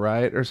 4,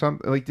 right? Or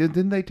something. Like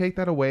didn't they take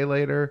that away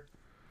later?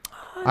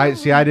 I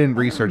didn't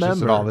research this at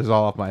remember. all. This is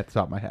all off my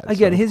top of my head.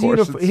 Again, so of his course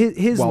uniform, it's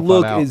his well thought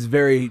look out. is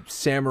very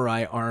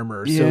samurai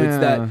armor. So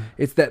Yeah.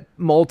 it's that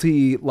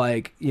multi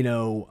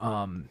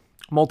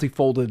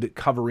multi-folded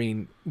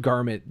covering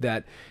garment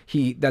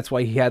that's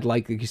why he had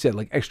like you said,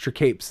 like extra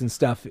capes and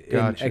stuff and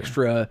Gotcha.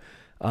 extra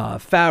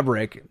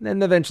fabric.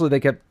 And eventually they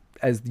kept,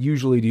 as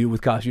usually do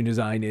with costume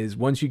design, is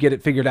once you get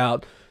it figured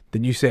out,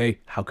 then you say,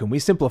 how can we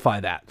simplify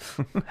that?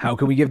 How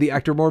can we give the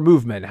actor more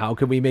movement? How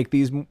can we make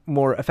these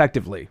more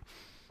effectively?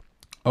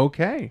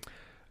 Okay.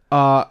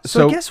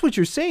 So I guess what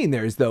you're saying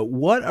there is, though,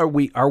 what are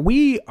we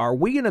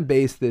going to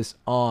base this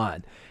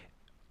on?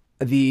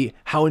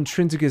 How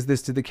intrinsic is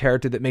this to the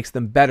character that makes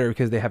them better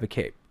because they have a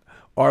cape?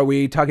 Are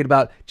we talking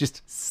about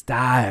just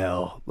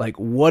style? Like,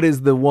 what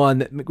is the one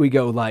that we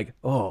go like,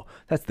 oh,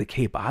 that's the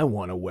cape I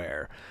want to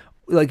wear?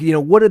 Like,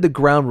 what are the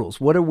ground rules?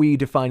 What are we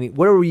defining?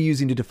 What are we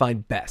using to define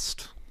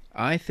best?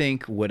 I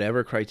think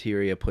whatever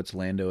criteria puts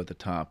Lando at the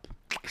top,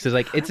 because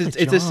like it's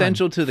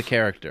essential to the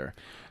character.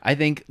 I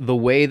think the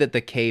way that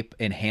the cape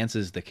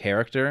enhances the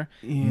character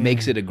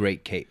makes it a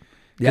great cape.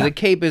 Because a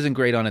cape isn't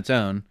great on its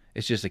own;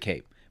 it's just a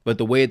cape. But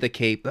the way that the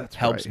cape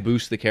helps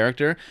boost the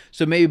character,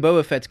 so maybe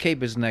Boba Fett's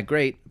cape isn't that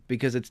great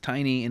because it's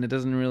tiny and it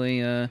doesn't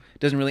really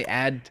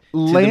add. To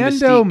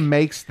Lando the mystique.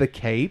 makes the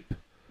cape,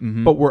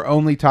 but we're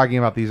only talking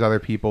about these other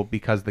people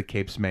because the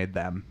capes made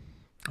them.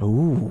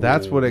 Ooh,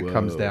 That's what it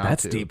comes down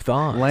that's to. deep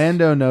thought.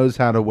 Lando knows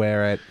how to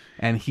wear it,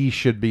 and he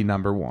should be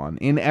number one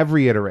in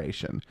every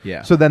iteration.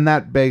 Yeah. So then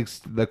that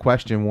begs the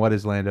question: what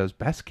is Lando's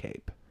best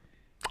cape?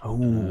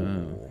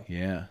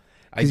 Yeah,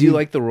 I do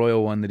like the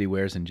royal one that he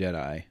wears in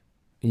Jedi.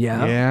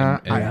 Yeah.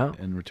 Yeah.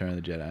 And Return of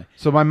the Jedi.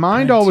 So my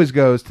mind always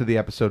goes to the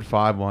episode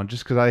 5 one,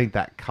 just because I think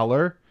that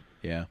color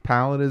Yeah.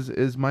 palette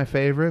is my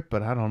favorite,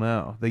 but I don't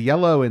know. The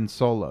yellow in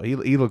Solo, he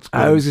looks good.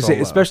 I was in gonna say,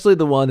 Solo. especially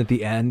the one at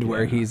the end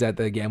where he's at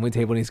the gambling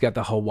table and he's got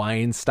the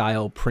Hawaiian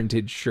style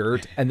printed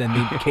shirt and then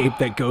the cape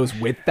that goes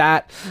with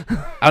that.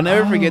 I'll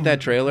never forget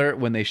that trailer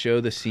when they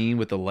show the scene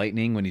with the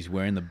lightning when he's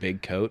wearing the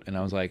big coat, and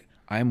I was like,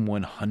 I'm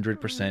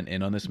 100%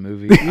 in on this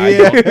movie.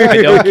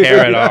 I don't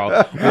care at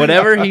all.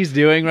 Whatever he's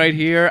doing right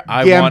here,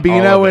 I want all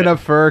Gambino of in it. a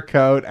fur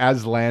coat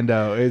as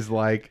Lando is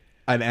like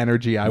an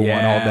energy I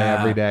want all day,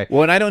 every day.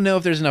 Well, and I don't know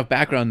if there's enough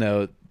background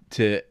though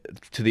to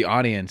the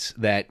audience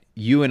that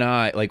you and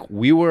I, like,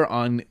 we were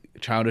on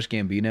Childish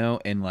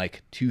Gambino in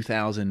like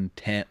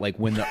 2010, like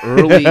when the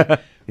early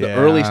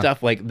early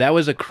stuff, like that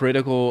was an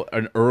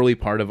early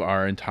part of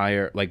our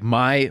entire, like,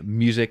 my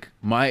music,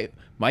 my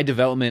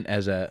development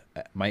as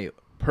my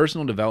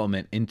personal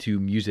development into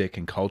music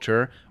and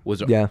culture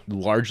was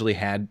largely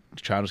had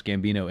Childish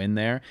Gambino in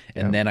there,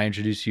 and then I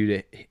introduced you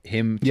to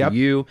him to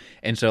you,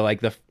 and so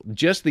like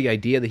just the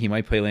idea that he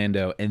might play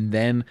Lando, and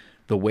then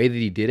the way that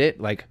he did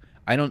it, like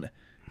I don't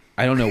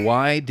know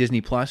why Disney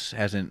Plus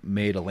hasn't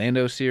made a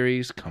Lando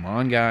series. Come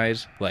on,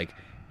 guys, like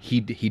he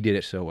did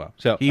it so well.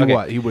 So He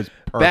okay. was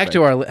perfect. Back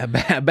to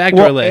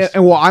our list.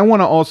 And I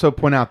want to also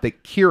point out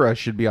that Kira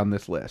should be on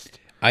this list.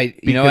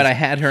 You know what? I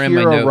had her in my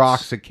Kira notes.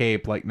 rocks a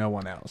cape like no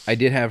one else. I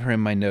did have her in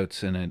my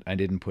notes, and I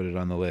didn't put it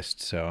on the list,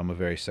 so I'm a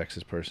very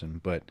sexist person.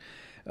 But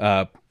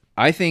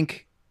I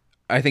think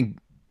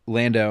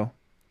Lando,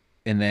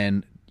 and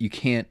then you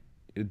can't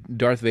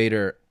Darth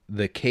Vader.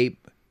 The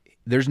cape.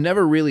 There's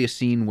never really a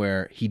scene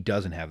where he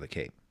doesn't have the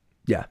cape,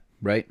 Yeah.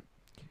 right?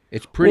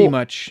 It's pretty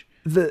much.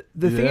 The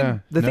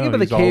thing about the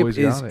he's cape always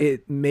is got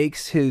it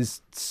makes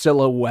his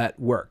silhouette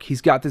work.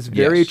 He's got this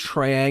very Yes.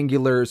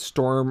 triangular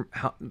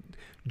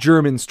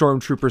German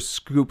stormtrooper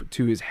scoop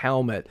to his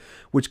helmet,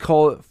 which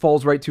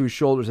falls right to his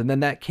shoulders, and then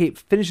that cape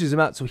finishes him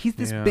out. So he's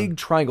this big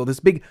triangle, this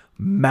big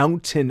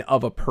mountain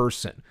of a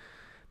person.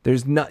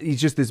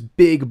 He's just this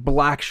big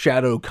black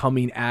shadow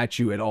coming at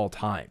you at all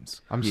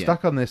times. I'm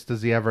stuck on this.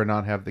 Does he ever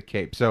not have the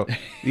cape? So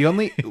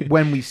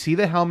when we see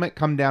the helmet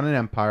come down in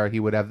Empire, he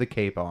would have the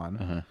cape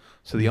on.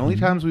 So the only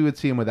times we would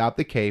see him without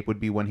the cape would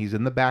be when he's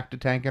in the back to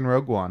tank in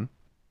Rogue One,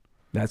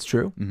 That's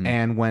true.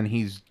 and when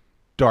he's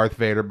Darth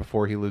Vader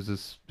before he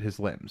loses his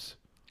limbs,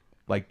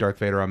 like Darth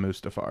Vader on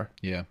Mustafar.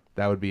 Yeah.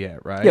 That would be it,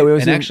 right? Yeah, we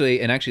always And see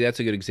actually,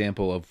 that's a good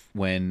example of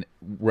when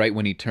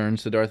he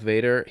turns to Darth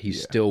Vader,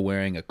 he's still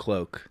wearing a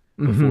cloak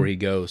before he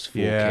goes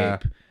full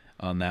cape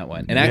on that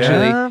one. And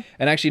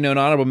actually, no, an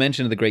honorable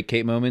mention of the great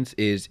cape moments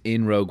is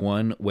in Rogue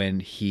One when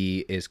he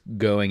is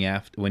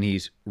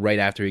right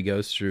after he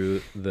goes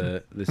through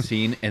the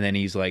scene, and then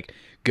he's like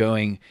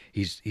going,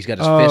 he's got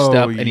his fist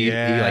up, and he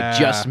like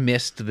just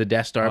missed the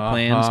Death Star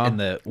plans, and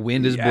the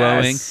wind is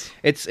blowing.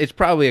 It's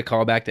probably a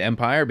callback to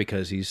Empire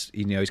because he's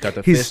got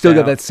the he's fist still out.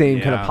 got that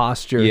same kind of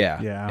posture.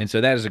 Yeah. And so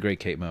that is a great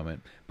cape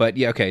moment. But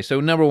yeah, okay.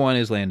 So number 1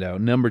 is Lando.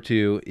 Number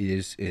 2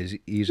 is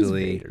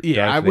easily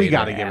Yeah, Darth we Vader.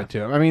 got to give it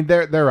to him. I mean,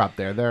 they're up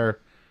there.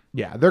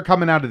 Yeah, they're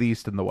coming out of the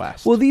East and the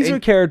West. Well, these are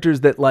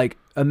characters that, like,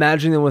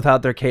 imagining them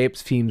without their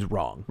capes seems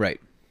wrong.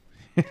 Right.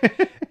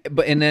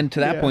 But and then to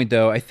that point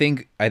though, I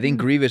think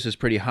Grievous is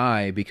pretty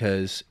high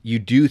because you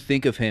do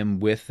think of him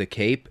with the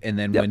cape, and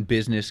then when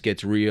business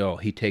gets real,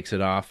 he takes it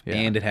off,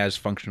 and it has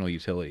functional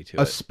utility to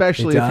it.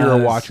 Especially It if you're a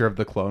does. watcher of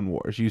the Clone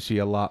Wars, you see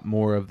a lot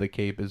more of the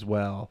cape as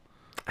well.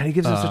 And he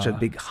gives him such a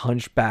big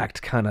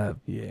hunchbacked kind of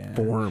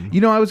form. You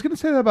know, I was going to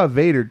say that about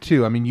Vader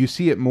too. I mean, you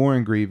see it more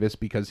in Grievous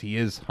because he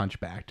is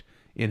hunchbacked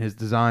in his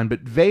design, but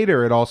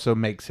Vader, it also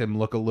makes him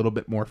look a little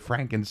bit more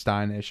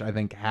Frankensteinish, I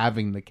think,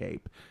 having the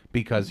cape,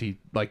 because he,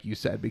 like you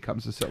said,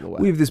 becomes a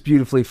silhouette. We have this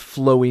beautifully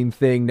flowing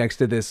thing next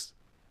to this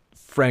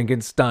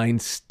Frankenstein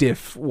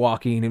stiff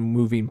walking and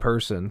moving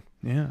person.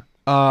 Yeah.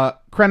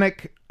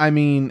 Krennic, I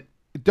mean,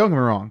 don't get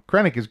me wrong,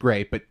 Krennic is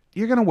great, but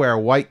you're going to wear a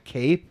white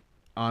cape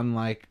on,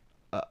 like,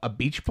 a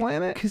beach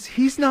planet? Because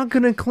he's not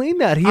going to clean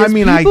that. He has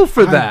people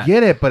for that. I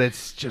get it, but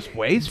it's just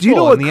wasteful. Do you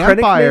know what the Krennic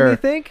Empire made me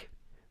think?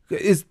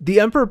 Is the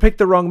Emperor picked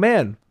the wrong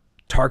man.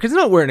 Tarkin's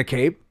not wearing a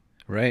cape.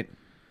 Right.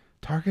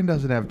 Tarkin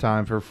doesn't have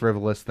time for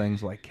frivolous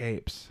things like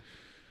capes.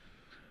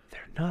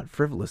 They're not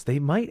frivolous. They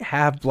might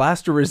have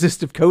blaster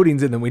resistive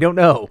coatings in them. We don't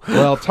know.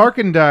 Well,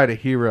 Tarkin died a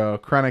hero.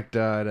 Krennic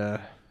died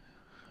A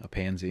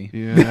pansy.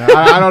 yeah.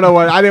 I don't know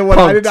what I didn't want.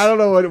 I don't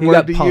know what He word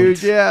got to punked.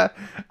 use. Yeah.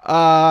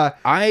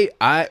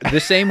 I the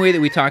same way that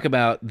we talk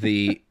about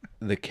the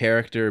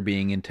character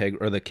being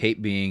integral, or the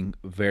cape being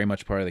very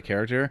much part of the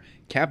character.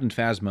 Captain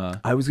Phasma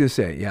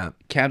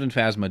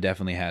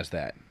definitely has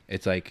that.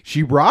 It's like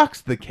She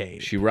rocks the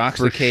cape. she rocks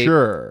for the cape.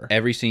 Sure.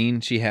 Every scene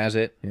she has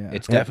it. Yeah.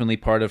 It's definitely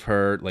part of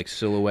her like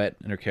silhouette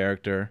and her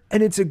character.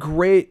 And it's a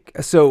great...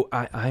 So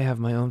I have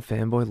my own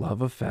fanboy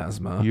love of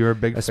Phasma. You're a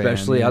big fan,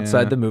 especially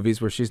outside yeah. the movies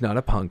where she's not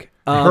a punk.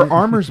 Her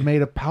armor's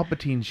made of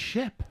Palpatine's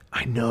ship.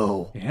 I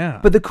know. Yeah.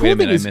 But the cool Wait a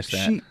thing minute, I is missed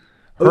that. she...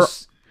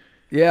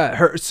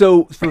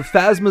 So for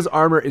Phasma's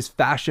armor is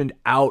fashioned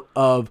out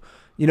of,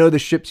 you know, the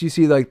ships you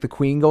see, like the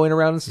Queen going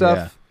around and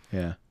stuff?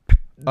 Yeah.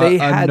 They a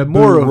had Naboo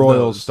more of Royal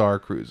those. Star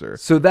Cruiser.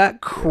 So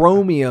that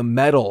chromium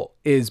metal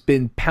is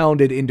been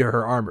pounded into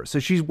her armor. So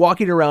she's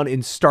walking around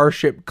in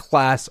Starship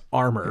class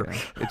armor.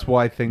 It's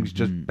why things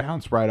just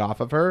bounce right off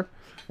of her,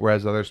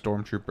 whereas other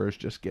stormtroopers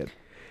just get...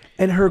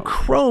 And her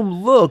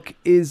chrome look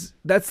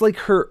that's like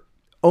her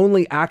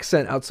only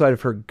accent outside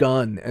of her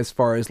gun as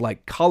far as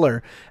like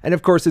color. And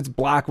of course it's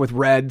black with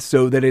red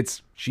so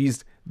that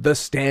she's the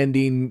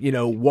standing, you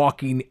know,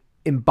 walking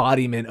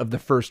embodiment of the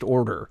First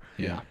Order.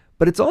 Yeah.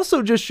 But it's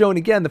also just showing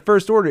again, the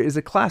First Order is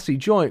a classy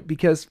joint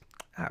because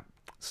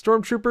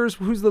stormtroopers,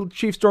 who's the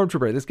chief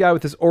stormtrooper? This guy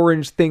with this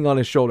orange thing on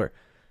his shoulder.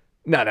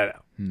 No.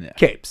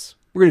 Capes.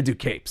 We're going to do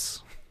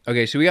capes.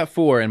 Okay, so we got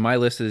 4, and my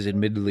list is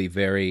admittedly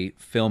very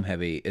film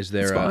heavy. Is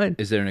there fine.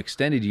 is there an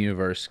extended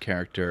universe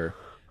character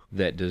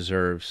that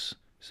deserves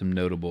some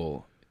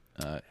notable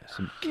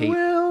some cape?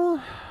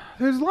 Well,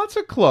 there's lots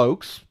of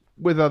cloaks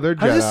with other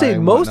Jedi. I was just saying,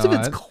 and most of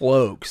it's whatnot.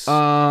 cloaks.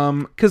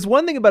 Because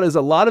one thing about it is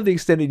a lot of the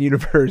extended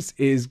universe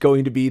is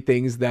going to be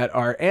things that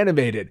are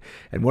animated.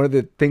 And one of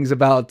the things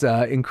about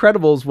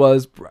Incredibles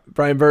was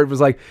Brian Bird was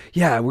like,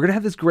 yeah, we're going to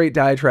have this great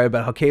diatribe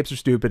about how capes are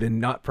stupid and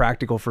not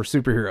practical for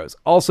superheroes.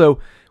 Also,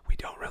 we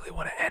don't really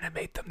want to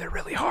animate them. They're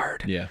really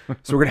hard. Yeah.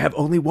 So we're going to have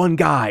only one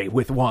guy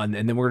with one,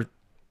 and then we're going to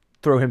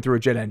throw him through a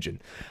jet engine.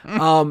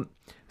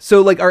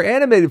 So like our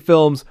animated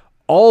films,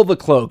 all the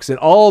cloaks and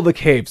all the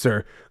capes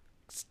are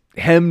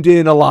hemmed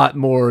in a lot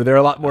more. They're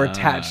a lot more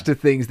attached to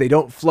things. They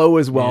don't flow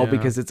as well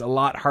because it's a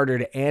lot harder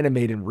to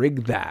animate and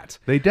rig that.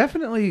 They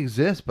definitely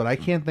exist, but I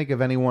can't think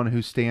of anyone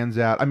who stands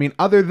out. I mean,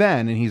 other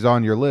than, and he's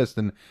on your list,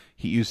 and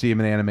you see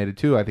him in animated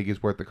too, I think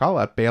he's worth the call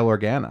out, Bail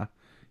Organa.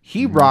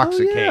 He rocks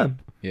a cape.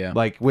 Yeah.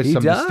 Like with He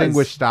some does.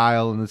 distinguished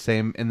style in the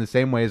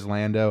same way as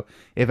Lando.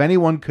 If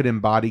anyone could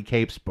embody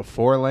capes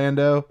before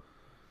Lando,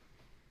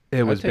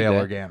 it was take Bail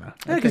that. Organa.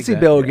 I can see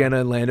Bail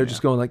Organa and Lando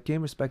just going like,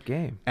 game, respect,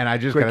 game. And I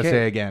just Great gotta cape.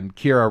 say again,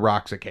 Kira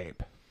rocks a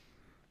cape.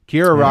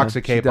 Kira rocks a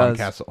she cape on does.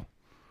 Kessel.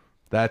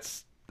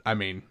 That's, I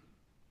mean,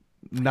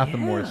 nothing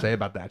more to say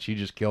about that. She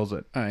just kills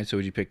it. All right, so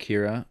would you pick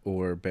Kira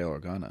or Bail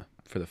Organa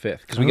for the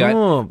 5th? Because we got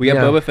yeah.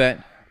 Boba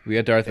Fett, we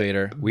got Darth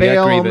Vader, we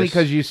Bail got Grievous. only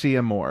because you see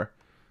him more.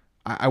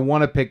 I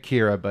want to pick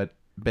Kira, but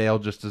Bail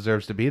just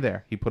deserves to be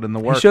there. He put in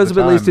the work. He shows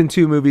the up at least time. in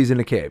 2 movies in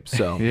a cape.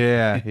 So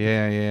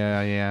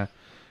Yeah.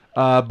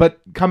 But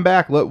come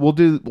back. We'll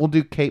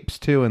do capes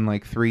too in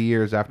like 3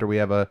 years after we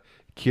have a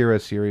Kira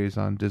series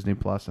on Disney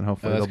Plus, and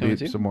hopefully that's there'll be coming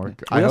too? some more.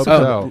 I also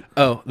hope have-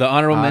 so. Oh, the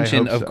honorable I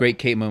mention hope of so. great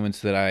cape moments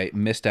that I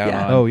missed out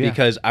Yeah. on Oh, yeah.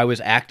 because I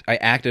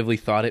actively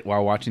thought it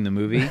while watching the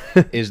movie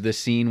is the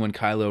scene when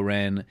Kylo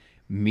Ren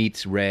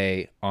meets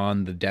Rey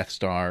on the Death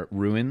Star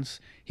ruins.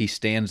 He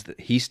stands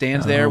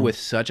there with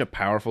such a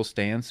powerful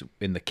stance,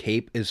 and the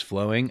cape is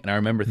flowing. And I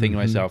remember thinking to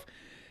myself,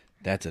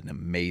 "That's an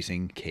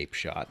amazing cape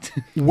shot."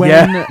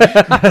 When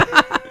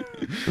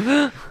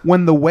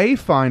when the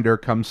Wayfinder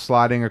comes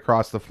sliding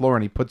across the floor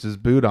and he puts his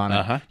boot on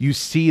it, you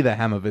see the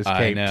hem of his I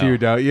cape know. too,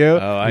 don't you?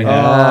 Oh, I know.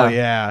 Oh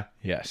yeah,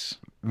 Yes,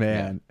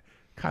 man.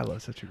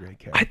 Kylo's such a great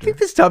character. I think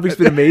this topic's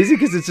been amazing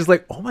because it's just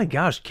like, oh my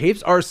gosh,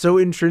 capes are so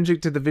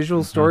intrinsic to the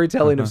visual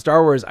storytelling of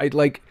Star Wars.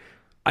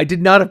 I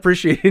did not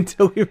appreciate it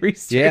until we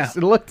researched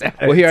and looked at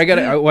it. Well, here I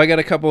got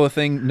a couple of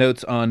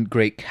notes on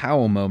great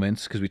cowl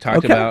moments because we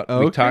talked about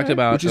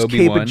which is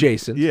Obi-Wan. Cape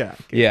adjacent.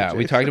 Yeah,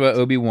 we talked about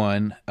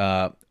Obi-Wan.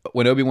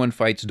 When Obi-Wan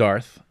fights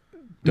Darth.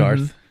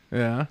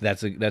 Yeah,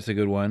 that's a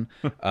good one.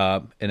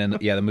 And then the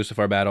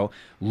Mustafar battle,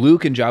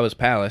 Luke in Jabba's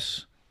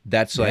palace.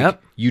 That's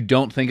like you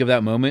don't think of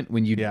that moment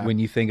when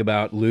you think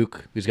about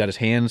Luke, who's got his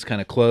hands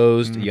kind of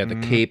closed. You got the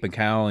cape and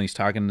cowl, and he's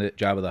talking to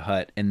Jabba the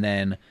Hutt. And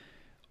then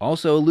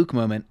also a Luke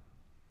moment.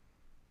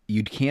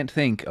 You can't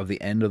think of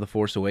the end of The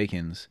Force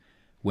Awakens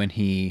when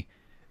he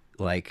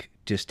like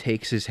just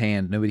takes his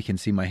hand. Nobody can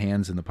see my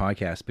hands in the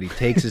podcast, but he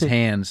takes his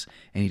hands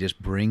and he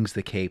just brings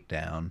the cape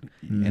down.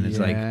 And it's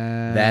like,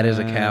 that is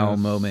a Cal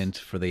moment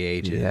for the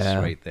ages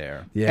right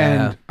there.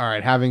 Yeah. And all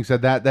right, having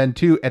said that, then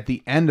too, at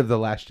the end of The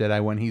Last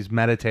Jedi, when he's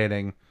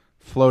meditating,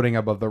 floating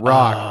above the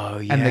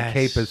rock, and the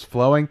cape is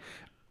flowing.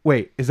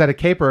 Wait, is that a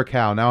cape or a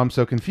cowl? Now I'm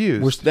so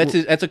confused. That's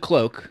a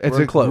cloak. It's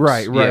a cloak.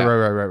 Right.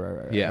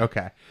 Yeah.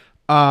 Okay.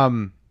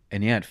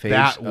 And yeah, it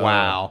fades.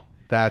 Wow.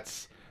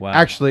 That's wow.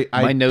 Actually,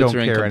 my I notes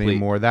don't are care incomplete.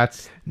 anymore.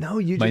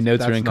 My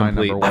notes are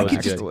incomplete. I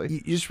could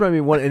you just remind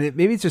me one, and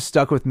maybe it's just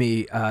stuck with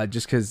me,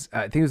 just because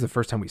I think it was the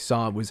first time we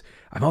saw it.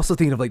 I'm also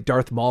thinking of like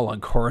Darth Maul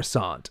on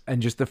Coruscant,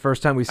 and just the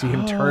first time we see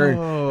him turn,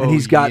 and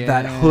he's got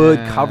that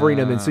hood covering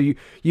him, and so you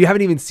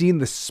haven't even seen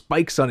the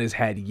spikes on his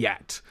head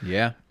yet.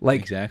 Yeah,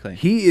 like exactly.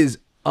 He is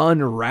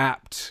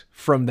unwrapped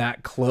from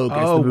that cloak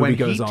as the movie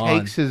goes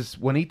on.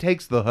 When he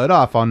takes the hood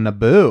off on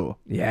Naboo.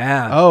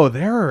 Yeah. Oh,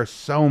 there are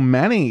so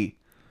many.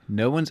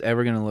 No one's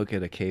ever going to look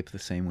at a cape the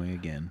same way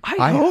again.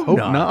 I hope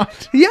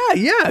not.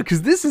 Yeah,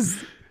 because this is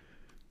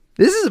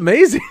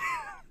amazing.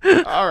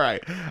 All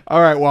right.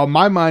 Well,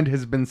 my mind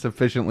has been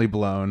sufficiently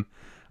blown.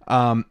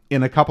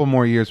 In a couple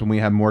more years, when we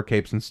have more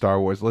capes in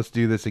Star Wars, let's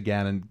do this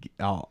again, and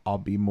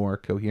I'll be more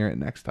coherent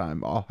next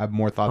time. I'll have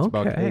more thoughts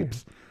about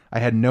capes. I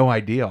had no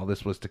idea all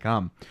this was to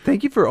come.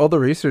 Thank you for all the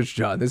research,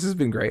 John. This has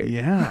been great.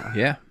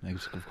 Yeah,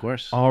 of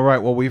course. All right.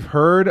 Well, we've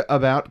heard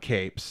about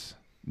capes.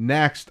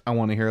 Next, I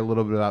want to hear a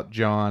little bit about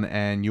John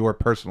and your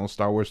personal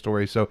Star Wars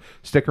story. So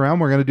stick around.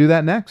 We're going to do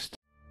that next.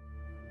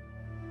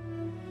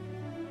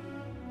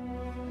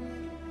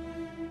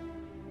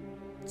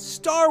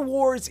 Star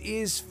Wars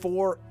is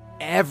for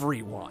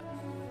everyone.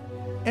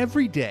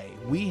 Every day,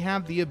 we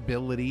have the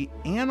ability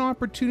and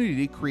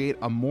opportunity to create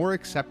a more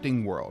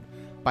accepting world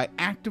by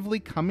actively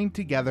coming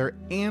together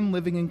and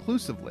living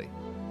inclusively.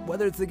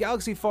 Whether it's the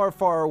galaxy far,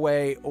 far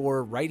away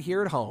or right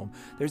here at home,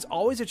 there's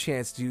always a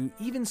chance to do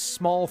even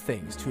small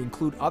things to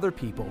include other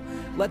people,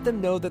 let them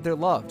know that they're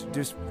loved.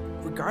 Just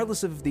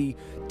regardless of the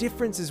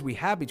differences we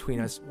have between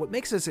us, what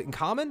makes us in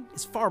common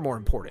is far more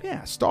important.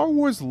 Yeah, Star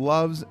Wars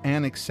loves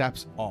and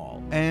accepts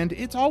all, and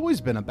it's always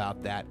been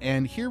about that.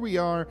 And here we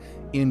are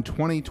in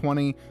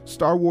 2020,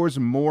 Star Wars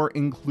more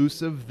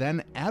inclusive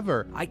than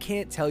ever. I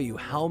can't tell you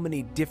how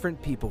many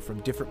different people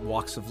from different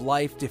walks of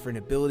life, different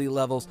ability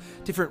levels,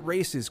 different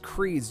races,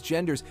 creeds,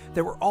 genders,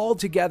 that were all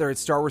together at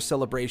Star Wars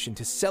Celebration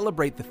to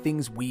celebrate the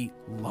things we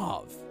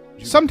love.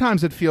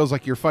 Sometimes it feels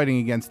like you're fighting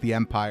against the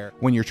Empire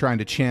when you're trying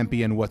to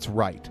champion what's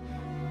right.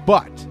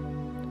 But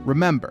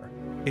remember,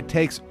 it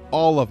takes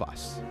all of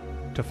us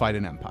to fight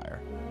an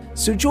empire.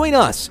 So join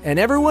us and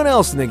everyone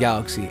else in the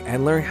galaxy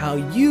and learn how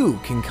you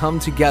can come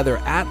together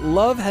at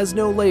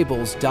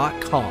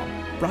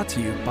lovehasnolabels.com. Brought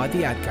to you by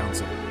the Ad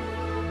Council.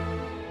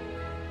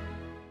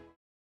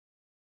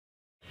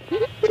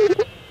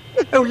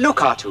 Oh, look,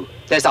 R2.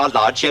 There's our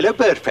large yellow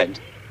bird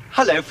friend.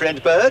 Hello,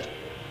 friend bird.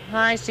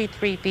 Hi,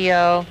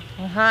 C-3PO.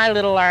 Hi,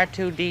 little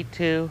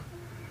R2-D2.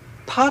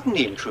 Pardon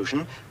the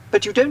intrusion,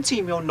 but you don't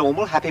seem your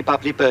normal, happy,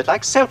 bubbly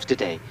bird-like self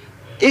today.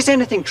 Is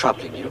anything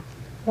troubling you?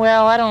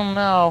 Well, I don't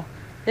know.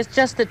 It's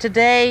just that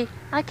today,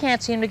 I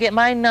can't seem to get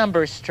my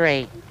numbers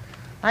straight.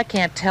 I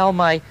can't tell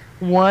my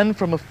 1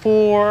 from a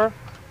 4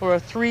 or a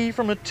 3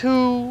 from a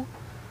 2.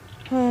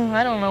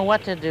 I don't know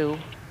what to do.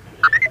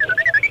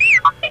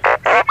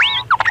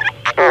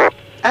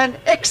 An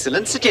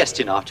excellent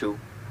suggestion, R2.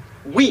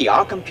 We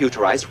are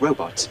computerized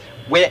robots.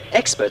 We're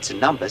experts in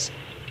numbers.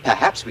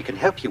 Perhaps we can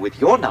help you with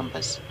your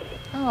numbers.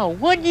 Oh,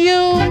 would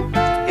you?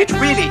 It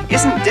really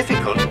isn't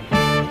difficult.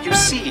 You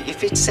see,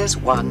 if it says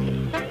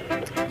 1,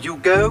 you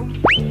go.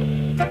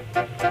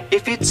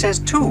 If it says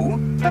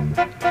 2,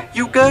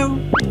 you go.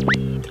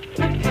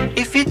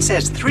 If it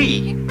says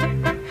 3,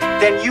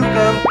 then you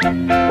go.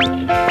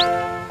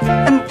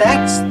 And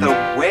that's the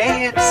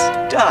way it's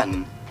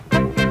done.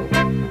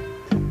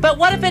 But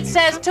what if it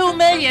says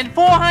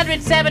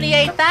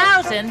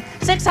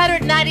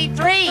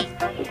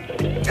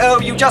 2,478,693? Oh,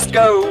 you just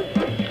go.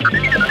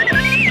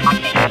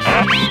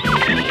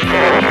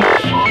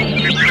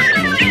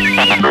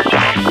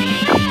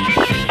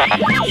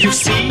 You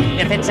see?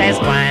 If it says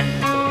 1,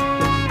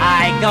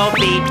 I go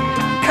beep.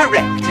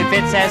 Correct. If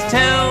it says 2,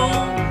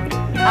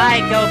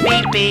 I go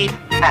beep beep.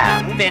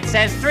 And If it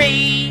says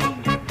 3,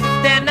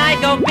 then I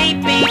go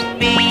beep beep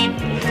beep.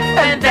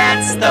 and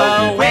that's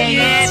the way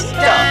it's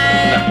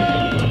done.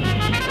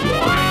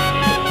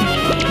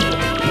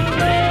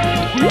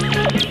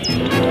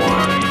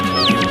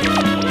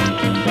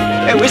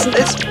 Oh, isn't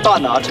this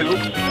fun,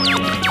 R2?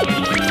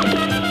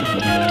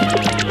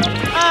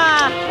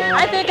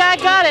 I think I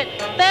got it.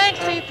 Thanks,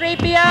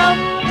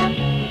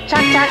 C-3PO.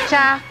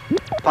 Cha-cha-cha.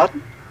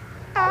 Pardon?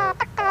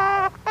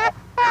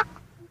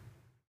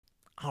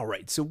 All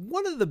right, so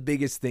one of the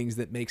biggest things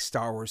that makes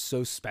Star Wars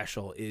so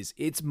special is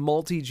it's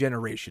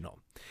multi-generational.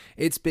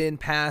 It's been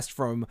passed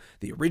from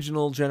the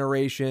original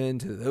generation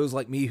to those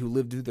like me who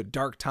lived through the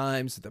dark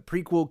times, to the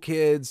prequel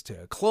kids,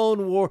 to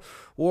Clone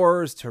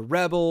Wars, to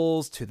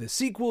Rebels, to the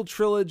sequel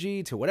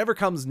trilogy, to whatever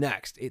comes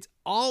next. It's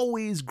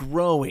always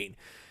growing.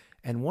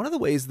 And one of the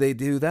ways they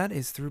do that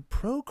is through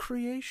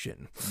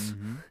procreation.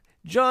 Mm-hmm.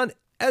 John,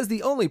 as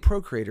the only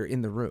procreator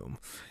in the room,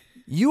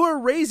 you are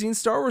raising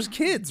Star Wars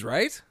kids,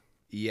 right?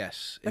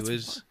 Yes, it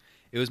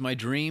was my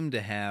dream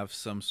to have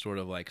some sort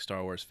of like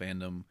Star Wars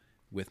fandom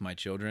with my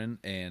children,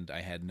 and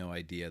I had no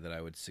idea that I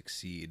would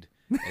succeed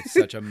at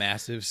such a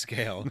massive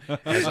scale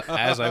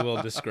as I will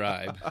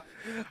describe.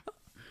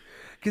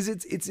 Because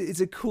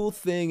it's a cool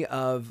thing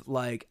of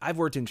like, I've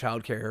worked in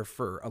childcare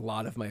for a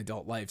lot of my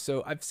adult life,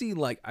 so I've seen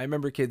like, I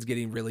remember kids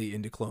getting really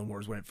into Clone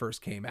Wars when it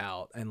first came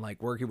out, and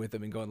like working with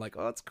them and going like,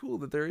 oh, it's cool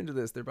that they're into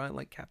this. They're buying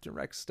like Captain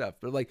Rex stuff,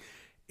 but like,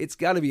 it's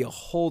got to be a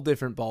whole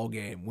different ball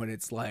game when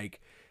it's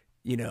like,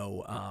 you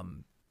know,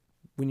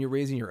 when you're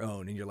raising your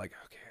own and you're like,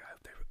 okay,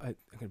 I'm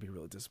going to be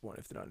really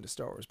disappointed if they're not into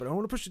Star Wars, but I don't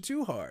want to push it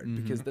too hard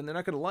because then they're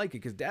not going to like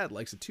it because Dad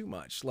likes it too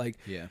much. Like,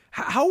 yeah.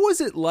 How was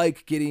it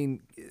like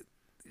getting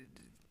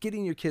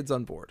your kids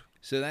on board?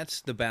 So that's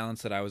the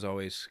balance that I was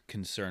always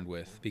concerned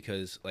with,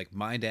 because like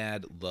my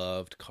dad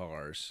loved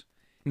cars.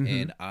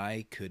 And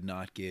I could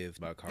not give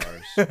about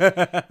cars.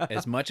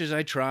 As much as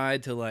I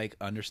tried to like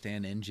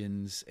understand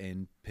engines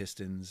and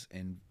pistons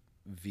and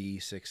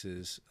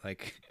V6s,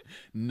 like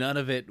none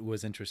of it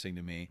was interesting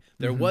to me.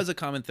 There was a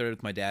common thread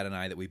with my dad and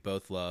I that we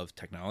both loved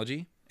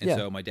technology. And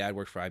so my dad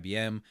worked for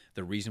IBM.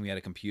 The reason we had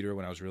a computer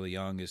when I was really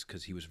young is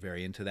because he was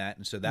very into that.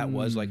 And so that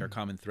was like our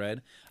common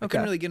thread. I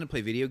couldn't really get him to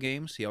play video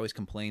games. He always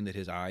complained that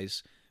his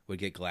eyes would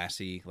get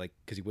glassy, like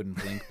because he wouldn't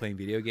blink playing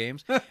video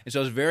games. And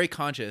so I was very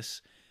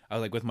conscious. I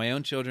was like, with my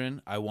own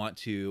children, I want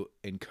to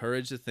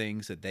encourage the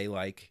things that they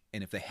like,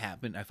 and if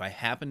I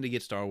happen to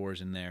get Star Wars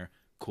in there,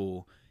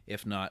 cool.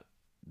 If not,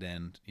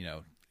 then you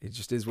know, it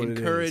just is what it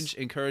is.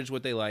 Encourage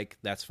what they like.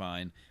 That's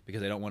fine,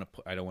 because I don't want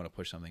to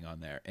push something on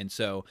there. And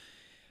so,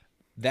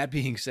 that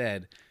being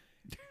said,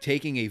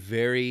 taking a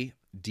very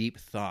deep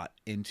thought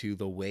into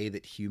the way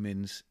that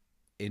humans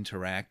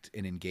interact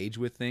and engage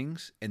with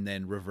things, and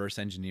then reverse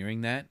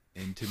engineering that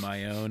into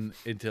my own,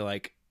 into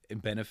like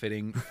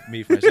benefiting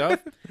me for myself,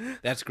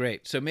 that's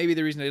great. So maybe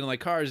the reason I didn't like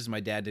cars is my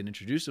dad didn't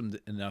introduce them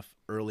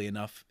early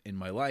enough in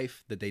my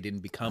life that they didn't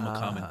become a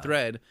common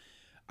thread.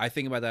 I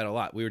think about that a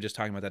lot. We were just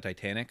talking about that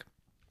Titanic.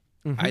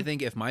 I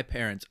think if my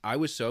parents, I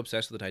was so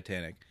obsessed with the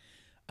Titanic,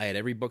 I had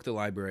every book at the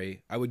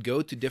library. I would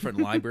go to different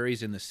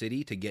libraries in the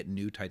city to get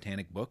new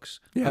Titanic books.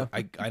 Yeah.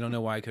 I don't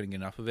know why I couldn't get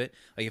enough of it.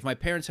 Like if my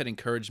parents had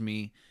encouraged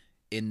me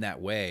in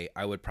that way,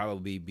 I would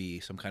probably be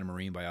some kind of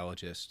marine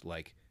biologist,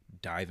 like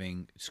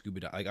diving,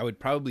 scuba diving. Like I would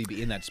probably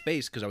be in that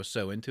space because I was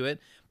so into it,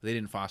 but they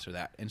didn't foster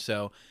that. And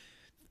so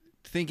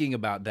thinking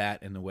about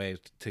that in the way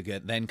to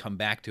then come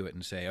back to it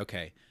and say,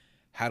 okay,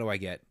 how do I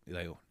get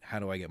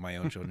my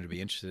own children to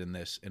be interested in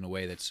this in a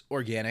way that's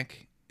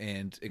organic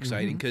and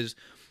exciting? Because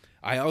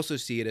I also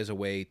see it as a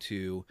way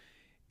to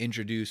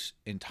introduce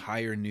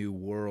entire new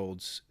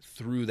worlds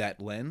through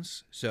that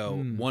lens. So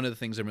one of the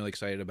things I'm really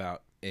excited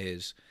about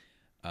is,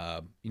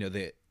 do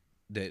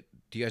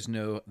you guys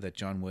know that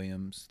John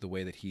Williams, the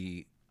way that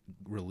he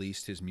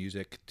released his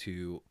music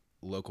to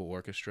local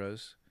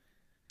orchestras?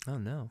 Oh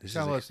no!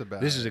 Tell us about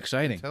it. This is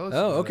exciting. Tell us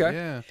Oh, about okay. it,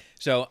 yeah.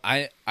 So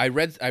I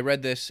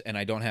read this, and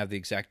I don't have the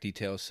exact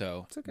details.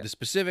 So the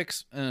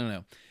specifics, I don't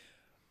know.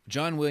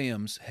 John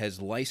Williams has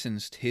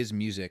licensed his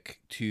music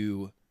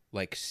to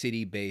like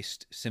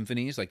city-based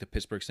symphonies, like the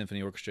Pittsburgh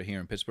Symphony Orchestra here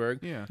in Pittsburgh,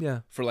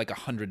 Yeah. for like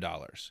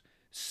 $100,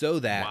 so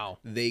that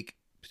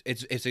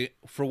it's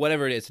for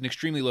whatever it is, it's an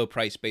extremely low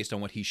price based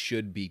on what he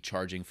should be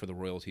charging for the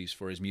royalties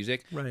for his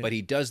music. Right. But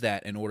he does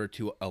that in order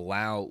to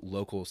allow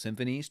local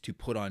symphonies to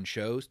put on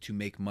shows to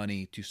make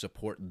money to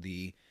support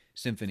the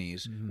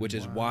symphonies, which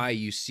is why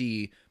you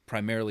see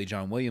primarily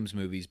John Williams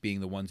movies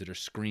being the ones that are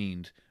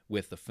screened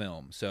with the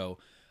film. So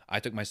I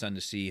took my son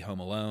to see Home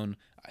Alone.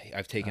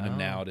 I've taken him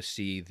now to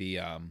see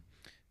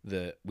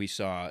we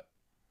saw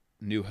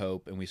New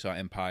Hope and we saw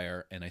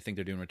Empire, and I think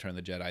they're doing Return of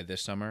the Jedi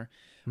this summer.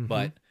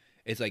 But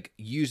it's like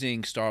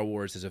using Star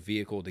Wars as a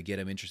vehicle to get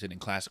him interested in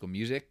classical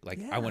music. Like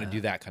I want to do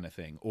that kind of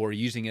thing, or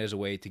using it as a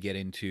way to get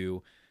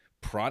into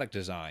product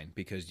design,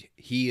 because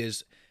he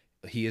is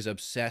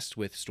obsessed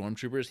with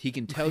stormtroopers. He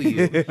can tell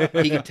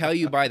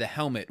you by the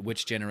helmet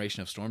which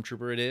generation of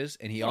stormtrooper it is,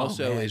 and he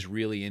also is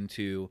really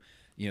into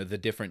the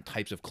different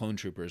types of clone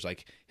troopers.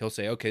 Like he'll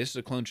say, okay, this is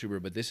a clone trooper,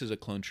 but this is a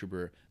clone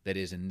trooper that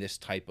is in this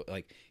type of,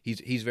 like,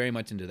 he's very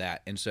much into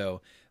that. And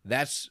so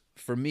that's,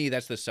 for me,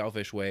 that's the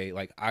selfish way.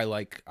 Like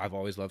I've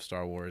always loved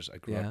Star Wars. I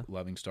grew up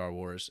loving Star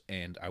Wars,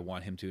 and I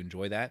want him to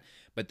enjoy that.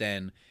 But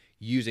then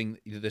using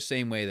the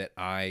same way that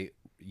I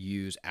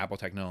use Apple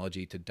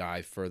technology to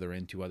dive further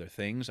into other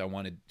things, I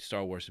wanted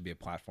Star Wars to be a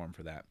platform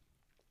for that.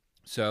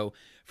 So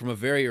from a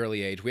very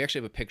early age, we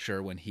actually have a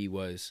picture when he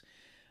was,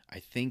 I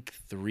think,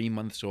 3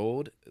 months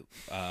old.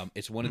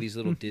 It's one of these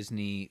little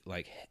Disney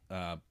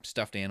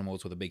stuffed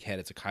animals with a big head.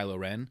 It's a Kylo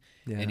Ren,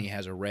 and he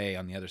has a Rey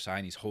on the other side,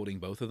 and he's holding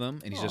both of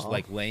them, and he's just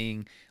like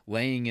laying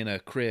in a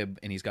crib,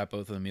 and he's got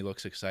both of them. He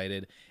looks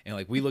excited, and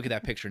like we look at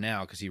that picture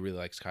now because he really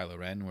likes Kylo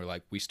Ren, and we're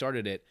like, we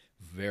started it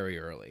very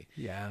early.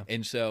 Yeah.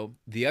 And so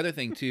the other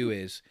thing too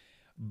is,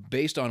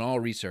 based on all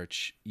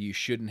research, you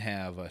shouldn't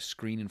have a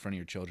screen in front of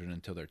your children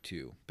until they're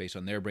 2, based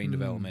on their brain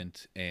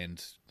development.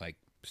 And like,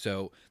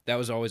 so that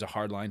was always a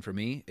hard line for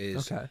me,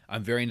 is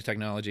I'm very into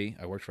technology.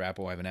 I worked for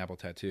Apple. I have an Apple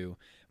tattoo,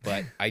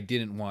 but I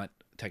didn't want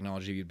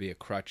technology to be a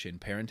crutch in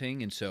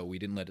parenting. And so we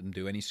didn't let them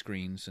do any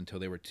screens until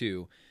they were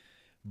 2.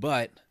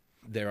 But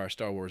there are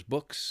Star Wars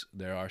books,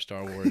 there are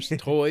Star Wars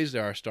toys,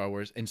 there are Star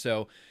Wars. And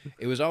so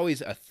it was always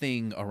a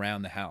thing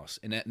around the house.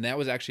 And that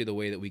was actually the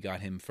way that we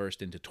got him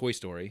first into Toy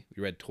Story.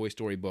 We read Toy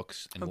Story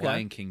books and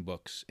Lion King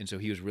books. And so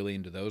he was really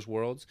into those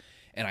worlds.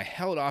 And I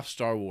held off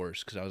Star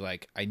Wars because I was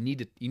like, you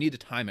need to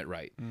time it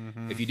right.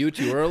 If you do it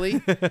too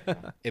early,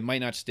 it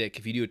might not stick.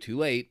 If you do it too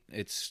late,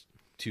 it's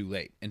too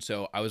late. And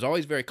so I was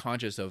always very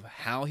conscious of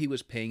how he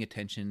was paying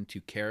attention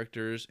to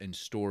characters and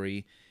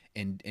story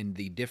and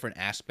the different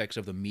aspects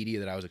of the media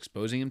that I was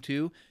exposing him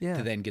to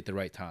then get the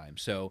right time.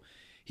 So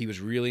he was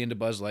really into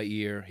Buzz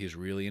Lightyear. He was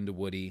really into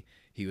Woody.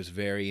 He was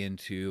very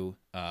into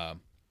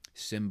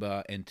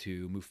Simba,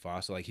 into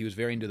Mufasa. Like, he was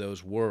very into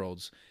those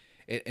worlds.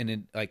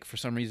 Like, for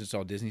some reason, it's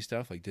all Disney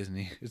stuff. Like,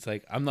 Disney, it's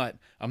like, I'm not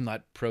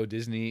pro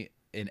Disney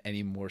in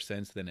any more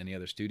sense than any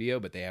other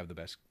studio, but they have the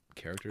best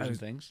characters and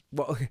things.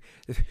 Well,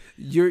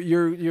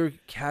 you're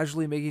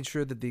casually making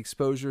sure that the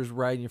exposure is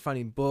right, and you're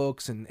finding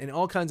books and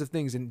all kinds of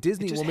things, and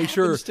Disney will make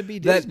sure to be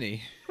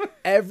Disney. That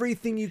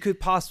everything you could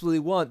possibly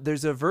want,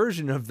 there's a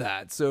version of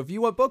that. So if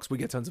you want books, we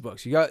get tons of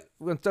books. You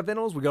want stuffed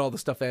animals, we got all the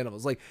stuffed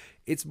animals. Like,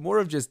 it's more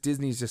of just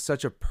Disney's just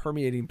such a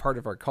permeating part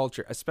of our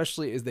culture,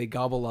 especially as they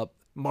gobble up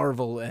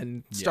Marvel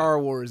and Star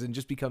Wars and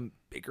just become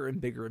bigger and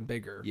bigger and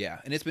bigger. Yeah,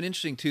 and it's been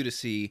interesting too to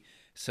see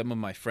some of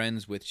my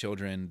friends with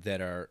children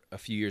that are a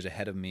few years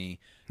ahead of me.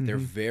 They're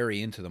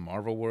very into the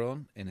Marvel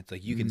world, and it's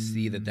like you can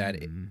see that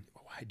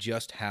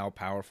just how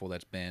powerful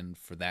that's been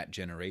for that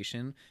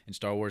generation. And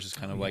Star Wars is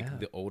kind of like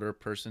the older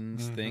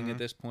person's thing at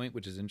this point,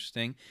 which is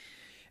interesting.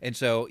 And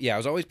so, I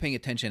was always paying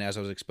attention as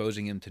I was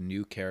exposing him to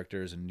new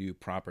characters and new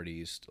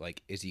properties.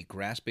 Like, is he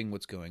grasping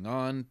what's going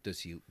on?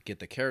 Does he get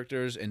the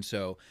characters? And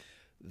so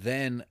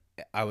then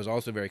I was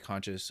also very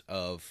conscious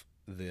of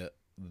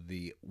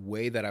the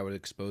way that I would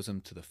expose him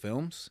to the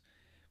films,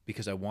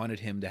 because I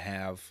wanted him to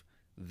have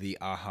the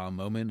aha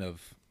moment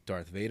of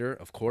Darth Vader,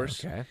 of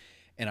course. Okay.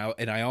 And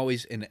I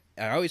always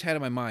had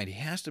in my mind, he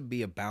has to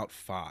be about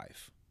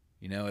 5.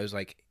 It was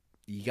like,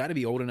 you got to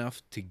be old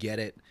enough to get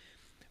it.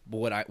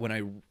 But when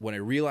I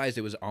realized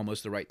it was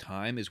almost the right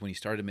time is when he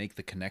started to make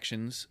the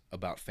connections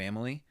about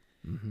family.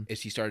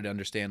 Is he started to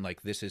understand,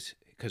 like, this is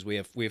because we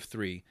have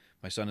 3.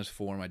 My son is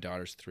 4, my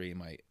daughter's 3.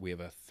 We have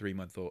a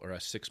 3-month-old or a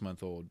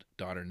 6-month-old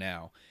daughter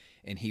now,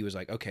 and he was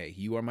like, okay,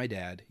 you are my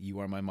dad, you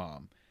are my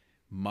mom.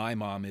 My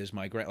mom is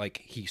my grand.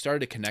 Like, he started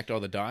to connect all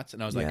the dots,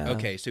 and I was like,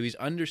 okay, so he's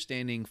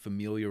understanding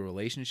familial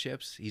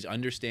relationships. He's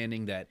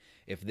understanding that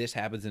if this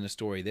happens in a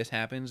story, this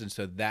happens, and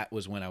so that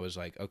was when I was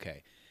like,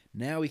 okay,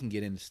 now we can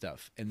get into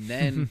stuff. And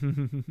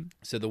then,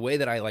 so the way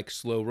that I like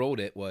slow rolled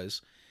it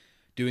was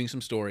doing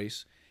some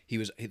stories.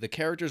 The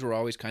characters were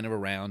always kind of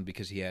around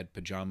because he had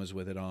pajamas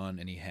with it on,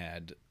 and he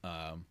had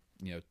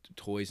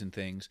toys and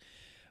things.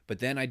 But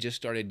then I just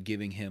started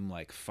giving him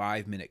like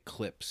 5-minute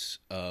clips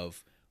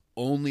of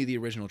only the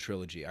original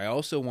trilogy. I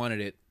also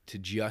wanted it to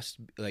just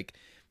like,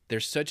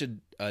 there's such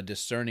a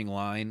discerning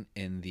line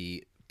in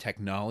the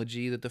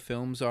technology that the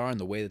films are and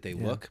the way that they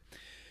look.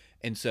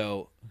 And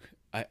so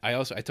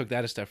I took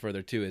that a step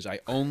further too, is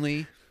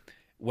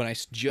when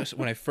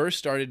I first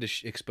started to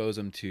expose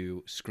him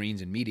to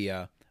screens and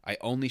media, I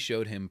only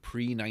showed him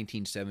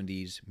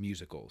pre-1970s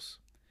musicals.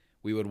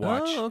 We would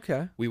watch.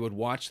 We would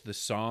watch the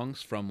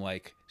songs from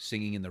like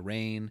Singing in the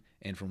Rain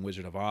and from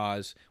Wizard of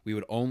Oz. I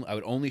would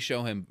only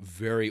show him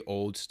very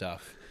old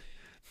stuff,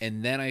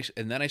 and then I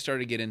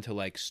started to get into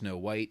like Snow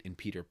White and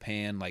Peter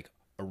Pan, like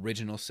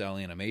original cell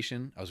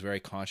animation. I was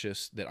very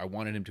conscious that I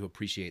wanted him to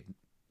appreciate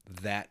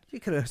that. You're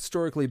kind of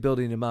historically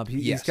building him up.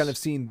 He's kind of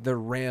seen the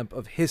ramp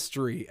of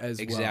history as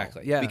well.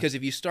 Exactly. Yeah. Because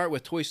if you start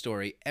with Toy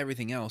Story,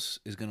 everything else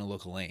is going to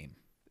look lame.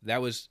 That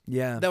was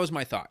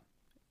my thought,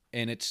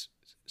 and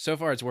so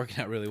far it's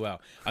working out really well.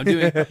 I'm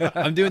doing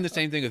the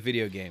same thing with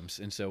video games,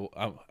 and so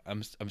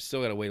I'm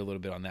still got to wait a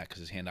little bit on that because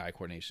his hand-eye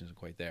coordination isn't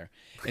quite there.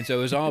 And so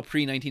it was all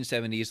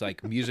pre-1970s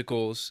like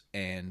musicals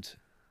and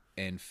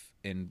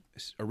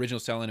original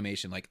cell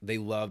animation, like they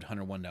loved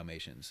 101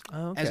 Dalmatians,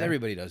 okay. as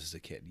everybody does as a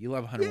kid. You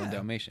love 101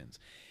 Dalmatians.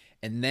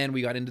 And then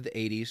we got into the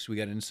 80s. We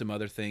got into some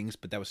other things,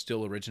 but that was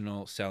still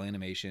original cell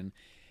animation.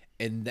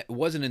 And that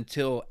wasn't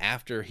until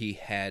after he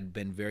had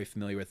been very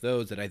familiar with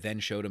those that I then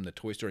showed him the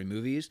Toy Story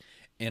movies.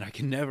 And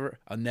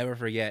I'll never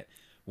forget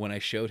when I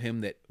showed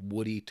him that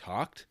Woody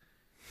talked.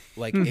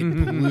 Like, it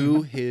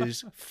blew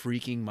his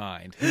freaking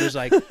mind. He was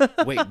like,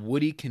 wait,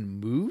 Woody can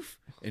move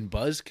and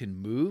Buzz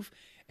can move?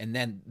 And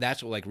then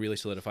that's what like really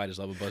solidified his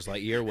love of Buzz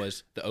Lightyear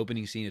was the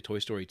opening scene of Toy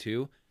Story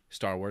 2.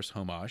 Star Wars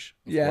homage,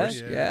 of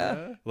course.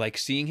 Yeah. Like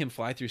seeing him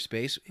fly through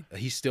space,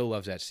 he still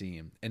loves that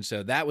scene. And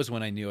so that was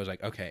when I knew I was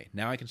like, okay,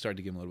 now I can start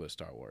to give him a little bit of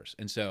Star Wars.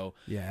 And so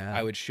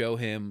I would show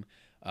him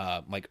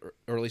like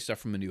early stuff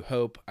from A New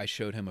Hope. I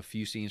showed him a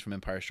few scenes from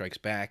Empire Strikes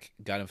Back,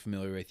 got him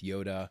familiar with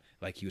Yoda.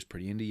 Like he was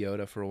pretty into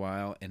Yoda for a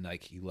while, and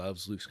like he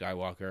loves Luke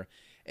Skywalker.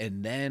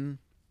 And then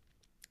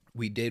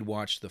we did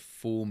watch the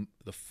full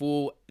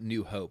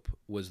New Hope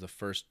was the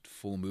first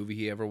full movie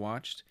he ever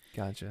watched.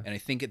 Gotcha. And I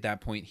think at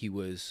that point he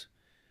was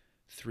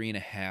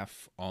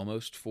 3.5,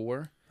 almost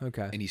 4.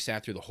 Okay. And he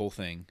sat through the whole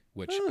thing,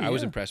 which I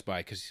was impressed by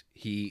because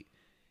he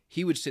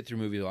would sit through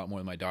movies a lot more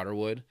than my daughter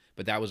would.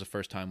 But that was the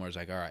first time where I was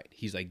like, all right,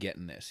 he's like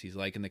getting this. He's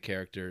liking the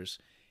characters.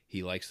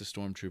 He likes the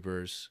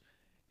stormtroopers.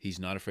 He's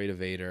not afraid of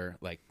Vader.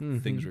 Like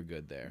things were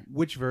good there.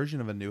 Which version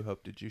of A New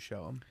Hope did you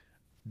show him?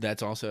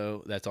 That's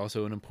also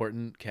an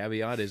important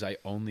caveat. Is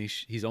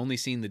he's only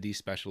seen the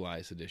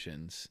despecialized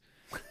editions.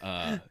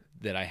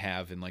 That I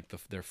have in like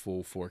their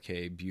full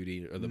 4K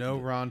beauty. Or No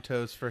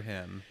Rontos for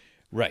him.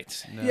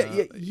 Right. No,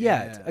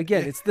 Yeah.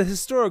 Again, it's the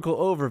historical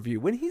overview.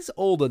 When he's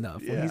old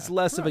enough, when he's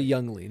less of a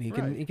youngling, he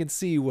can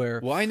see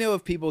where. Well, I know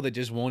of people that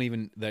just won't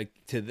even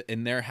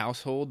in their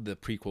household the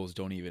prequels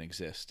don't even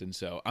exist, and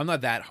so I'm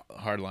not that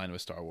hardline of a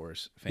Star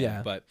Wars fan.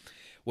 Yeah. But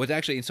what's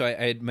actually, and so I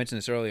had mentioned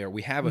this earlier.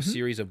 We have a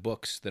series of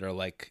books that are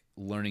like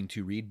learning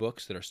to read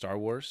books that are Star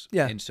Wars.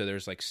 Yeah. And so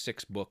there's like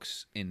 6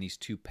 books in these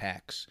 2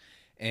 packs.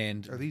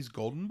 And Are these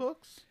golden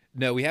books?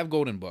 no, we have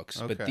golden books,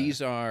 but Okay.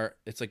 these are,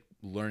 it's like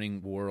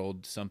Learning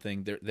World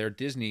something. They're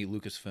Disney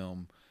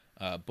Lucasfilm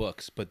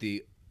books, but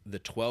the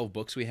 12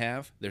 books we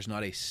have, there's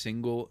not a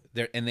single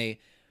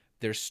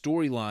there's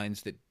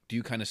storylines that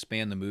do kind of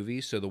span the movie.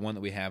 So the one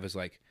that we have is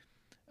like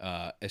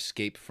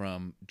escape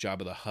from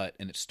Jabba the Hutt,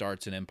 and it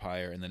starts in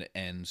Empire and then it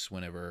ends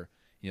whenever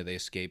they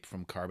escape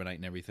from Carbonite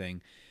and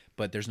everything.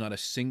 But there's not a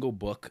single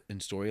book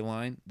and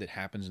storyline that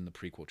happens in the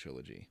prequel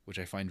trilogy, which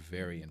I find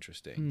very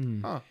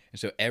interesting. Huh. And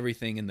so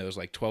everything in those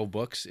like 12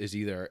 books is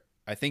either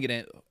I think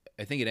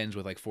it ends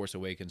with like Force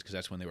Awakens because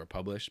that's when they were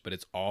published, but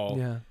it's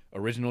all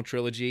original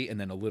trilogy, and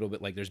then a little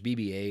bit like there's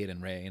BB-8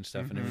 and Rey and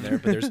stuff in there,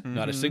 but there's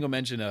not a single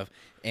mention of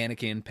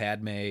Anakin,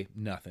 Padme,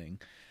 nothing,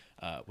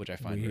 which I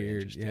find very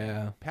interesting.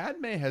 Yeah.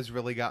 Padme has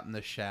really gotten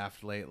the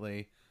shaft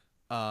lately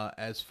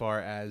as far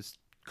as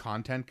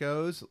content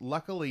goes.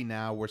 Luckily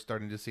now we're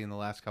starting to see in the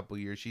last couple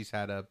of years she's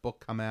had a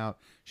book come out.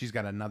 She's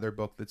got another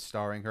book that's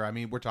starring her. I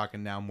mean, we're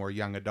talking now more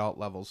young adult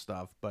level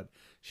stuff, but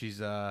she's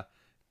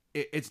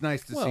it's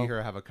nice to see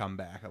her have a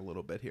comeback a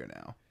little bit here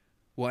now.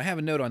 Well, I have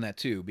a note on that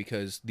too,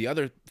 because the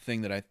other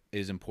thing that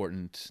is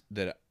important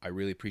that I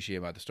really appreciate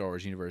about the Star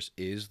Wars universe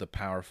is the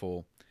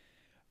powerful,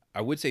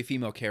 I would say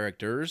female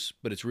characters,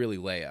 but it's really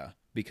Leia,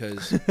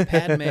 because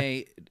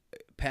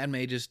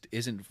Padme just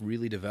isn't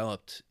really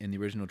developed in the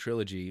original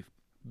trilogy.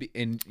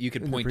 And you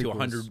could point to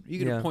 100.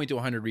 You could point to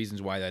 100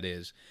 reasons why that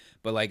is,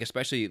 but like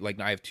especially like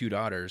I have 2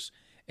 daughters,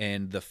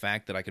 and the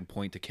fact that I can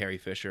point to Carrie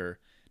Fisher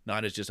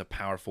not as just a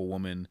powerful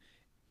woman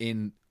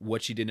in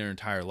what she did in her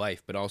entire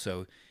life, but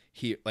also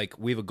like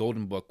we have a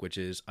golden book which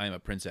is I Am a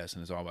Princess,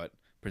 and it's all about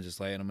Princess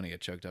Leia, and I'm gonna get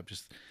choked up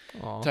just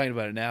talking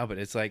about it now, but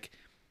it's like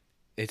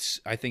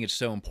I think it's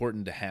so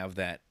important to have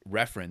that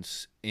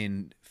reference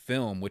in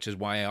film, which is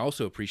why I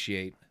also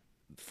appreciate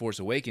Force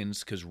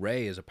Awakens, because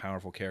Rey is a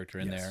powerful character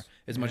in there.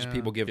 As much as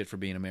people give it for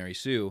being a Mary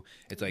Sue,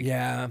 it's like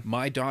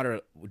my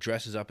daughter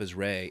dresses up as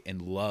Rey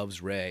and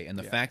loves Rey, and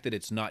the fact that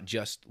it's not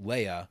just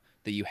Leia,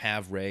 that you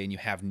have Rey and you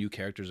have new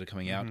characters that are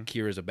coming out.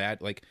 Kira's a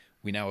bad, like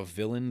we now have a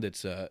villain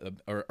that's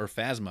or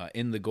Phasma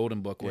in the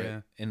Golden Book.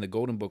 Where in the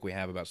Golden Book we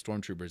have about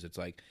stormtroopers, it's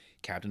like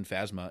Captain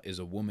Phasma is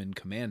a woman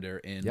commander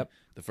in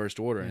the First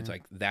Order, and it's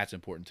like that's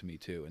important to me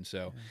too. And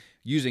so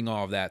using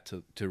all of that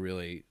to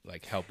really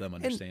like help them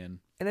understand.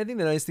 And I think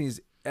the nice thing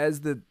is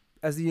as the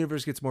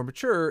universe gets more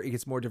mature, it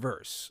gets more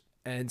diverse.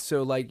 And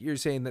so like you're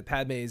saying that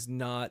Padme is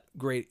not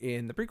great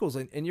in the prequels,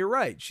 and you're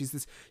right. She's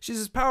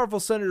this powerful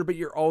senator, but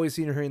you're always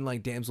seeing her in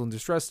like damsel in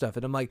distress stuff.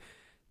 And I'm like,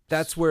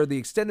 that's where the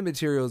extended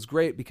material is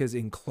great, because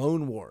in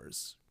Clone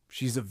Wars,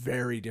 she's a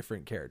very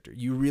different character.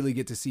 You really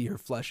get to see her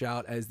flesh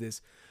out as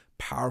this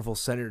powerful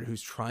senator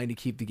who's trying to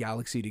keep the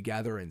galaxy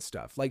together and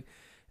stuff. Like,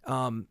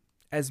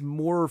 as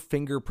more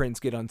fingerprints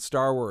get on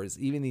Star Wars,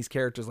 even these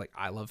characters, like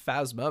I love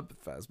Phasma,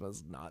 but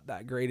Phasma's not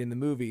that great in the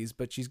movies,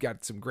 but she's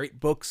got some great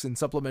books and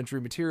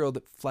supplementary material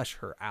that flesh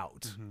her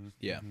out.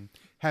 Yeah.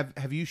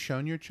 Have you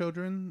shown your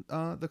children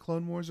the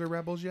Clone Wars or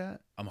Rebels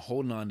yet? I'm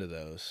holding on to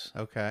those.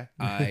 Okay.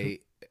 I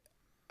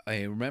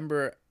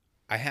remember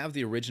I have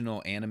the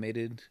original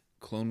animated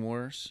Clone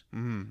Wars,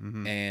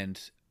 and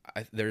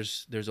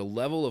there's a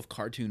level of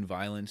cartoon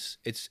violence.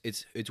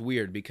 It's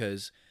weird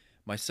because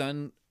my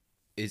son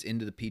is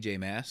into the PJ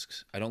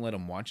Masks. I don't let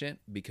him watch it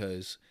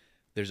because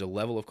there's a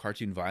level of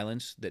cartoon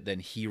violence that then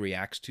he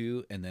reacts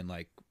to and then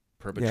like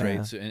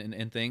perpetrates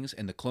and things.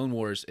 And the Clone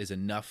Wars is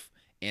enough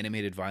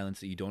animated violence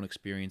that you don't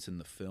experience in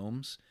the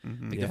films.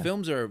 Like the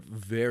films are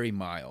very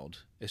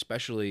mild,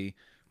 especially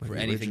for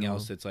anything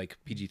else that's like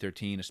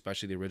PG-13,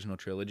 especially the original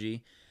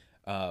trilogy.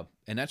 And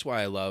that's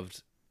why I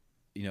loved,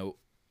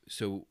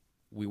 so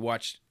we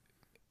watched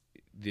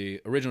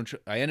the original.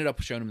 I ended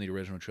up showing him the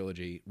original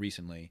trilogy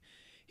recently.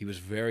 He was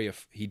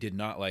he did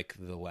not like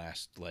the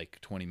last like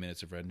 20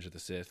 minutes of Revenge of the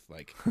Sith.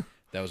 Like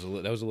that was a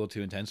little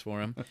too intense for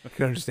him. I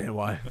can understand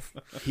why.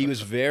 He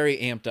was very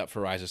amped up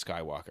for Rise of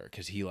Skywalker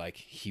because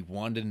he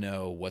wanted to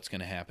know what's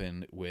going to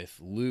happen with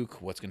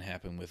Luke, what's going to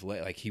happen with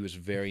Leia. Like he was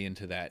very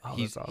into that.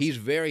 He's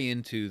very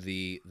into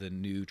the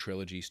new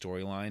trilogy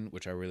storyline,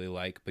 which I really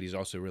like. But he's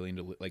also really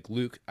into like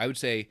Luke. I would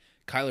say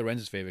Kylo Ren's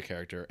his favorite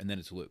character, and then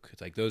it's Luke.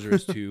 It's like those are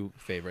his two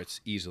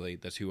favorites easily.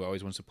 That's who he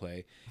always wants to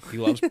play. He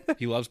loves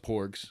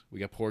porgs. We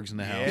got porgs in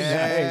the house.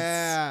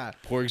 Yeah.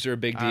 Porgs are a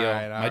big deal.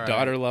 My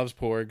daughter loves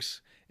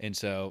porgs, and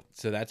so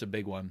that's a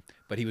big one.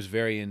 But he was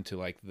very into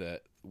like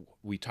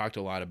we talked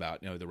a lot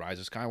about the Rise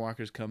of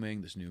Skywalker's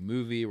coming, this new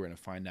movie. We're going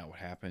to find out what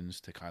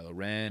happens to Kylo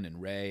Ren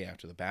and Rey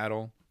after the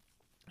battle,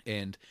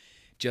 and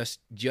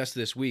just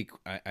this week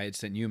I had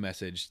sent you a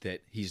message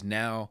that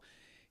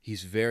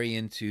he's very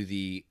into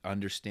the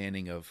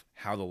understanding of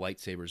how the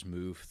lightsabers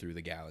move through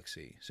the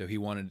galaxy. So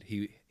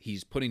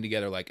he's putting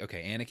together like,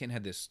 okay, Anakin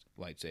had this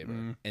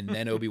lightsaber, and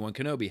then Obi-Wan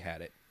Kenobi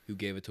had it, who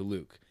gave it to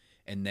Luke,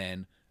 and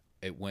then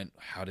it went.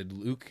 How did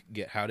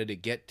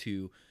it get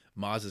to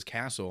Maz's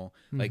castle?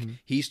 Like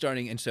he's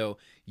starting, and so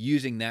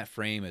using that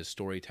frame as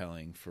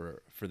storytelling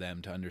for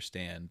them to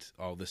understand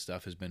all this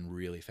stuff has been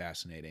really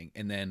fascinating.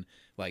 And then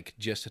like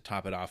just to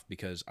top it off,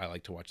 because I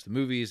like to watch the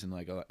movies and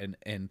like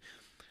and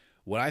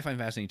what I find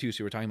fascinating too,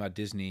 so we're talking about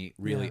Disney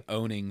really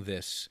owning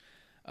this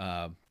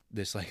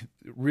like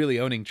really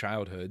owning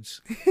childhoods.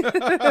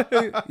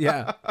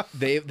 Yeah.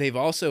 They've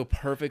also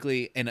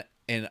perfectly, and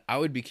I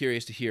would be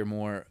curious to hear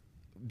more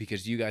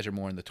because you guys are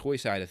more on the toy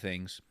side of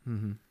things.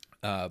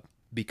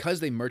 Because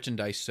they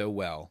merchandise so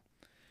well,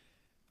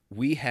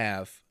 we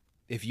have,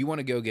 if you want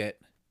to go get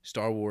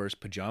Star Wars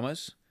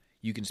pajamas,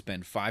 you can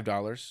spend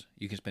 $5,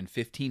 you can spend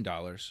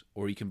 $15,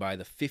 or you can buy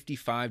the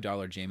 $55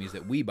 jammies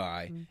that we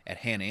buy at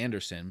Hannah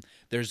Anderson.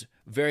 There's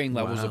varying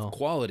levels of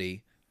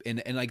quality,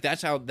 and like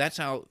that's how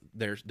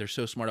they're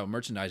so smart about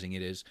merchandising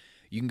it is.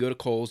 You can go to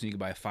Kohl's and you can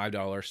buy a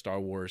 $5 Star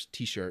Wars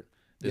T-shirt.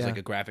 There's like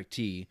a graphic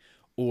tee,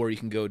 or you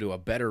can go to a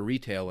better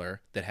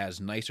retailer that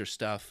has nicer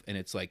stuff and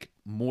it's like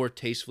more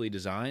tastefully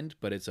designed,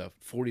 but it's a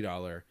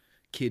 $40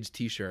 kids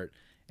T-shirt.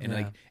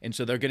 And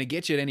so they're going to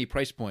get you at any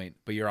price point,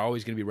 but you're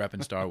always going to be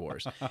repping Star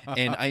Wars.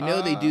 And I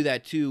know they do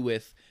that too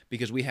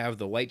because we have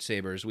the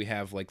lightsabers. We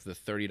have like the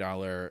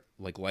 $30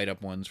 like light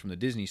up ones from the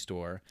Disney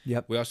store.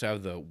 Yep. We also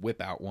have the whip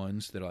out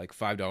ones that are like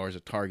 $5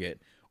 at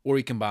Target, or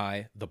you can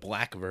buy the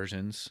black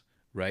versions,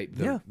 right?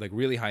 Like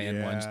really high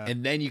end ones.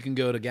 And then you can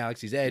go to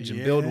Galaxy's Edge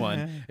and build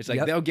one. It's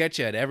like they'll get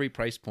you at every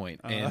price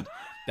point. And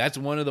that's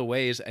one of the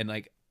ways. And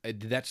like,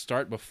 did that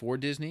start before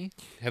Disney?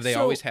 Have they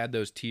always had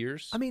those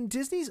tiers? I mean,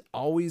 Disney's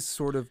always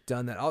sort of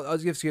done that. I'll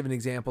just give an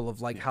example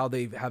of like how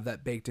they have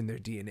that baked in their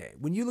DNA.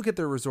 When you look at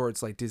their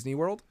resorts like Disney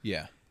World,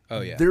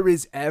 there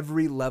is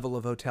every level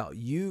of hotel.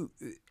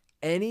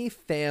 Any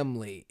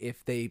family,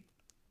 if they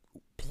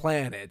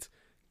plan it,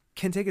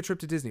 can take a trip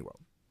to Disney World.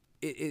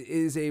 It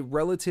is a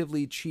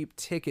relatively cheap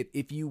ticket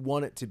if you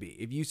want it to be.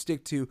 If you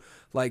stick to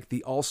like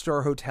the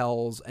all-star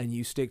hotels and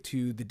you stick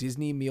to the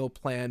Disney meal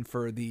plan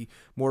for the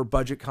more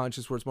budget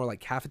conscious where it's more like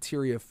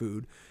cafeteria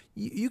food,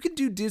 you can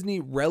do Disney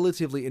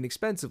relatively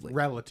inexpensively.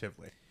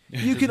 Relatively.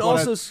 You can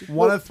also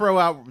want to throw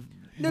out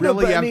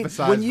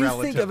emphasize when you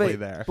relatively think of it,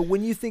 there. But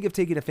when you think of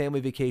taking a family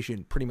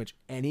vacation pretty much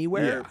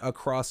anywhere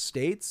across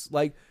states,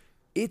 like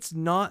it's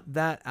not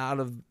that out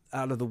of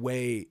the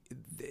way.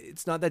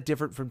 It's not that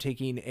different from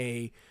taking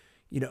a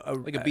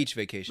like a beach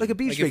vacation. If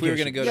we were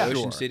going to go to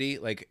Ocean City,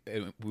 like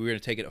we were going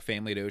to take a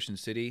family to Ocean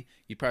City,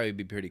 you'd probably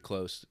be pretty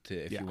close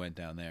to if you went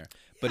down there.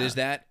 But is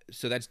that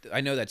so?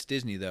 I know that's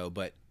Disney though.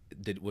 But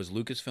was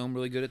Lucasfilm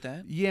really good at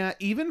that? Yeah,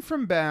 even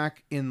from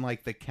back in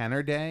like the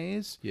Kenner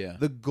days. Yeah,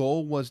 the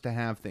goal was to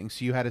have things.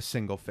 So you had a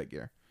single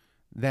figure,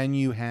 then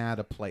you had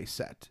a play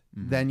set,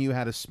 then you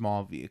had a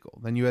small vehicle,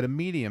 then you had a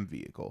medium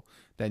vehicle,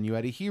 then you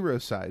had a hero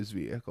size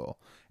vehicle.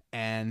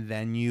 And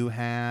then you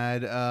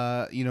had,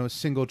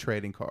 single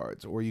trading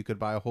cards, or you could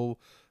buy a whole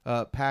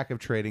pack of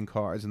trading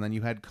cards. And then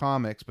you had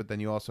comics, but then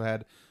you also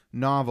had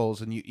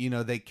novels. And,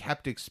 they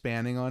kept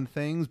expanding on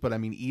things. But, I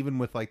mean, even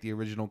with, like, the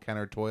original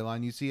Kenner toy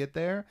line, you see it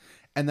there.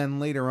 And then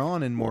later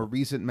on, in more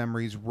recent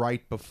memories,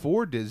 right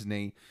before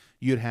Disney,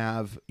 you'd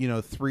have,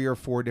 3 or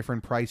 4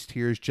 different price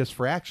tiers just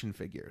for action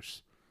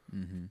figures.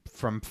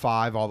 From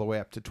 $5 all the way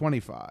up to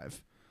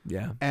 $25.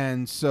 Yeah.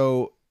 And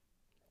so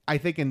I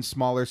think in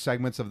smaller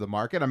segments of the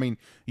market. I mean,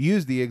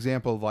 use the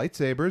example of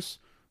lightsabers.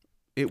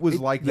 It was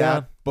like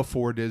that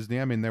before Disney.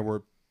 I mean, there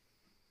were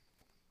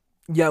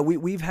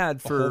we've had a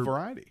for whole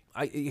variety.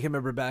 I can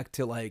remember back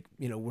to like,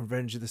 when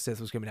Revenge of the Sith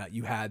was coming out,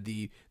 you had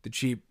the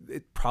cheap,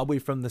 probably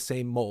from the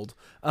same mold,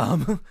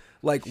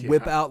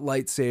 whip out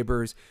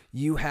lightsabers.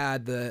 You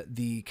had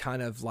the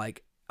kind of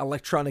like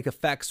electronic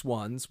effects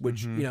ones,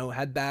 which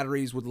had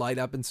batteries, would light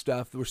up and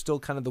stuff. They were still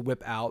kind of the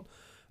whip out,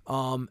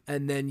 and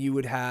then you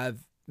would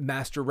have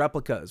Master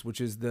Replicas,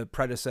 which is the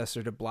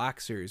predecessor to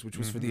Black Series, which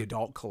was for the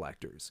adult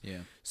collectors. Yeah.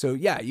 So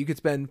you could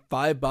spend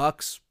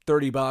 $5,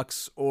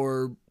 $30,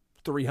 or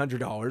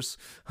 $300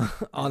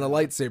 on a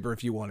lightsaber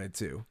if you wanted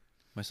to.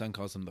 My son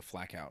calls them the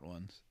flack out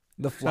ones.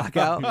 The flack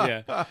out?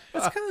 Yeah.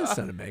 That's kind of the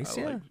sound it makes,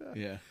 yeah.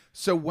 Yeah.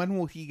 So when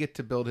will he get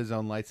to build his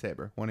own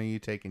lightsaber? When are you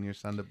taking your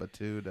son to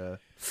Batuu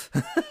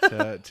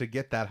to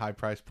get that high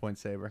price point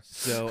saber?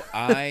 So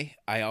I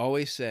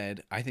always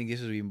said, I think this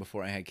was even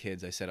before I had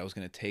kids, I said I was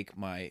going to take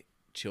my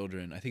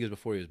children, I think it was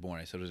before he was born,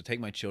 I said I was going to take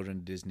my children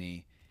to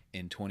Disney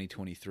in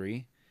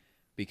 2023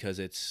 because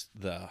it's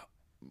the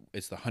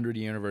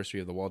 100-year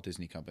anniversary of the Walt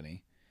Disney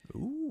Company.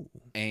 Ooh.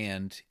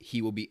 And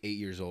he will be 8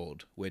 years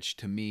old, which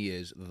to me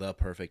is the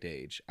perfect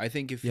age. I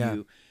think if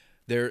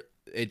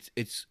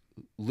it's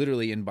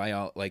literally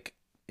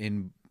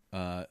in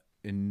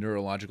in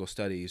neurological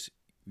studies,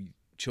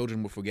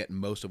 children will forget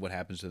most of what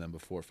happens to them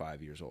before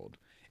 5 years old.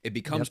 It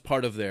becomes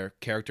part of their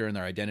character and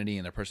their identity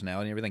and their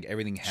personality and everything.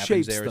 Everything happens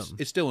Shapes there. them.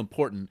 It's still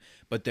important,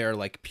 but their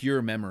like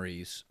pure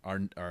memories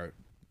are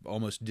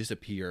almost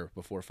disappear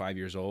before 5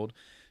 years old.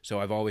 So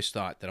I've always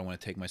thought that I want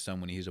to take my son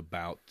when he's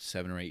about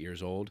 7 or 8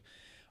 years old.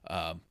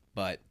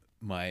 But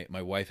my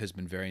wife has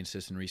been very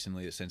insistent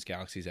recently that since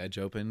Galaxy's Edge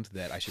opened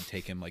that I should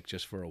take him like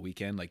just for a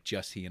weekend, like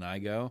just he and I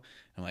go.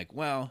 I'm like,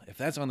 well, if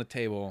that's on the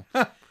table,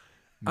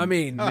 I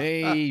mean,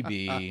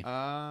 maybe.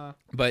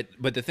 But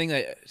the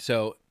thing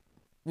so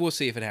we'll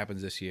see if it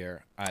happens this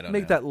year. I don't know.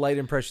 Make that light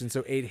impression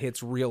so 8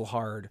 hits real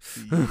hard.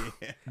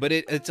 But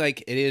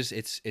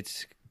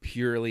it's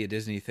purely a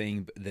Disney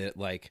thing that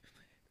like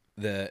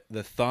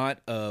the thought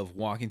of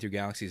walking through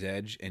Galaxy's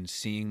Edge and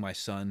seeing my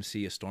son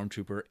see a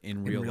stormtrooper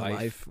in real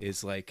life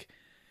is like,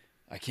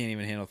 I can't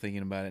even handle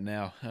thinking about it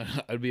now.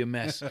 I'd be a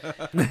mess.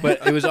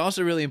 But it was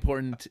also really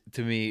important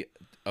to me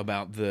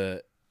about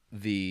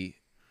the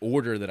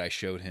order that I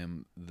showed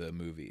him the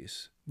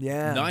movies.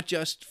 Yeah. Not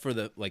just for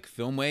the like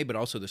film way, but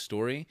also the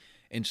story.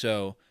 And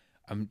so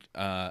I'm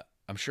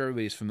sure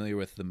everybody's familiar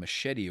with the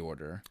machete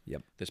order.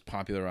 Yep. That's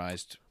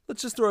popularized.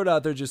 Let's just throw it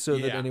out there just so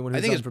that anyone who's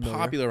I think it's unfamiliar.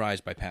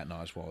 popularized by Patton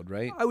Oswalt,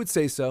 right? I would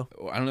say so.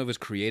 I don't know if it was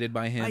created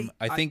by him.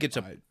 I think it's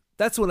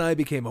that's when I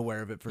became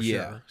aware of it for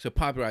yeah. sure. So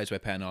popularized by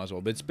Patton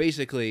Oswalt, but it's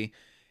basically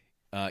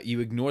you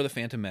ignore the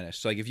Phantom Menace.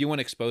 So like if you want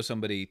to expose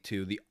somebody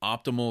to the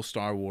optimal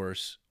Star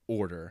Wars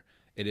order,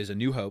 it is A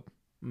New Hope,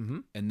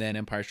 and then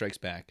Empire Strikes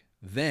Back.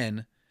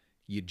 Then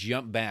you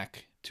jump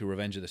back to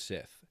Revenge of the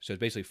Sith. So it's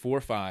basically 4,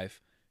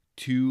 5,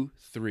 2,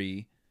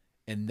 3,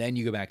 and then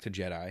you go back to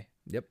Jedi.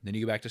 Yep. Then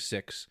you go back to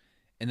 6.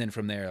 And then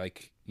from there,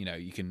 like,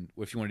 you can,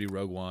 if you want to do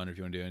Rogue One or if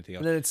you want to do anything else.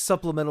 And then it's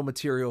supplemental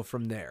material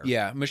from there.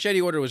 Yeah. Machete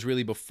Order was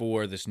really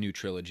before this new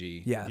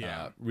trilogy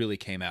Yeah. really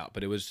came out.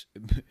 But it was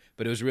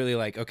really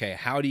like, okay,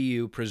 how do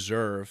you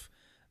preserve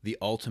the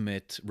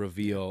ultimate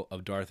reveal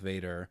of Darth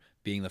Vader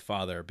being the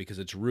father? Because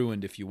it's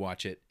ruined if you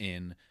watch it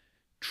in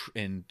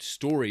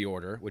story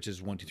order, which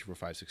is 1, 2, 3, 4,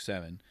 5, 6,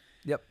 7.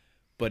 Yep.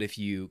 But if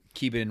you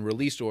keep it in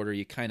release order,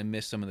 you kind of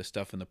miss some of the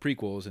stuff in the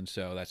prequels. And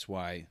so that's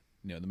why,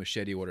 the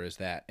Machete Order is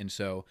that. And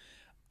so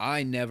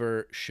I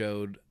never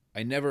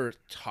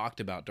talked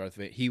about Darth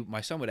Vader. My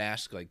son would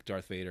ask like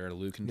Darth Vader or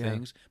Luke and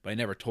things, but I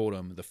never told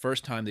him. The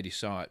first time that he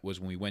saw it was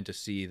when we went to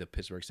see the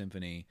Pittsburgh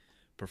Symphony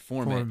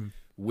perform it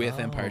with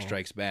Empire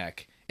Strikes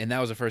Back, and that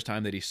was the first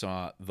time that he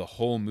saw the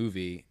whole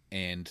movie.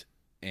 And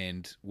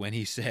when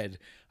he said,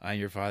 "I'm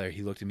your father,"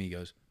 he looked at me, he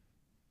goes,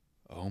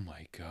 "Oh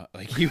my God!"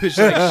 Like he was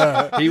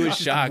he was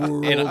shocked,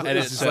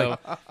 so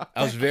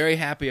I was very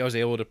happy I was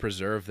able to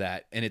preserve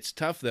that. And it's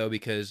tough though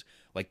because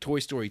like Toy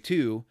Story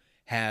 2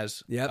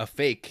 has a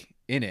fake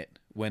in it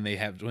when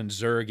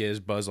Zurg is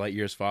Buzz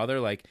Lightyear's father.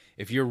 Like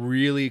if you're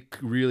really,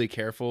 really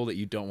careful that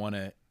you don't want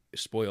to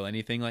spoil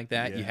anything like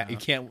that, you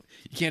can't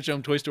show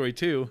them Toy Story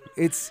 2.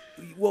 It's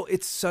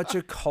such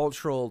a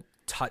cultural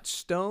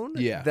touchstone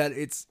that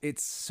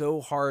it's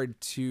so hard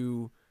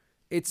to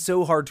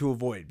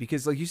avoid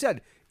because like you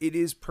said, it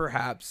is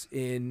perhaps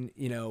in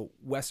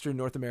Western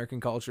North American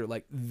culture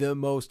like the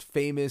most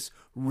famous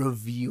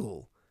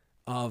reveal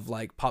of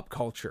like pop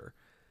culture.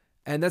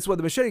 And that's why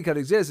the Machete Cut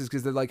exists, is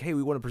because they're like, hey,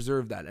 we want to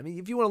preserve that. I mean,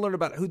 if you want to learn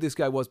about who this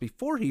guy was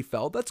before he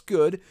fell, that's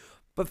good,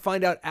 but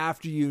find out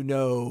after you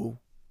know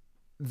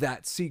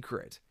that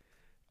secret.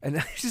 And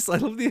I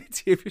love the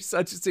idea of your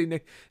son just saying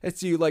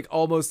next to you, like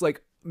almost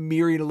like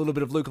mirroring a little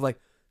bit of Luke,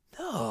 like,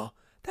 no,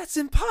 that's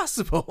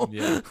impossible.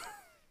 Yeah.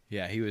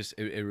 Yeah, he was.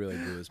 It really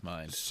blew his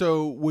mind.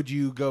 So, would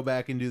you go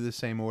back and do the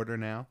same order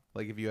now?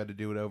 Like, if you had to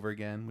do it over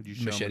again, would you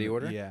show Machete him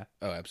Order? Yeah.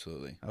 Oh,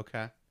 absolutely.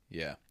 Okay.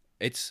 Yeah.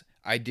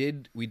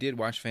 We did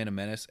watch Phantom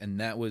Menace, and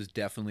that was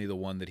definitely the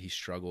one that he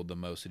struggled the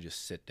most to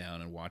just sit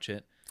down and watch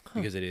it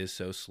because it is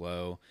so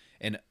slow.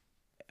 And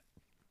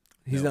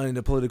he's not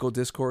into political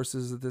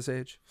discourses at this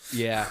age.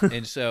 Yeah,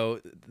 and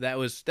so that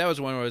was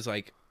one where I was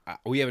like,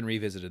 we haven't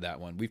revisited that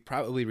one. We've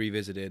probably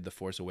revisited The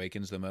Force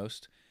Awakens the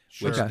most,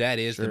 which that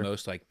is the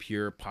most like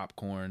pure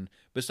popcorn.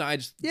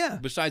 Besides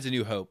A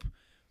New Hope,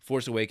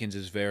 Force Awakens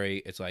is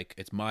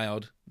it's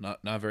mild,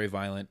 not very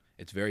violent.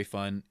 It's very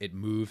fun. It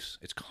moves.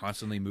 It's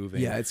constantly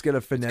moving. Yeah, it's got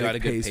a frenetic got a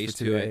good pace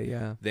to today, it.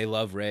 Yeah, they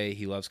love Rey.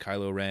 He loves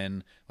Kylo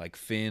Ren. Like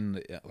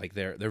Finn, like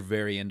they're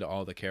very into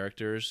all the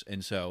characters,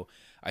 and so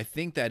I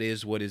think that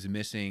is what is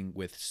missing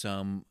with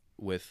some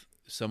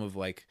of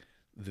like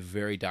the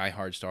very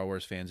diehard Star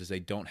Wars fans is they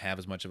don't have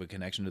as much of a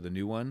connection to the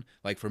new one.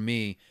 Like for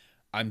me,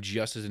 I'm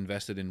just as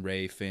invested in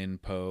Rey, Finn,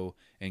 Poe,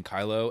 and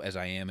Kylo as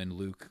I am in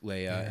Luke,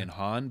 Leia, and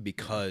Han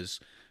because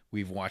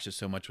we've watched it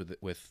so much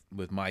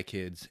with my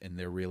kids and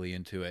they're really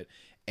into it.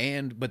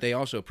 But they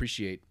also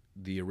appreciate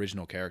the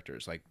original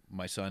characters. Like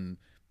my son,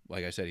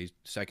 like I said, his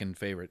second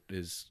favorite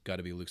is got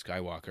to be Luke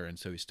Skywalker, and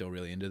so he's still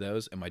really into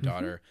those. And my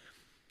daughter,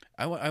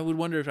 I would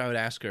wonder if I would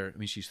ask her. I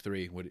mean, she's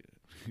 3.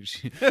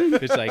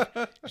 It's like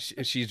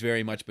she's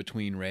very much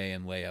between Rey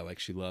and Leia. Like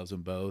she loves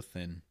them both,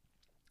 and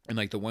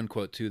like the one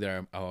quote too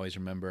that I'll always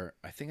remember.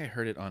 I think I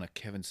heard it on a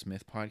Kevin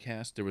Smith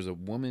podcast. There was a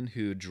woman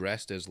who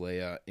dressed as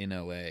Leia in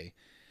L.A.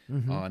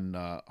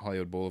 On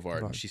Hollywood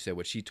Boulevard, and she said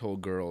what she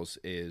told girls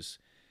is,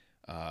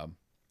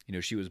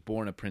 she was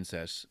born a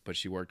princess, but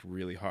she worked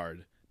really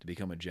hard to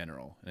become a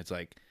general, and it's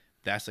like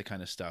that's the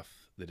kind of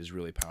stuff that is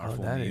really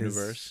powerful in the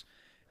universe.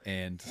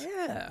 And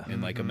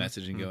like a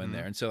messaging go in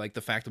there. And so like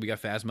the fact that we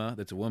got Phasma,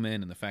 that's a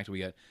woman, and the fact that we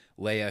got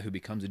Leia, who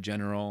becomes a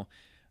general,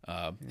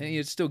 and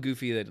it's still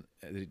goofy that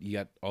you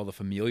got all the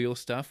familial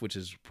stuff, which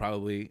is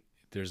probably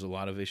there's a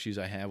lot of issues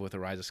I have with The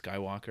Rise of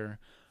Skywalker.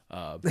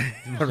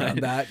 Around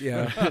that,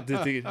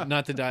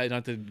 not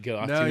to go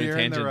off No, too you're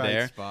tangent in the right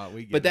there. spot.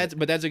 We get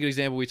But that's a good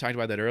example. We talked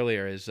about that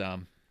earlier. Is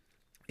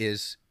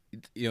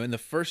in the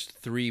first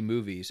 3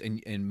 movies,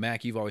 and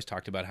Mac, you've always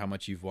talked about how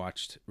much you've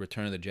watched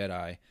Return of the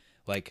Jedi.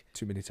 Like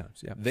too many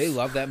times. Yeah, they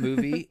love that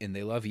movie and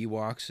they love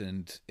Ewoks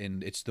and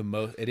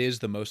it is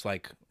the most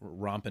like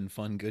romping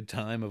fun good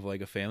time of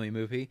like a family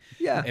movie.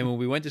 Yeah. And when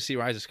we went to see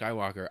Rise of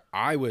Skywalker,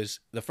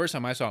 the first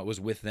time I saw it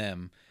was with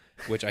them,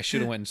 which I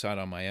should have went and saw it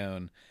on my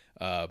own,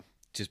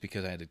 just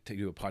because I had to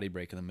do a potty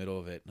break in the middle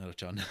of it.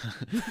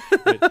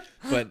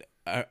 But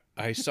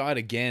I saw it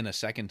again a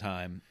second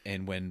time,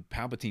 and when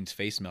Palpatine's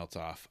face melts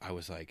off, I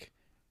was like,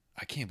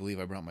 I can't believe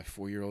I brought my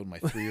 4-year-old and my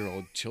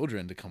 3-year-old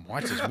children to come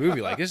watch this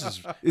movie. Like this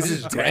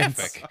is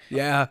graphic.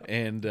 Yeah.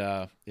 And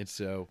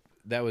so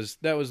that was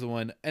the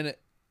one. And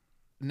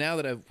now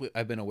that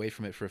I've been away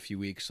from it for a few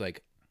weeks,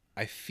 like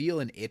I feel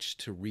an itch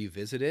to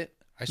revisit it.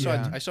 I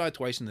saw it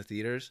twice in the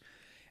theaters,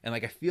 and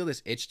like I feel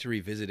this itch to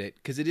revisit it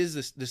because it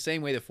is the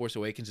same way that Force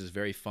Awakens is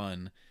very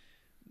fun.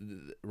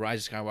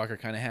 Rise of Skywalker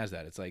kind of has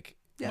that. It's like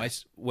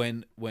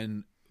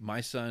when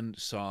my son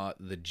saw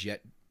the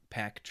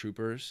jetpack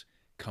troopers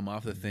come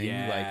off the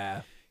thing,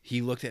 like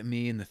he looked at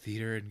me in the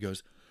theater and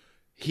goes,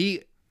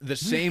 the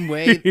same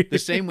way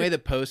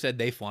that Poe said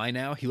they fly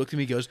now, he looked at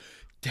me and goes,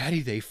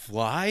 Daddy, they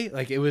fly?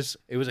 Like it was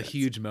a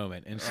huge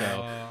moment. And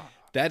so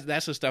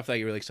that's the stuff that I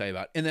get really excited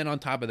about. And then on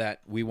top of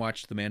that, we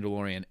watched The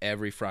Mandalorian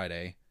every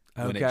Friday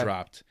when it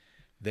dropped.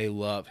 They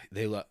love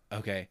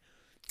okay.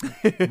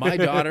 My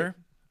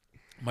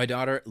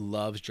daughter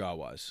loves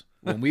Jawas.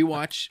 When we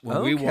watch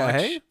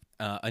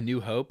A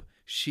New Hope,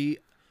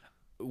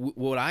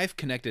 what I've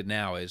connected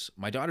now is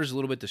my daughter's a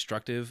little bit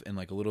destructive and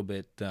like a little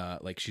bit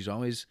like she's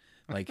always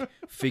like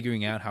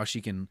figuring out how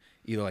she can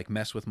either like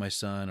mess with my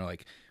son or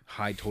like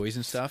hide toys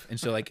and stuff. And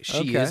so like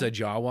she is a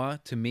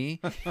Jawa to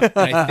me. And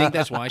I think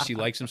that's why she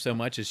likes them so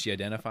much, is she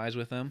identifies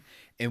with them.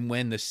 And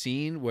when the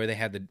scene where they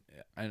had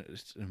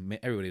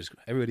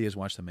everybody has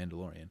watched The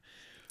Mandalorian,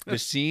 the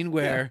scene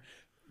where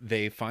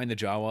they find the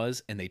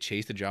Jawas and they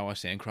chase the Jawa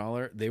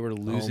sandcrawler, they were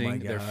losing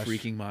their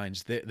freaking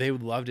minds. They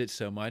loved it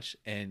so much.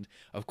 And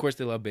of course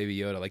they love Baby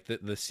Yoda. Like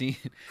the scene,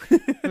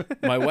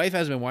 my wife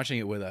hasn't been watching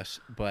it with us,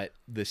 but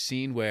the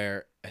scene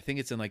where I think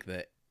it's in like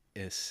the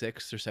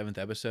 6th or 7th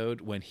episode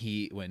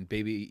when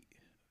Baby,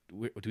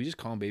 do we just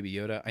call him Baby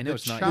Yoda? I know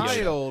it's not Child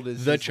Yoda.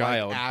 Is the his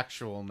child like,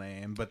 actual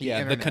name, but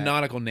the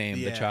canonical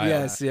name, the child.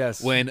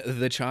 Yes. When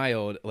the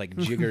child like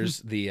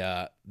jiggers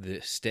the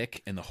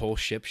stick and the whole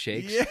ship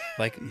shakes,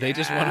 like they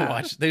just want to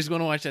watch. They just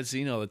want to watch that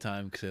scene all the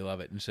time because they love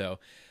it. And so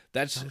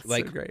that's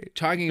like so great.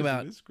 Talking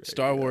about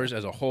Star Wars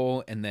as a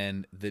whole, and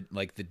then the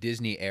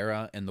Disney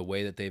era and the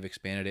way that they've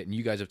expanded it. And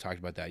you guys have talked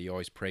about that. You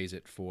always praise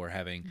it for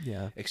having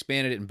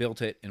expanded it and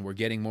built it. And we're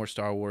getting more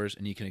Star Wars,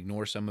 and you can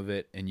ignore some of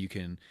it, and you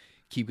can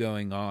keep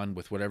going on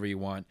with whatever you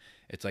want.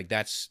 It's like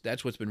that's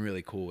what's been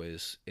really cool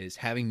is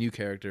having new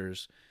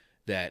characters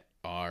that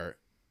are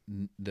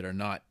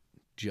not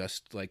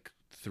just like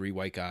 3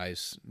 white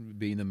guys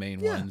being the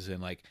main ones,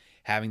 and like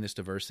having this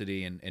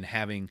diversity and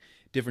having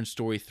different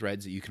story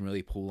threads that you can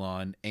really pull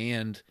on.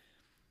 And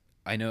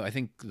I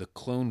think the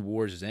Clone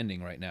Wars is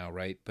ending right now,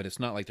 right? But it's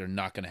not like they're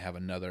not going to have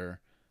another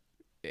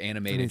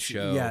animated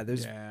show. Yeah,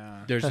 there's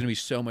going to be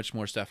so much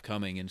more stuff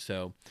coming, and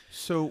so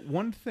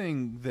one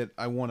thing that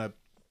I want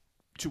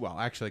to, well,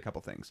 actually a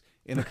couple things.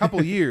 In a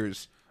couple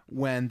years,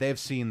 when they've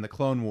seen the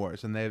Clone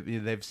Wars and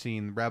they've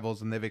seen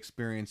Rebels and they've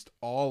experienced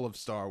all of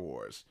Star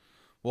Wars,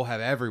 we'll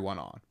have everyone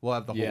on. We'll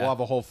have we'll have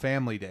a whole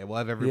family day. We'll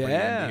have everybody in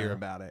to hear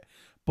about it.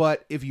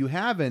 But if you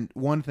haven't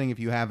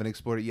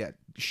explored it yet,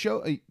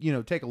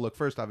 take a look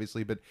first,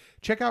 obviously, but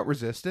check out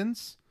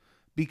Resistance,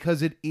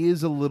 because it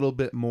is a little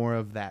bit more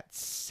of that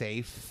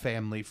safe,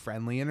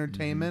 family-friendly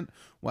entertainment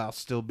while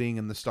still being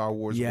in the Star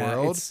Wars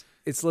world.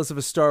 It's less of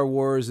a Star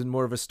Wars and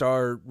more of a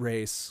Star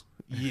race.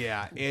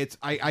 Yeah,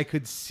 I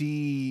could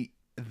see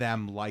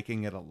them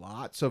liking it a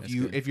lot. So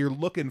if you're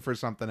looking for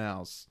something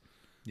else,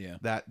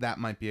 that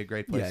might be a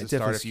great place to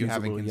start if you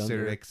haven't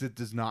considered it, because it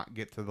does not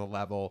get to the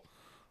level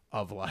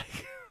of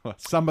like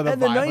some of the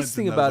and the violence nice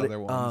thing in those about other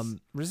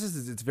ones.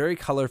 Resistance, it's very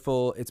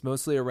colorful. It's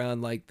mostly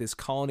around like this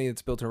colony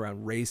that's built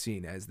around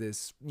racing, as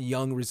this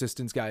young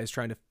Resistance guy is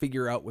trying to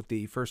figure out what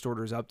the First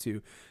Order is up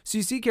to. So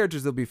you see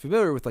characters they'll be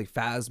familiar with, like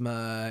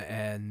Phasma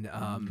and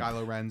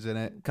Kylo Ren's in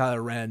it.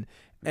 Kylo Ren,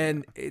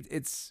 and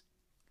it's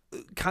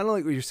kind of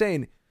like what you're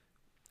saying.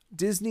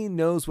 Disney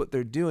knows what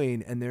they're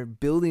doing, and they're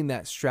building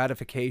that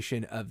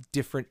stratification of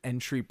different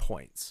entry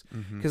points.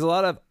 Because a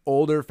lot of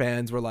older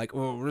fans were like,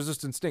 "Oh,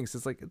 Resistance stinks."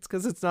 It's like, it's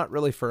because it's not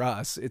really for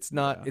us. It's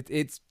not.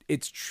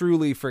 It's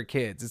truly for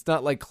kids. It's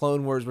not like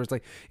Clone Wars, where it's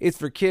like it's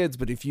for kids.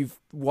 But if you've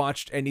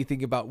watched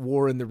anything about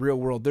war in the real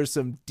world, there's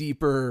some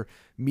deeper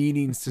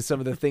meanings to some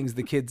of the things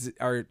the kids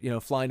are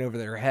flying over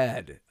their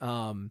head.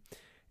 And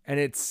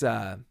it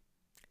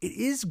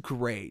is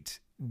great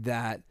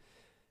that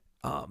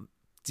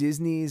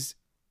Disney's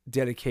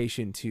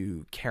dedication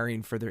to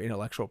caring for their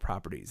intellectual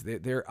properties,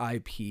 their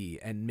IP,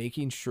 and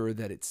making sure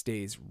that it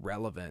stays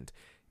relevant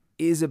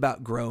is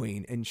about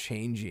growing and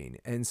changing.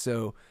 And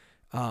so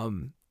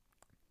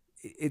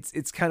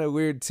it's kind of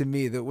weird to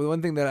me that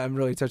one thing that I'm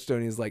really touched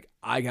on is like,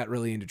 I got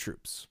really into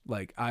troops.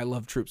 Like, I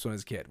loved troops when I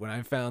was a kid. When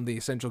I found the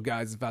essential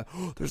guides,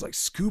 there's like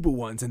scuba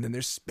ones, and then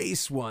there's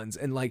space ones,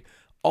 and like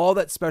all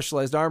that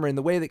specialized armor, and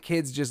the way that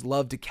kids just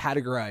love to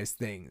categorize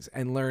things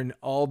and learn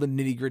all the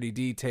nitty gritty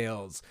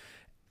details.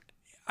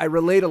 I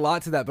relate a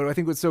lot to that, but I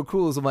think what's so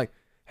cool is I'm like,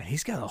 and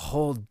he's got a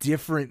whole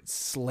different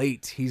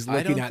slate he's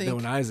looking at than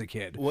when I was a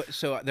kid.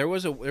 So there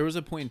was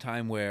a point in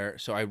time where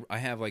I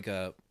have like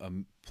a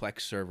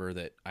Plex server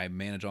that I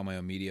manage all my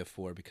own media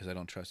for, because I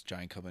don't trust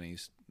giant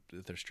companies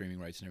with their streaming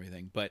rights and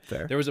everything. But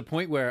there was a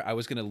point where I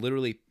was going to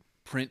literally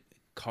print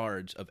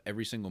cards of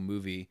every single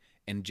movie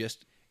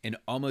and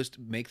almost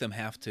make them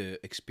have to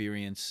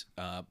experience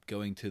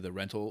going to the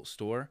rental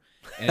store.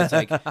 And it's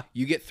like,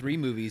 you get 3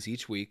 movies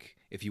each week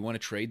if you want to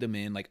trade them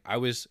in. Like,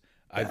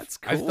 I've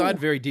thought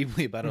very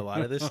deeply about a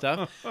lot of this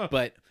stuff.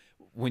 But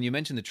when you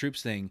mentioned the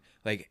troops thing,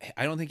 like,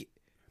 I don't think,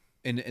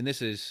 and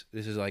this is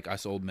like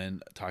us old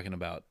men talking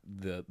about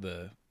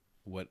the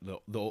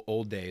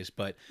old days,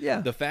 but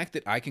the fact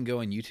that I can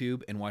go on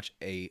YouTube and watch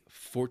a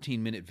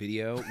 14-minute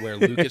video where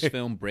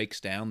Lucasfilm breaks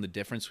down the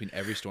difference between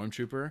every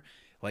stormtrooper.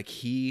 Like,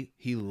 he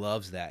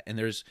loves that. And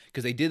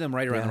because they did them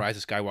right around the Rise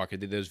of Skywalker. They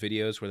did those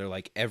videos where they're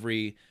like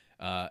every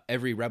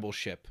rebel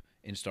ship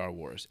in Star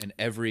Wars and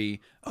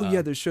every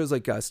there's shows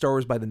like Star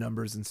Wars by the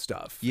Numbers and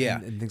stuff,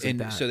 and things like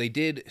that. So they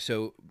did.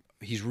 So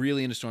he's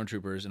really into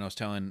stormtroopers, and I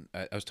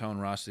was telling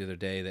Ross the other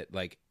day that,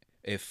 like,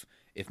 if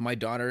my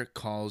daughter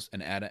calls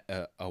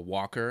a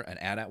walker an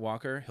AT-AT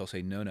walker, he'll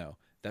say no,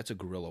 that's a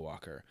guerrilla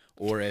walker.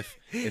 Or if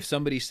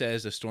somebody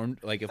says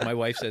if my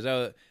wife says,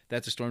 oh,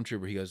 that's a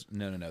stormtrooper, he goes,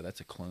 no, that's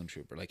a clone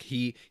trooper. Like,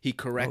 he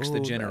corrects the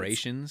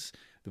generations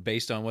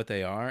based on what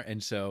they are.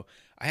 And so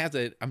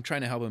I'm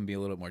trying to help him be a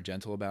little bit more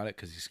gentle about it,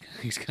 because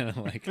he's kind of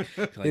like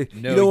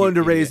no, you don't want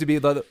to raise to be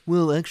like,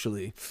 well,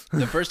 actually.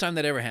 The first time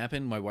that ever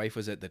happened, my wife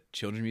was at the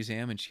Children's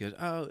Museum, and she goes,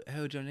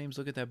 oh, John James,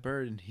 look at that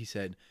bird. And he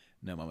said,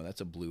 no, Mama,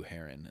 that's a blue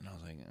heron. And I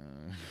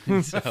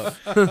was like,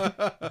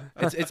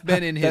 So it's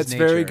been in his That's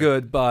nature. very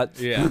good, but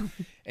yeah.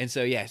 And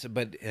so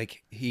but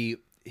like he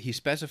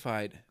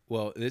specified.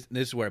 Well, this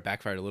is where it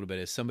backfired a little bit.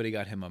 Is somebody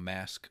got him a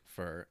mask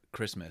for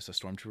Christmas, a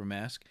stormtrooper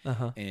mask,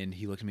 and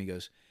he looked at me and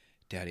goes,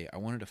 Daddy, I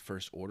wanted a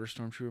First Order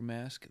stormtrooper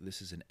mask.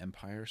 This is an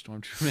Empire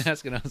stormtrooper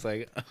mask, and I was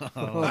like,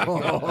 oh my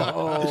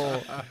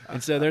God.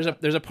 And so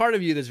there's a part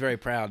of you that's very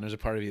proud, and there's a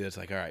part of you that's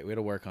like, all right, we got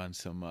to work on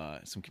some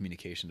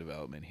communication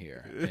development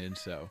here. And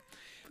so,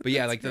 but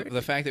yeah, like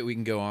the fact that we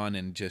can go on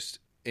and just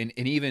and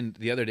even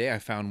the other day I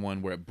found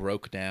one where it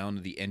broke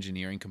down the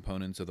engineering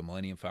components of the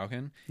Millennium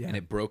Falcon, and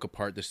it broke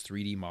apart this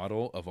 3D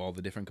model of all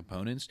the different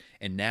components,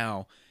 and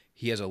now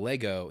he has a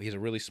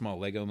really small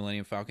Lego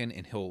Millennium Falcon,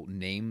 and he'll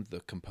name the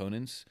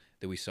components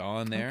that we saw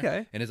in there.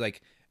 Okay. And it's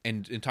like,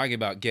 and talking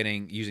about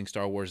using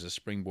Star Wars as a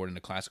springboard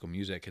into classical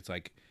music, it's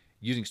like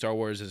using Star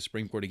Wars as a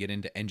springboard to get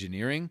into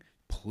engineering.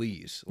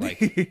 Please,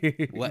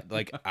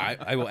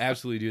 I will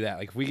absolutely do that.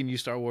 Like, if we can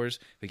use Star Wars,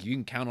 like, you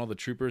can count all the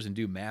troopers and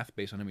do math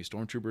based on how many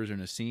stormtroopers are in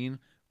a scene.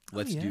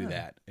 Let's do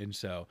that. And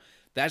so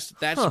that's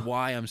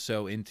why I'm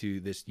so into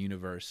this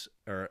universe,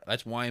 or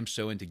that's why I'm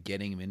so into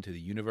getting him into the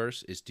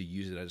universe, is to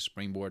use it as a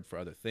springboard for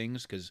other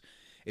things. Because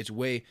it's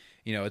way,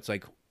 it's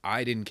like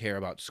I didn't care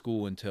about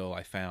school until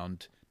I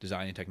found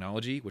design and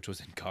technology, which was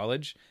in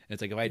college. And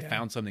it's like if I had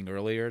found something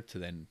earlier to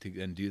then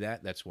do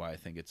that, that's why I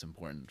think it's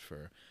important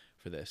for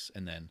this.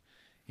 And then,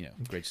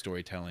 great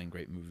storytelling,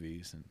 great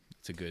movies, and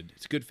it's a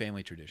good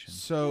family tradition.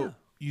 So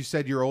you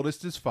said your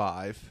oldest is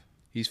 5.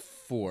 He's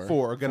 4.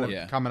 4,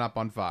 coming up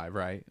on 5,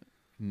 right?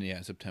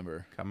 Yeah,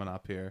 September. Coming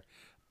up here.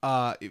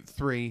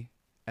 3,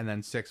 and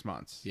then 6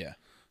 months. Yeah.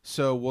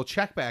 So we'll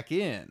check back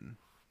in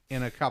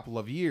a couple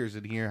of years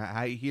and hear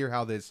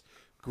how this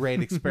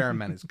great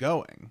experiment is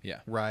going. Yeah.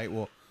 Right?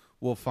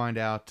 We'll find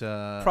out.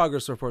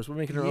 Progress reports. We're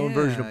making our own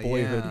version of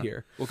Boyhood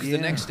here. Well, because the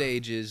next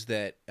stage is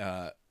that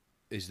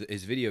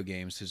is video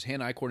games. His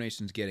hand-eye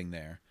coordination's getting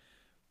there.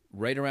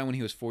 Right around when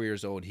he was 4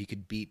 years old, he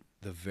could beat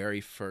the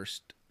very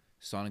first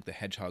Sonic the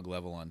Hedgehog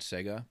level on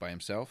Sega by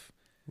himself.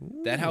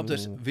 Ooh. That helped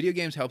us. Video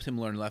games helped him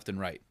learn left and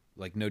right.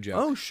 Like, no joke.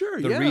 Oh, sure,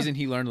 The reason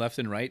he learned left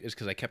and right is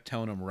because I kept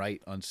telling him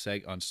right on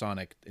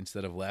Sonic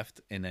instead of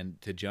left, and then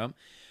to jump.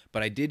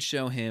 But I did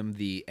show him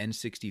the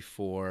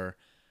N64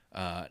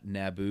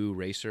 Naboo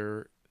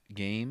Racer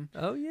game.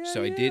 Oh, yeah.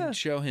 So I did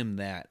show him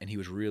that, and he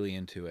was really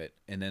into it.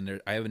 And then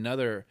there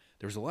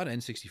was a lot of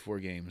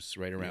N64 games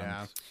right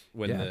around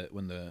when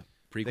the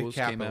prequels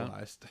came out.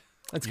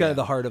 That's kind of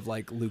the heart of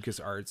like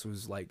LucasArts,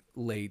 was like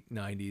late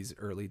 90s,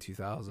 early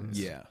 2000s.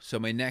 Yeah. So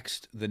the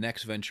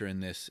next venture in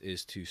this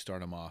is to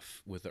start him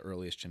off with the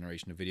earliest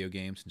generation of video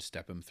games and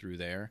step him through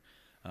there,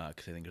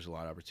 because I think there's a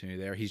lot of opportunity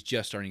there. He's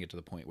just starting to get to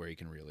the point where he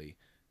can really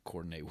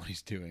coordinate what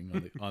he's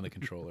doing on the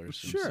controllers.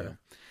 Sure. So,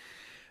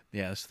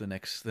 yeah, that's the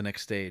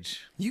next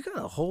stage. You got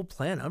a whole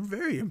plan. I'm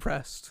very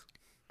impressed.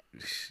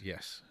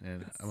 Yes,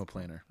 and I'm a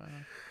planner.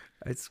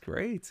 It's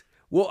great.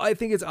 Well, I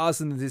think it's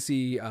awesome to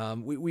see.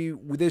 We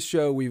with this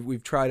show,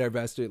 we've tried our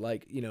best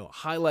to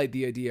highlight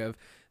the idea of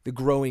the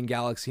growing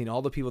galaxy and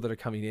all the people that are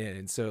coming in.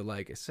 And so,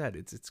 like I said,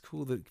 it's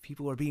cool that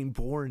people are being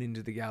born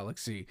into the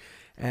galaxy,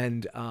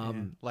 and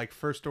like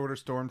First Order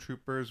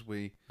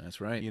stormtroopers,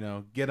 that's right.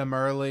 Get them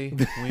early.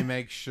 We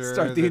make sure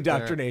start the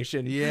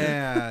indoctrination.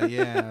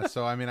 Yeah.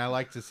 So I mean, I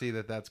like to see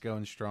that that's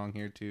going strong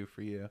here too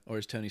for you. Or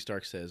as Tony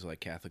Stark says, like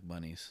Catholic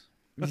bunnies.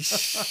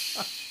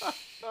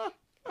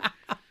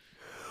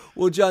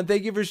 Well, John,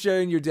 thank you for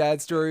sharing your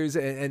dad's stories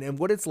and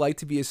what it's like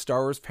to be a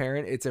Star Wars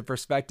parent. It's a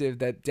perspective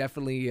that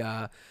definitely,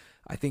 I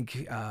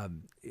think,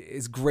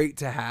 is great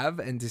to have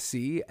and to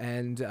see.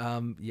 And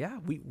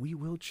we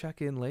will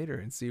check in later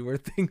and see where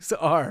things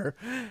are.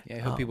 Yeah, I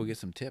hope people get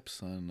some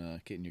tips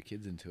on getting your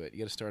kids into it. You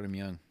got to start them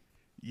young.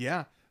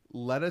 Yeah.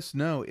 Let us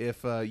know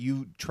if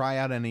you try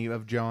out any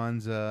of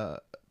John's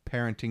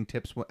parenting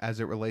tips as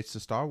it relates to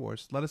Star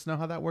Wars. Let us know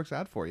how that works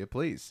out for you,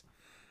 please.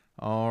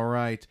 All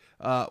right.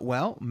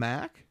 Well,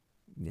 Mac.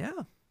 Yeah.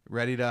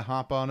 Ready to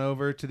hop on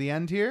over to the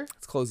end here?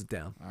 Let's close it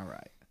down. All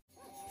right.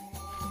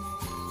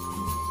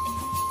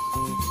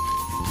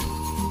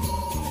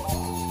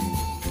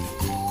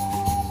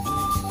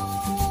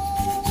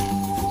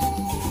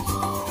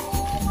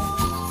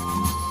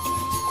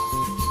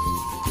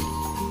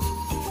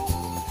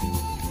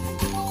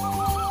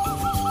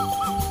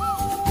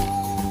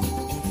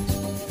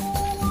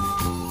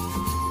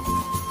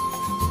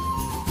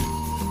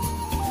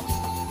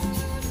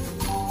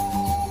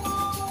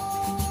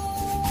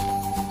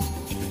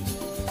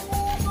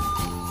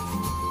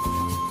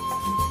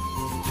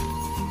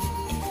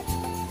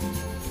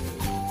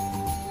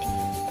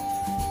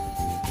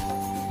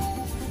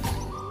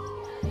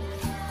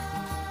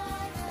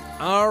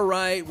 All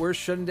right, we're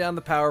shutting down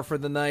the power for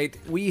the night.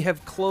 We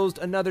have closed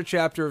another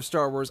chapter of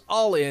Star Wars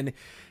All In,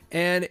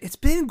 and it's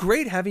been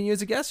great having you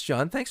as a guest,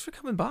 John. Thanks for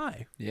coming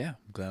by. Yeah,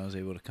 I'm glad I was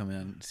able to come in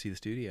and see the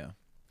studio.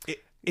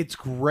 It's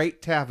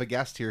great to have a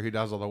guest here who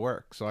does all the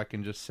work, so I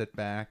can just sit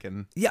back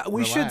and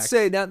we should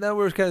say now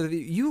we're kind of,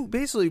 you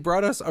basically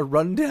brought us a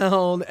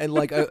rundown and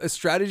like a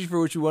strategy for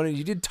what you wanted.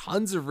 You did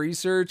tons of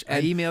research.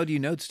 And I emailed you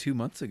notes 2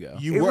 months ago.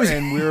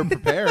 And we were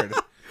prepared.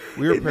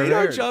 We were prepared. Made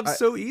our job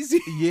so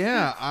easy.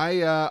 Yeah,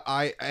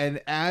 I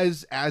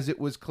as it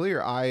was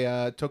clear,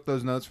 I took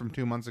those notes from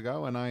 2 months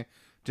ago and I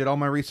did all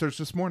my research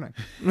this morning.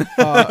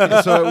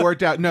 So it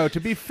worked out. No, to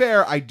be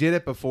fair, I did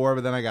it before,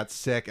 but then I got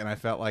sick and I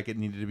felt like it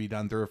needed to be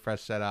done through a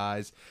fresh set of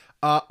eyes.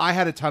 I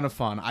had a ton of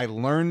fun. I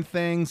learned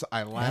things.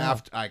 I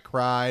laughed. I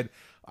cried.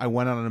 I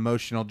went on an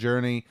emotional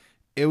journey.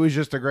 It was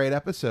just a great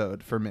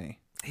episode for me.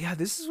 Yeah,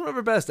 this is one of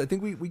our best. I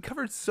think we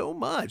covered so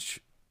much.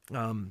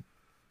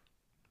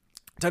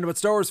 Talking about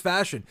Star Wars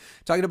fashion,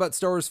 talking about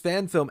Star Wars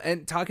fan film,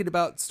 and talking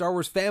about Star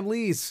Wars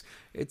families.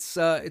 It's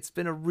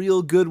been a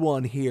real good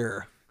one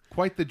here.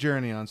 Quite the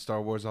journey on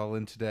Star Wars All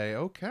In today.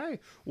 Okay.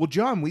 Well,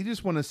 John, we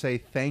just want to say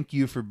thank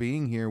you for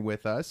being here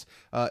with us.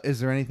 Is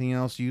there anything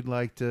else you'd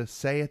like to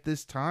say at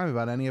this time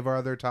about any of our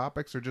other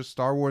topics or just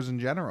Star Wars in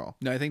general?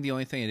 No, I think the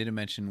only thing I didn't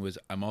mention was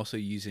I'm also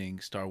using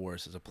Star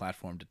Wars as a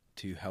platform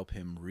to help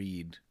him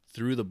read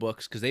through the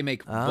books, because they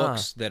make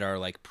books that are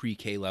like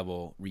pre-K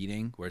level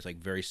reading, where it's like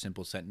very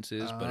simple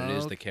sentences, but it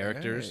is the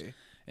characters,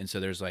 and so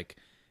there's like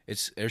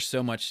there's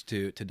so much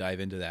to dive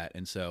into that.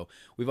 And so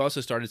we've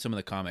also started some of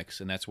the comics,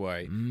 and that's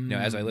why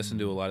as I listen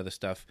to a lot of the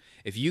stuff,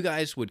 if you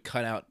guys would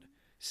cut out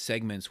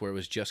segments where it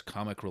was just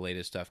comic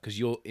related stuff, because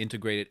you'll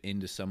integrate it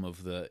into some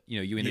of the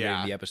you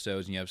integrate the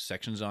episodes and you have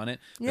sections on it,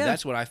 but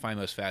that's what I find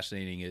most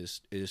fascinating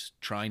is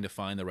trying to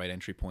find the right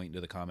entry point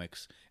into the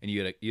comics. And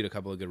you had a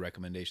couple of good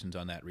recommendations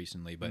on that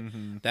recently, but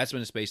that's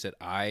been a space that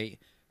I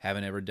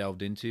haven't ever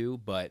delved into,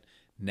 but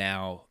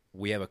now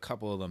we have a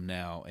couple of them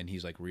now, and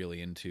he's like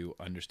really into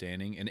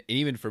understanding. And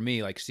even for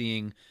me, like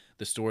seeing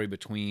the story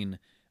between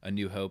A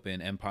New Hope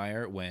and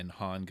Empire, when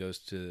Han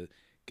goes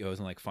and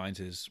like finds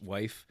his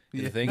wife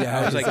in the thing.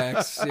 I was like,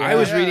 I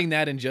was reading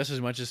that in just as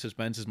much as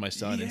suspense as my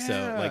son, and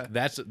so like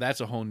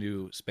that's a whole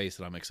new space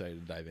that I'm excited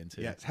to dive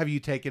into. Yes. Have you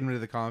taken him to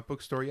the comic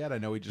book store yet? I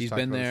know we just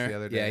talked about this the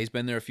other day. Yeah, he's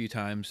been there a few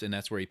times, and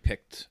that's where he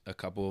picked a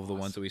couple of the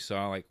ones that we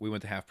saw. Like we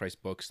went to Half Price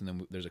Books, and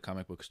then there's a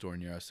comic book store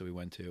near us that we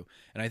went to.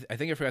 And I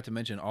think I forgot to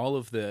mention, all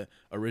of the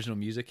original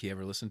music he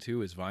ever listened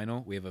to is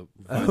vinyl. We have a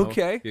vinyl,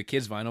 we have a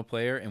kid's vinyl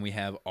player, and we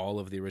have all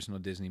of the original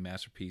Disney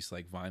Masterpiece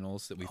like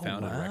vinyls that we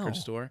found at a record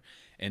store.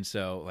 And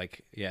so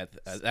like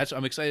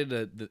I'm excited.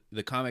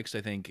 The comics,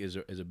 I think, is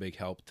a big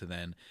help to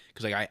then,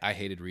 because like I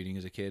hated reading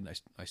as a kid.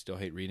 I still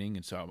hate reading,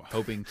 and so I'm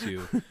hoping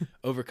to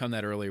overcome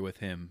that earlier with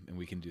him, and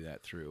we can do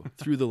that through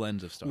the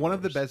lens of Star Wars. One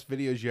of the best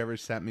videos you ever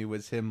sent me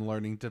was him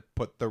learning to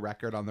put the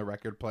record on the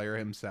record player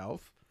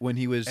himself when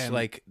he was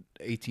like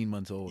 18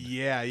 months old.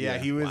 Yeah.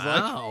 He was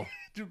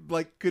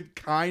like could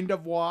kind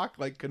of walk,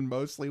 like could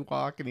mostly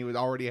walk, and he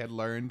already had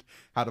learned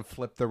how to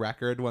flip the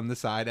record when the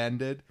side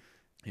ended.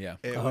 Yeah.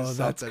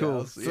 That's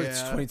cool. Yeah.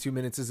 It's 22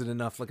 minutes isn't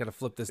enough. Like, I gotta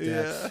flip this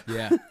deck.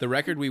 Yeah. The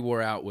record we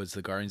wore out was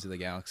the Guardians of the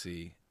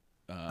Galaxy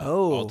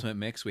Ultimate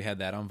Mix. We had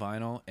that on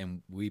vinyl,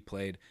 and we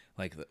played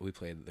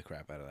the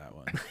crap out of that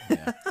one.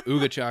 Yeah.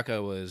 Ooga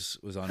Chaka was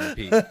on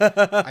repeat.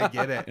 I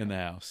get it. In the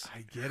house.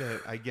 I get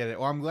it.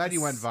 Well, I'm glad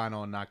you went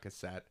vinyl and not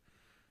cassette.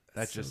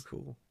 That's just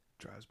cool.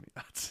 Drives me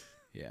nuts.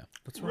 Yeah,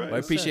 that's right. Well, I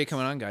appreciate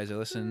coming on, guys. I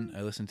listen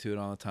to it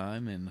all the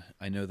time, and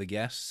I know the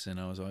guests, and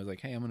I was always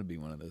like, "Hey, I'm going to be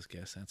one of those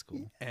guests." That's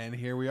cool. And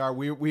here we are.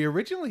 We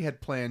originally had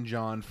planned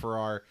John for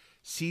our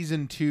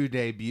season 2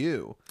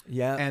 debut.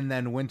 Yeah, and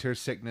then winter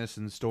sickness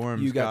and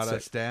storms got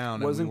us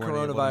down. Wasn't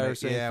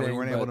coronavirus? We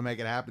weren't able to make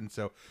it happen.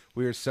 So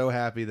we were so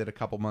happy that a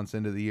couple months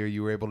into the year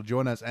you were able to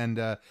join us,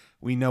 and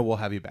we know we'll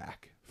have you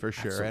back for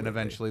sure, Absolutely. And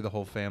eventually the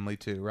whole family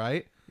too,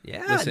 right?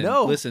 Yeah.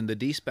 Listen. The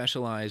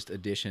despecialized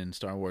edition,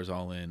 Star Wars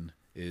All In,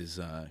 is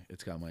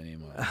it's got my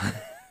name on it.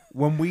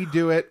 When we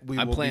do it, we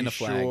I'm will playing be the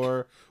flag.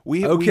 sure.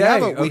 We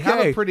have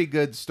a pretty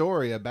good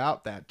story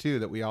about that too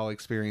that we all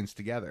experienced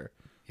together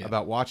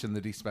about watching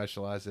the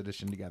despecialized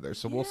edition together.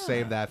 So we'll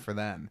save that for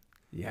then.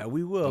 Yeah,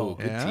 we will. Oh,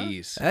 good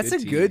tease.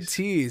 That's good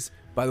tease.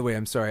 By the way,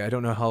 I'm sorry. I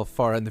don't know how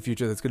far in the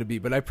future that's going to be,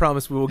 but I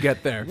promise we will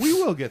get there. We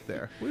will get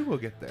there.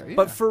 Yeah.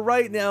 But for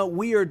right now,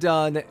 we are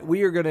done.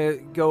 We are going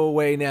to go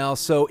away now.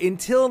 So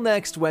until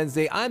next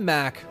Wednesday, I'm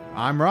Mac.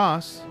 I'm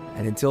Ross.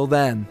 And until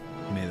then,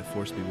 may the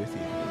Force be with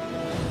you.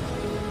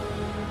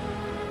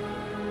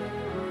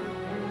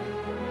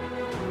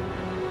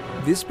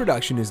 This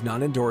production is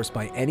not endorsed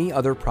by any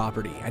other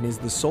property and is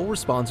the sole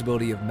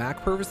responsibility of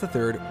Mac Purvis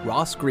III,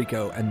 Ross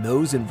Grieco, and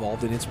those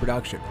involved in its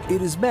production.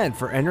 It is meant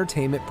for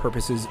entertainment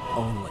purposes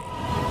only.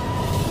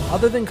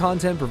 Other than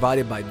content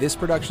provided by this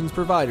production's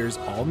providers,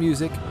 all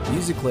music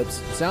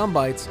clips, sound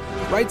bites,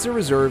 rights are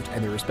reserved,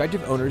 and their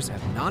respective owners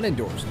have not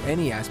endorsed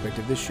any aspect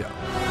of this show.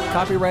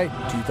 Copyright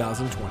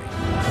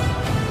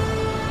 2020.